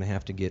 We're going to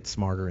have to get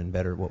smarter and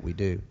better at what we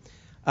do.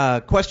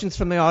 Questions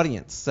from the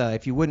audience.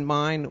 If you wouldn't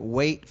mind,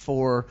 wait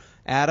for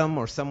Adam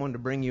or someone to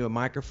bring you a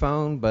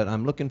microphone, but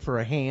I'm looking for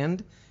a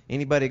hand.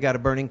 Anybody got a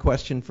burning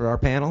question for our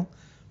panel?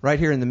 Right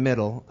here in the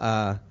middle.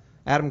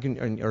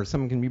 Adam, or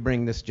someone, can you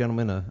bring this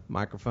gentleman a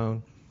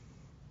microphone?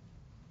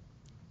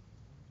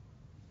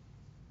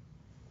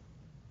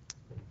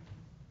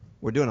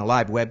 We're doing a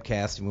live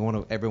webcast, and we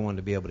want everyone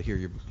to be able to hear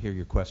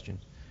your question.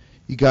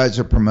 You guys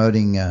are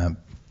promoting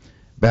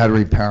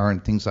battery power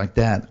and things like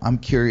that. I'm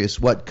curious,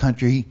 what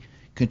country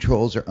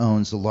controls or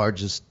owns the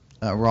largest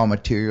raw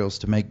materials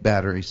to make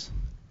batteries?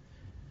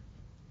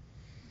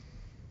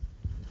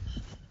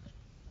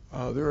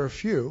 There are a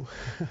few.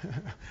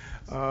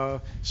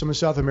 Some in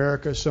South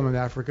America, some in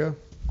Africa.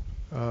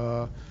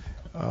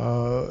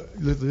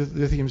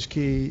 Lithium's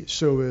key,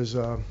 so is,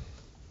 I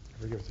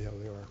forget what the hell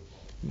they are.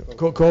 No,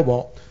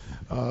 cobalt.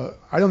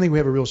 I don't think we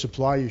have a real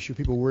supply issue.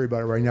 People worry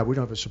about it right now. We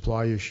don't have a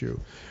supply issue.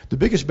 The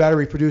biggest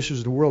battery producers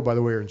in the world, by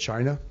the way, are in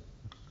China.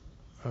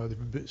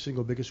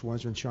 Single biggest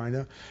ones are in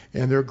China,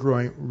 and they're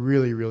growing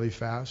really, really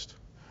fast.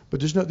 But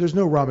there's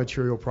no raw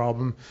material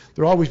problem.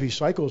 There'll always be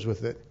cycles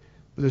with it,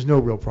 but there's no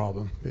real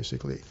problem,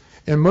 basically.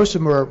 And most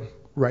of them are,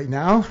 right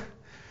now,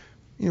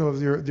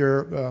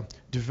 they're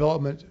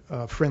development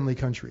friendly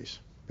countries,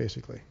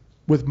 basically,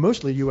 with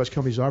mostly U.S.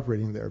 companies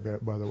operating there,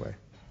 by the way.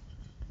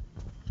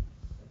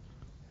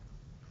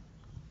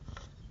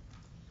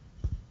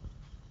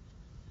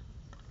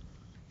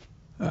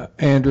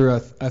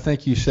 Andrew, I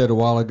think you said a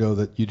while ago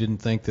that you didn't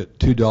think that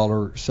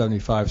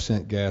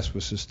 $2.75 gas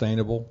was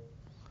sustainable.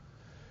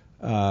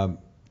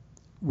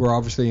 We're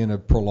obviously in a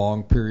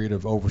prolonged period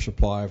of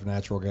oversupply of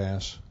natural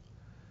gas.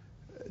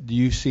 Do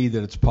you see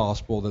that it's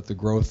possible that the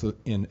growth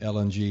in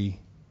LNG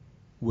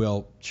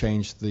will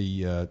change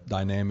the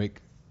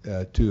dynamic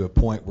to a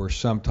point where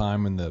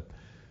sometime in the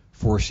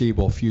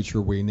foreseeable future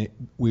we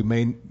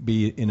may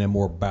be in a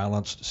more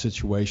balanced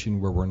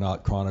situation where we're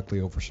not chronically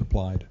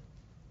oversupplied?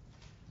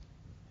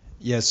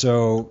 Yeah,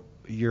 so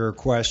your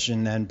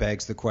question then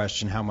begs the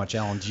question, how much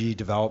LNG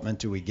development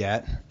do we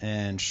get?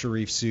 And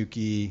Sharif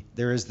Suki,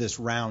 there is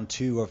this round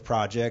 2 of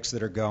projects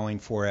that are going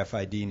for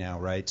FID now,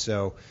 right?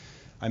 So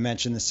I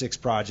mentioned the 6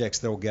 projects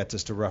that will get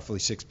us to roughly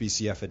 6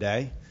 BCF a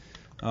day.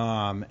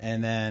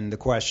 And then the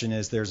question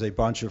is, there's a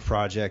bunch of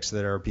projects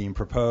that are being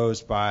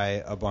proposed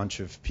by a bunch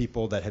of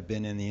people that have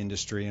been in the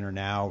industry and are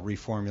now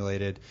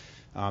reformulated.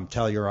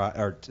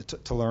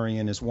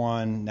 Tellurian is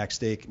one, next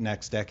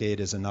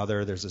decade is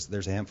another.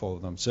 There's a handful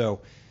of them.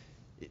 So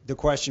the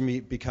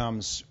question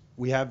becomes,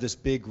 we have this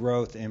big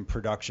growth in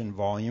production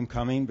volume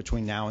coming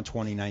between now and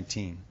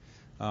 2019.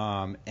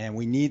 And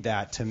we need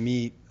that to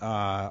meet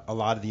a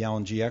lot of the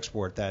LNG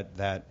export,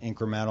 that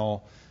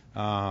incremental,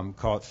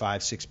 call it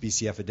 5-6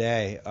 BCF a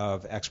day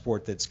of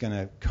export that's going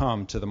to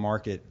come to the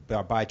market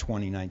by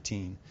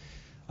 2019.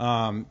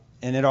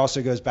 And it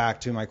also goes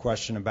back to my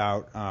question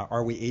about,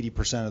 are we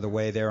 80% of the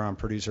way there on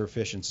producer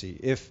efficiency?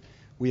 If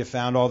we have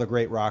found all the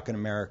great rock in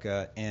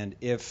America, and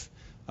if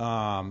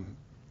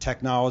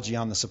technology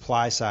on the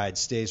supply side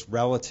stays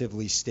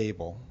relatively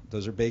stable,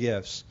 those are big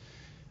ifs,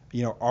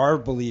 our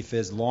belief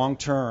is long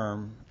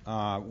term,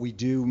 we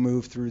do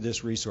move through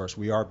this resource.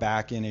 We are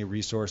back in a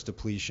resource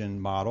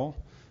depletion model,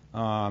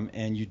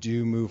 and you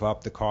do move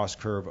up the cost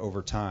curve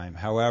over time.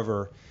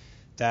 However,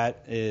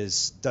 that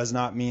does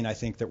not mean, I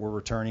think, that we're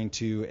returning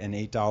to an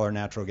 $8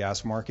 natural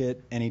gas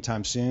market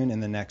anytime soon in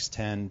the next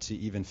 10 to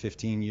even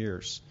 15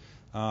 years.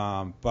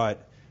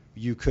 But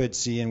you could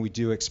see, and we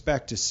do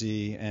expect to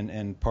see,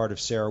 and part of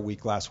Sarah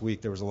Week last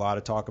week, there was a lot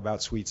of talk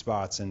about sweet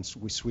spots and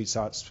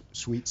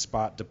sweet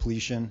spot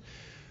depletion.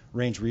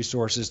 Range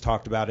Resources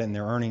talked about it in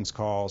their earnings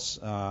calls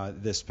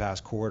this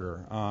past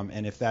quarter.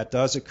 And if that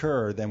does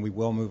occur, then we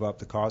will move up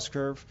the cost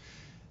curve.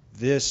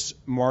 This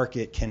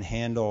market can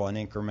handle an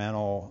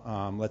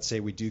incremental, let's say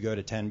we do go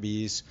to 10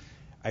 Bs.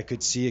 I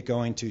could see it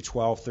going to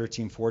 12,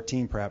 13,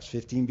 14, perhaps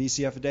 15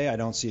 BCF a day. I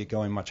don't see it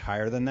going much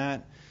higher than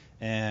that.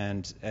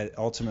 And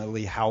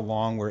ultimately, how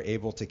long we're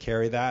able to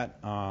carry that,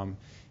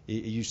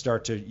 you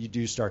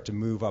do start to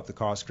move up the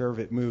cost curve.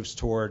 It moves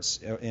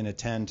towards, in a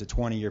 10 to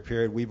 20 year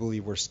period, we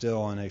believe we're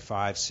still in a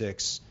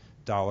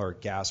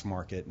 $5-6 gas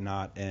market,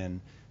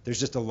 there's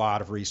just a lot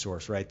of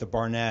resource, right? The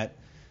Barnett,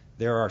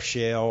 there are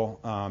shale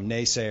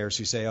naysayers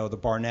who say, the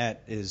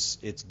Barnett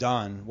it's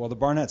done. Well, the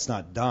Barnett's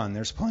not done.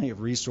 There's plenty of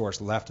resource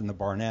left in the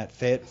Barnett,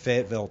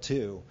 Fayetteville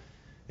too.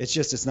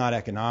 It's not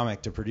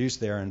economic to produce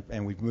there,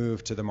 and we've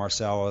moved to the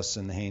Marcellus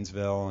and the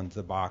Haynesville and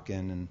the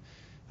Bakken and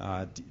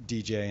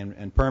DJ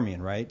and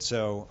Permian, right?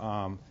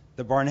 So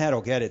the Barnett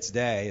will get its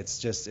day.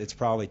 It's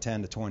probably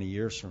 10 to 20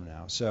 years from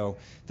now. So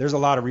there's a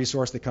lot of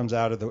resource that comes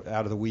out of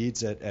the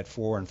weeds at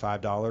 $4 and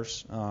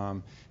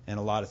 $5, and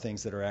a lot of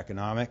things that are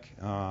economic.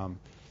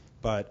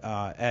 But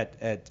at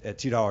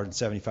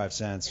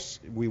 $2.75,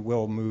 we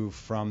will move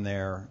from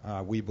there,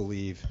 we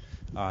believe,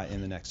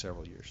 in the next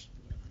several years.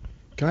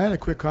 Can I add a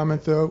quick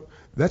comment, though?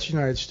 That's the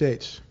United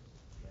States.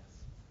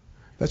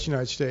 That's the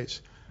United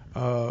States.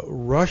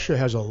 Russia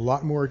has a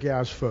lot more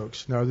gas,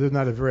 folks. Now, they're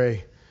not a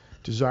very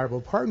desirable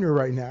partner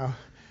right now,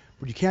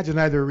 but you can't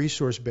deny their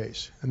resource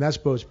base, and that's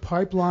both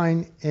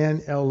pipeline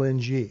and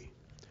LNG.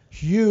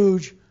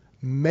 Huge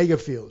mega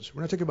fields.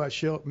 We're not talking about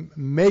shale,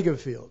 mega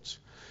fields.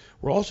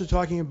 We're also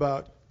talking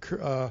about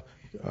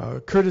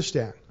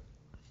Kurdistan.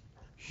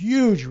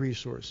 Huge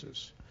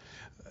resources.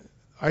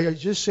 I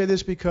just say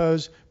this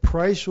because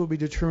price will be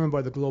determined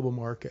by the global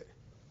market.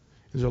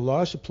 There's a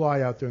lot of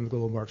supply out there in the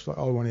global market. So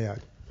all I want to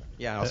add.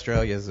 Yeah,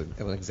 Australia is an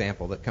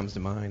example that comes to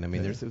mind. I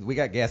mean, we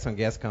got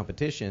gas-on-gas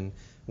competition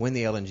when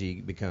the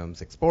LNG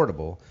becomes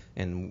exportable,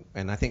 and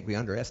I think we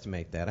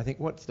underestimate that. I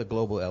think what's the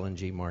global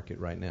LNG market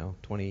right now?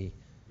 29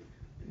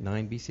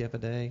 BCF a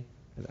day?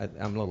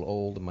 I'm a little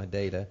old in my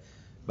data.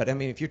 But, I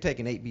mean, if you're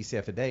taking 8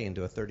 BCF a day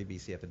into a 30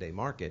 BCF a day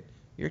market,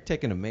 you're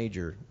taking a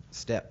major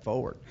step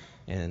forward.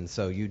 And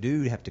so you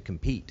do have to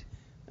compete,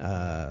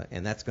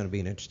 and that's going to be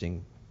an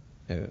interesting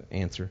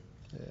answer.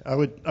 I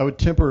would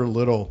temper a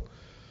little.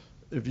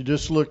 If you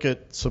just look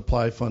at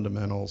supply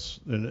fundamentals,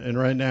 and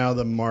right now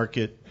the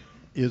market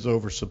is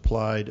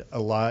oversupplied a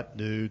lot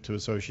due to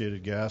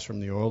associated gas from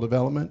the oil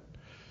development.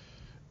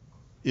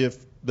 If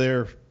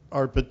there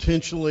are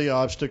potentially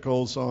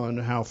obstacles on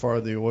how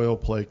far the oil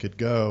play could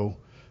go,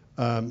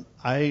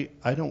 I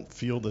don't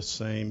feel the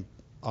same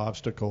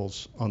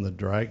obstacles on the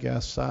dry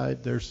gas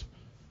side. There's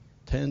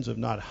tens, if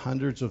not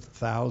hundreds of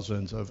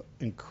thousands of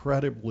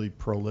incredibly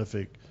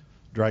prolific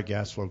dry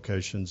gas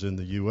locations in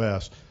the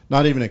U.S.,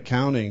 not even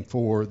accounting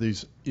for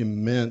these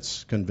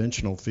immense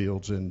conventional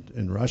fields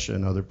in Russia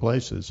and other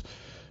places.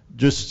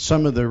 Just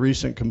some of the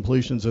recent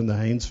completions in the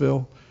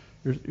Haynesville,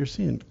 you're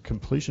seeing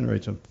completion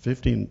rates of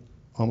 15,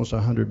 almost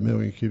 100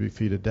 million cubic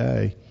feet a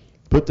day.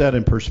 Put that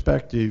in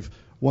perspective,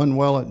 one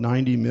well at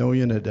 90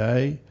 million a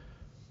day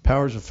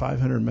powers a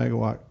 500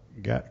 megawatt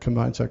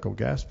combined cycle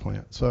gas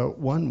plant. So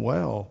one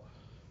well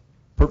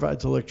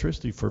provides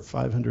electricity for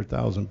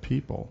 500,000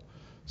 people.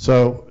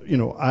 So,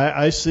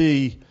 I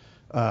see,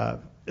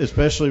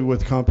 especially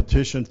with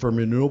competition for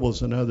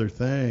renewables and other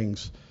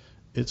things,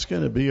 it's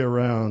going to be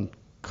around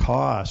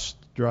cost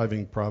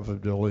driving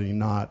profitability,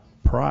 not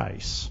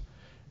price.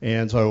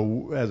 And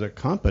so as a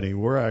company,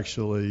 we're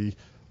actually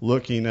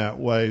looking at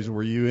ways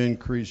where you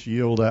increase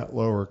yield at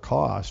lower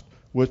cost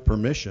with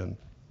permission.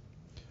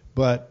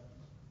 But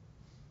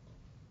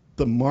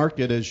the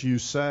market, as you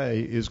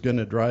say, is going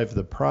to drive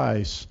the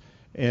price.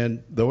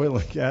 And the oil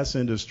and gas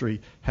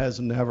industry has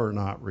never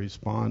not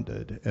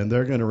responded, and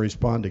they're going to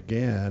respond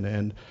again.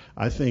 And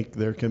I think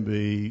it can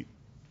be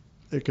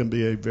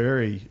a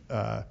very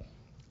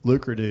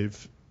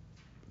lucrative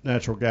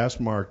natural gas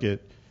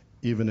market,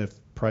 even if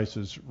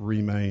prices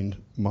remain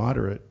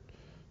moderate,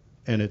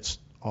 and it's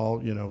all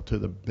to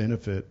the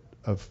benefit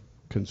of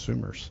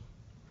consumers.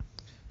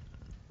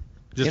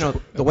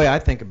 The way I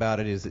think about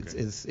it is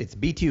it's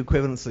BTU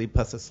equivalency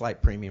plus a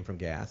slight premium from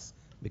gas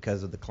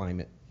because of the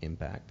climate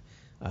impact.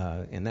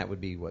 And that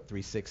would be,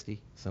 $360,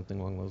 something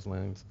along those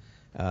lines.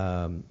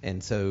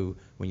 And so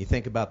when you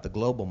think about the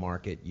global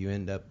market, you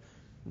end up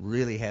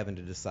really having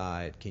to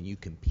decide, can you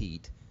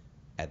compete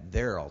at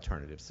their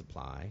alternative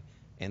supply?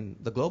 And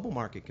the global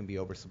market can be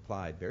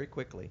oversupplied very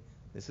quickly.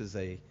 This is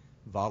a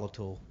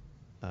volatile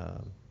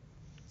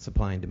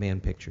supply and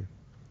demand picture.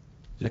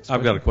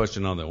 I've got a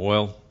question on the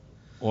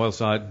oil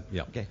side.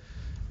 Yeah.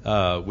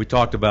 Okay. We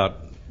talked about,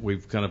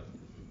 we've kind of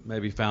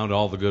maybe found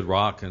all the good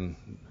rock and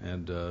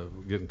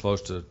getting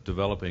close to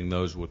developing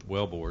those with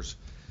wellbores.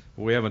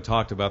 But we haven't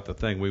talked about the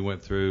thing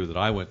that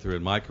I went through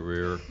in my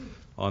career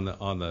on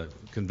the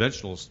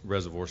conventional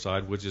reservoir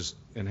side, which is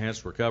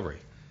enhanced recovery.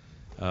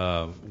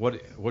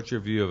 What's your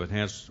view of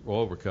enhanced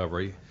oil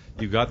recovery?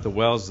 You've got the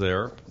wells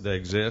there, they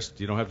exist.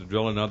 You don't have to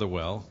drill another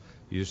well.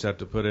 You just have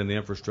to put in the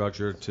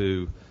infrastructure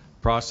to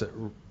process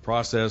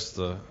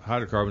the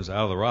hydrocarbons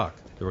out of the rock.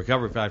 The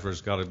recovery factor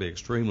has got to be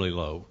extremely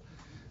low.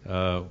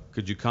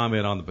 Could you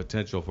comment on the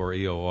potential for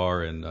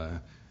EOR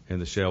in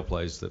the shale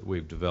plays that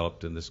we've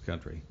developed in this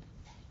country?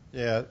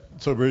 Yeah,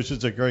 so Bruce,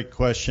 it's a great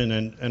question,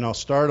 and I'll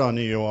start on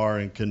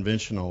EOR and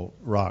conventional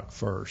rock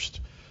first.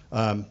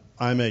 I'm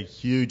a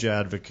huge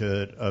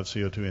advocate of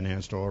CO2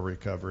 enhanced oil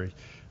recovery.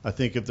 I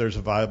think if there's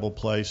a viable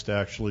place to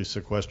actually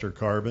sequester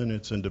carbon,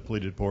 it's in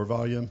depleted pore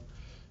volume.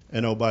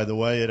 And oh, by the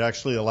way, it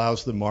actually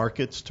allows the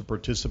markets to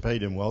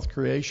participate in wealth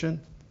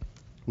creation,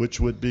 which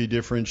would be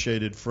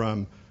differentiated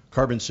from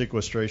carbon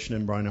sequestration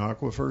in brine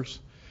aquifers.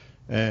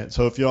 And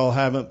so if you all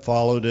haven't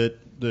followed it,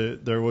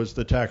 there was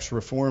the Tax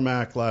Reform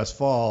Act last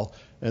fall,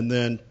 and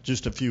then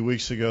just a few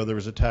weeks ago there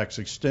was a Tax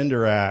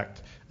Extender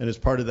Act, and as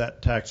part of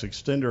that Tax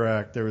Extender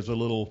Act there was a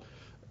little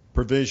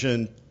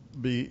provision,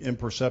 be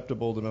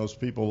imperceptible to most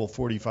people,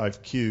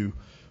 45Q,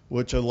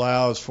 which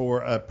allows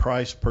for a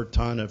price per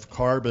ton of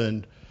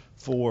carbon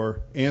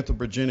for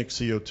anthropogenic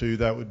CO2,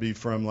 that would be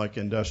from like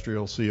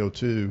industrial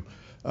CO2.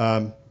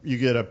 You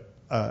get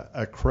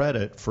a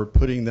credit for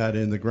putting that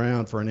in the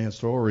ground for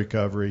enhanced oil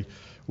recovery.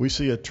 We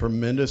see a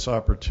tremendous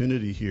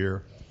opportunity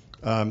here.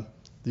 The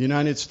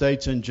United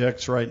States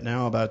injects right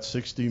now about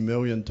 60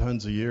 million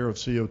tons a year of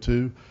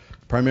CO2,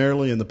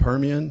 primarily in the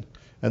Permian,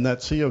 and that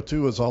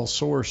CO2 is all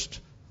sourced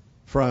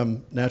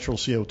from natural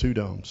CO2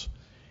 domes.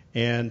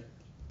 And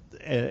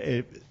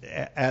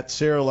at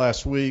Sarah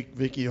last week,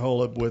 Vicki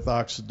Holub with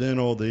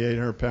Occidental, the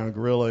 800-pound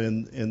gorilla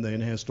in the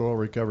enhanced oil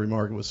recovery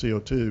market with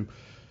CO2,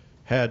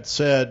 had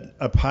said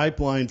a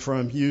pipeline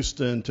from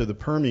Houston to the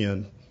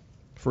Permian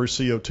for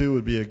CO2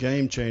 would be a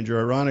game changer.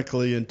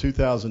 Ironically, in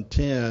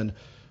 2010,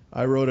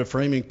 I wrote a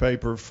framing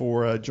paper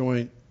for a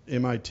joint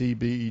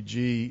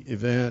MIT-BEG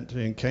event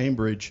in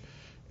Cambridge,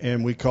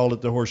 and we called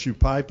it the Horseshoe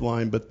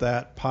Pipeline, but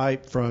that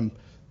pipe from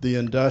the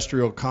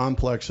industrial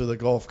complex of the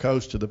Gulf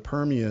Coast to the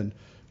Permian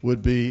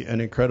would be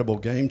an incredible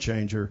game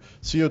changer.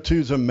 CO2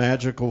 is a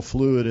magical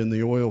fluid in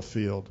the oil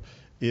field.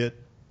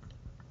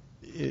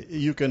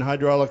 You can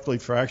hydraulically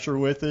fracture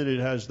with it. It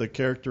has the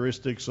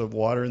characteristics of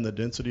water and the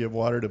density of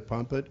water to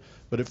pump it,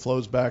 but it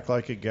flows back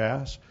like a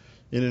gas.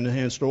 In an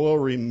enhanced oil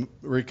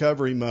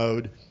recovery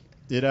mode,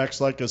 it acts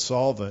like a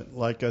solvent,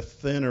 like a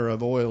thinner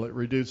of oil. It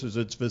reduces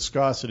its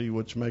viscosity,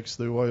 which makes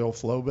the oil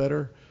flow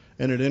better,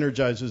 and it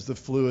energizes the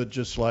fluid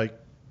just like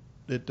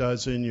it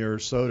does in your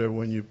soda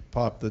when you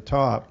pop the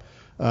top.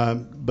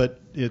 But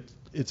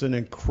it's an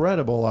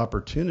incredible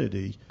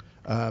opportunity.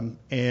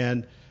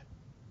 And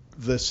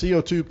the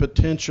CO2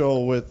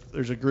 potential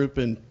there's a group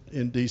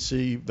in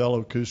D.C.,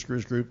 Velo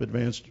Kusker's group,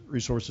 Advanced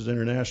Resources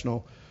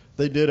International.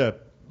 They did a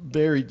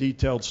very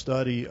detailed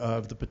study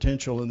of the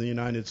potential in the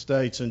United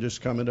States, and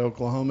just coming to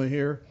Oklahoma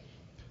here,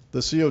 the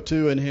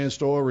CO2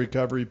 enhanced oil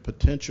recovery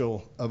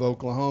potential of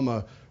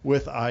Oklahoma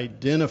with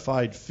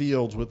identified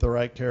fields with the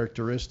right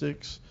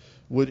characteristics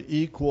would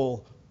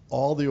equal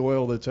all the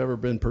oil that's ever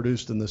been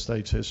produced in the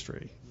state's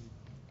history.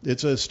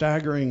 It's a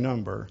staggering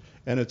number,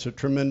 and it's a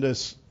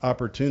tremendous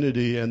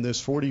opportunity, and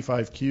this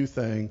 45Q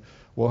thing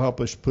will help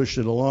us push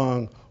it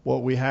along.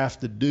 What we have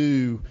to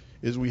do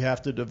is we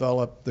have to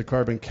develop the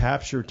carbon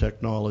capture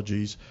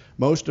technologies.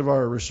 Most of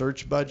our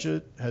research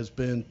budget has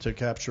been to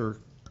capture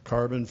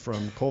carbon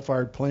from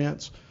coal-fired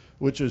plants,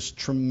 which is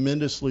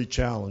tremendously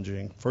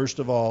challenging. First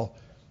of all,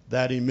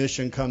 that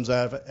emission comes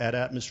out at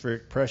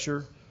atmospheric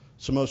pressure,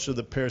 so most of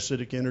the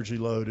parasitic energy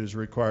load is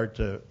required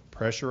to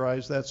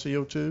pressurize that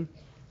CO2.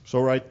 So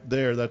right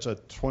there, that's a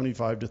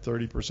 25 to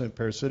 30%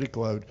 parasitic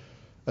load.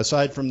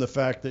 Aside from the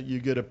fact that you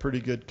get a pretty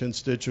good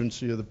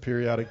constituency of the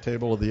periodic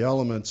table of the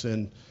elements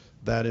in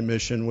that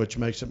emission, which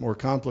makes it more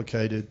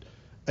complicated,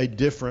 a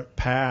different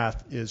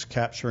path is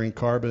capturing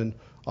carbon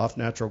off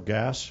natural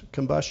gas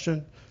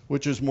combustion,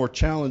 which is more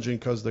challenging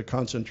because the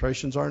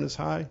concentrations aren't as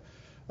high.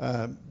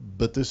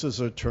 But this is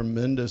a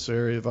tremendous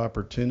area of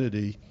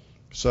opportunity.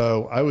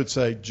 So I would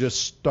say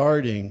just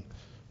starting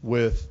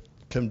with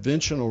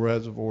conventional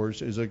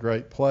reservoirs is a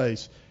great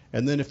place.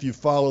 And then if you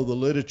follow the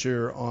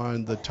literature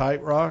on the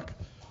tight rock,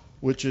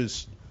 which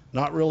is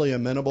not really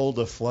amenable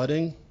to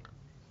flooding,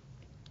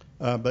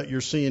 but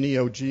you're seeing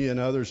EOG and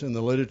others in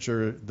the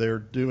literature, they're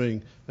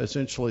doing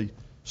essentially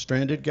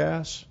stranded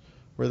gas,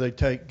 where they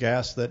take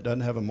gas that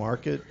doesn't have a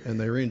market and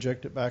they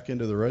reinject it back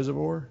into the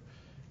reservoir,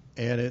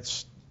 and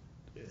it's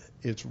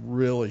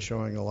really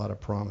showing a lot of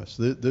promise.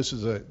 This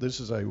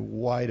is a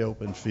wide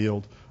open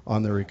field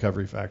on the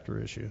recovery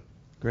factor issue.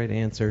 Great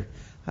answer.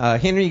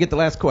 Henry, you get the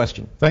last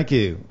question. Thank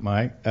you,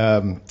 Mike.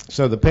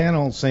 So the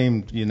panel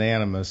seemed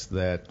unanimous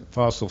that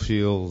fossil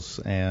fuels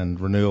and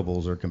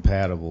renewables are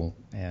compatible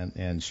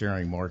and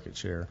sharing market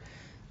share.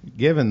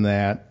 Given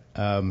that,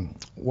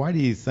 why do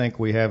you think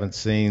we haven't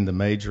seen the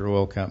major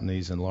oil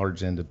companies and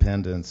large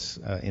independents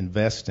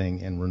investing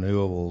in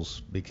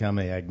renewables,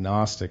 becoming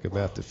agnostic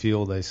about the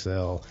fuel they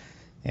sell,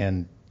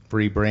 and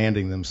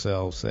rebranding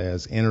themselves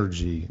as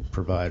energy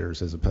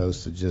providers as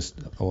opposed to just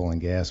oil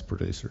and gas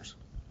producers?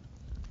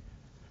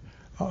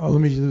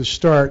 Let me just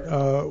start.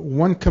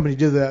 One company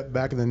did that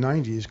back in the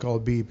 90s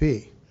called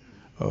BP,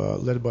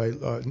 led by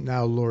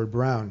now Lord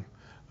Brown.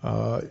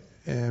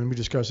 And we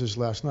discussed this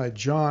last night.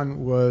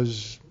 John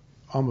was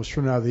almost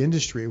thrown out of the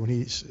industry when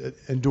he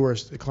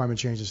endorsed that climate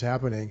change is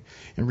happening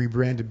and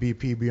rebranded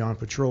BP Beyond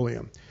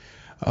Petroleum.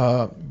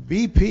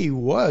 BP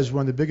was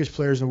one of the biggest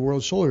players in the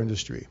world solar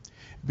industry.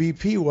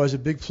 BP was a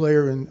big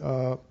player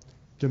in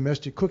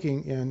domestic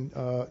cooking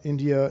in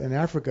India and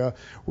Africa,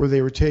 where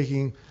they were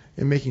taking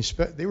and making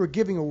they were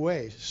giving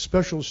away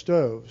special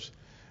stoves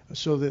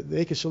so that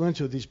they could sell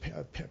into these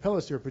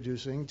pellets they were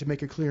producing to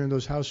make it clear in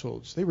those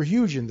households. They were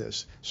huge in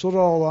this. Sold it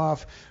all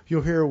off.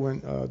 You'll hear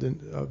when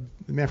the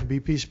man from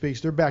BP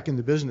speaks, they're back in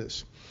the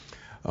business.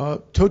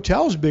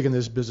 Total's big in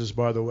this business,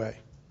 by the way.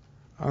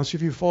 I don't see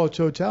if you follow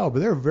Total, but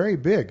they're very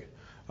big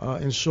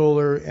in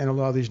solar and a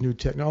lot of these new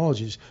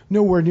technologies.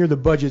 Nowhere near the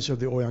budgets of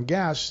the oil and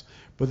gas,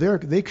 but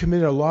they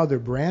committed a lot of their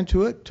brand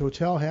to it.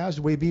 Total has,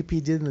 the way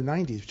BP did in the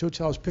 90s.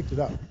 Total has picked it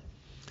up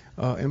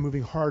and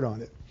moving hard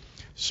on it.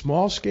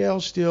 Small scale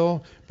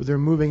still, but they're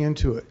moving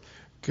into it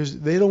because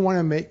they don't want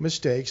to make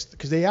mistakes,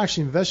 because they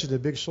actually invested in a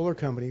big solar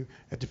company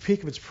at the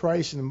peak of its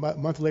price, and a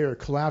month later it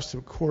collapsed to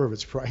a quarter of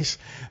its price.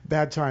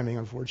 Bad timing,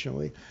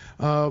 unfortunately.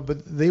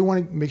 But they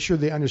want to make sure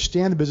they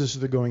understand the businesses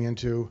they're going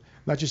into,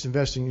 not just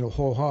investing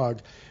whole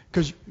hog,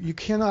 because you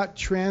cannot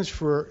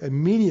transfer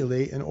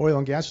immediately an oil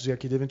and gas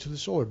executive into the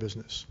solar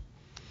business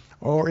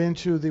or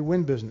into the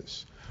wind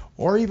business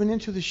or even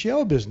into the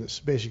shale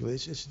business, basically.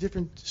 It's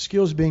different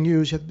skills being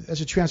used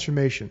as a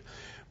transformation.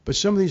 But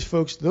some of these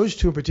folks, those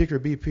two in particular,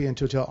 BP and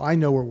Total, I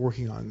know are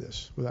working on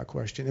this without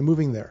question and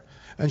moving there.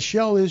 And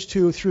Shell is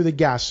too, through the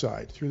gas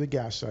side,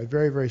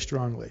 very, very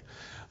strongly.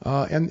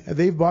 And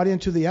they've bought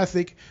into the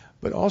ethic,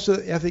 but also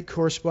the ethic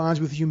corresponds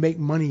with you make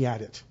money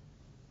at it.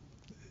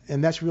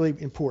 And that's really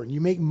important.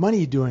 You make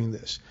money doing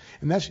this.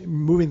 And that's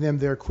moving them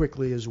there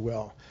quickly as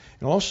well.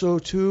 And also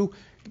to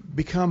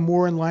become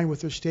more in line with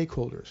their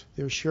stakeholders,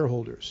 their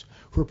shareholders,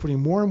 who are putting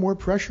more and more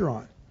pressure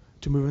on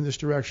to move in this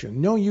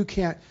direction. No, you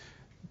can't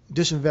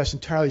disinvest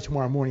entirely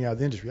tomorrow morning out of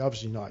the industry.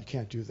 Obviously not. You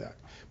can't do that.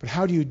 But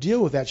how do you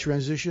deal with that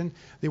transition?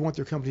 They want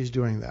their companies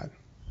doing that.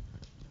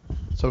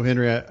 So,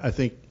 Henry, I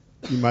think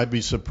you might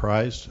be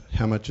surprised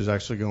how much is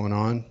actually going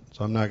on.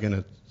 So I'm not going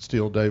to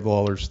steal Dave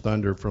Lawler's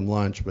thunder from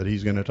lunch, but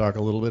he's going to talk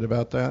a little bit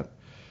about that.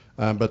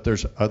 But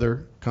there's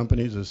other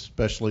companies,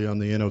 especially on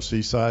the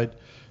NOC side.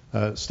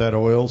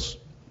 Statoil's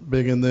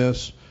big in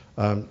this.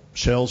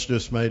 Shell's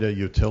just made a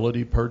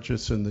utility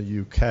purchase in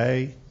the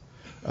UK.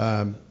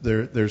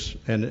 There's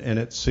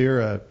at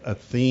Sierra, a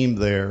theme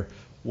there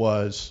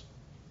was,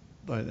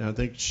 I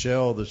think the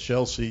Shell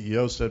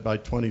CEO said by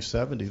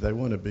 2070 they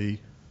want to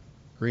be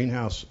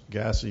greenhouse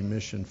gas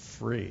emission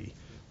free.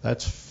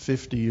 That's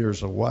 50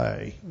 years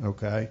away,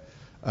 okay?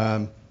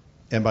 And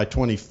by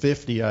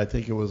 2050, I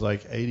think it was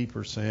like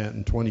 80%,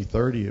 and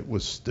 2030 it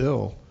was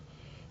still.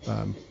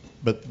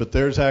 But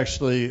there's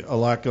actually a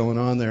lot going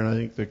on there, and I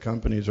think the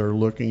companies are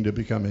looking to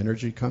become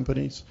energy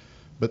companies.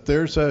 But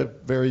there's a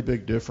very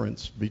big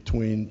difference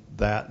between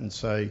that and,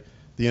 say,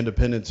 the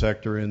independent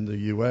sector in the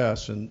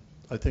U.S. And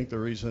I think the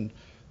reason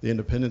the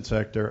independent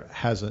sector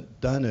hasn't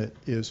done it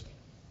is,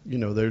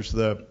 there's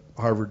the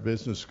Harvard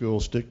Business School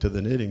stick to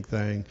the knitting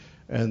thing,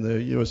 and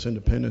the U.S.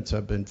 independents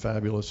have been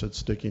fabulous at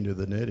sticking to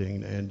the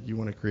knitting, and you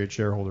want to create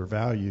shareholder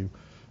value.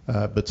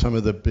 But some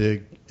of the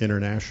big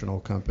international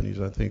companies,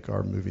 I think,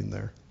 are moving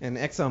there. And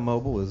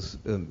ExxonMobil is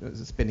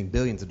spending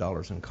billions of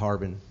dollars in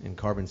carbon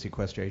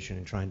sequestration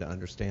and trying to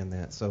understand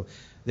that. So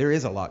there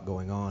is a lot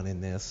going on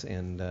in this,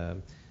 and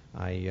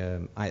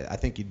I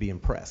think you'd be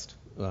impressed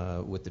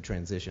with the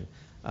transition.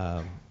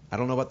 I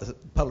don't know about the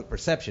public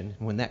perception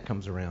when that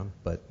comes around,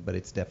 but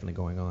it's definitely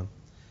going on.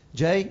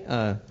 Jay,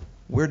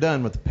 we're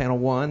done with panel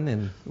one,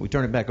 and we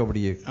turn it back over to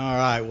you. All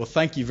right. Well,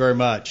 thank you very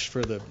much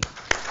for the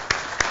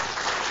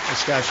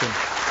discussion.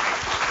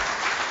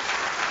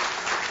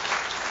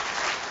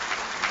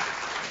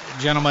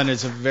 Gentlemen,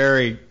 it's a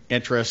very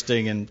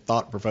interesting and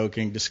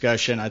thought-provoking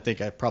discussion. I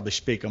think I probably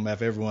speak on behalf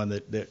of everyone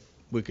that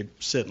we could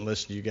sit and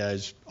listen to you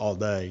guys all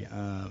day.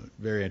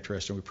 Very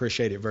interesting. We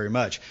appreciate it very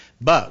much.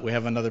 But we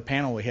have another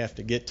panel we have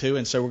to get to,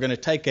 and so we're going to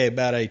take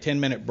about a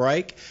 10-minute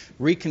break,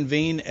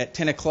 reconvene at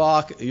 10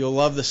 o'clock. You'll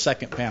love the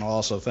second panel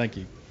also. Thank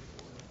you.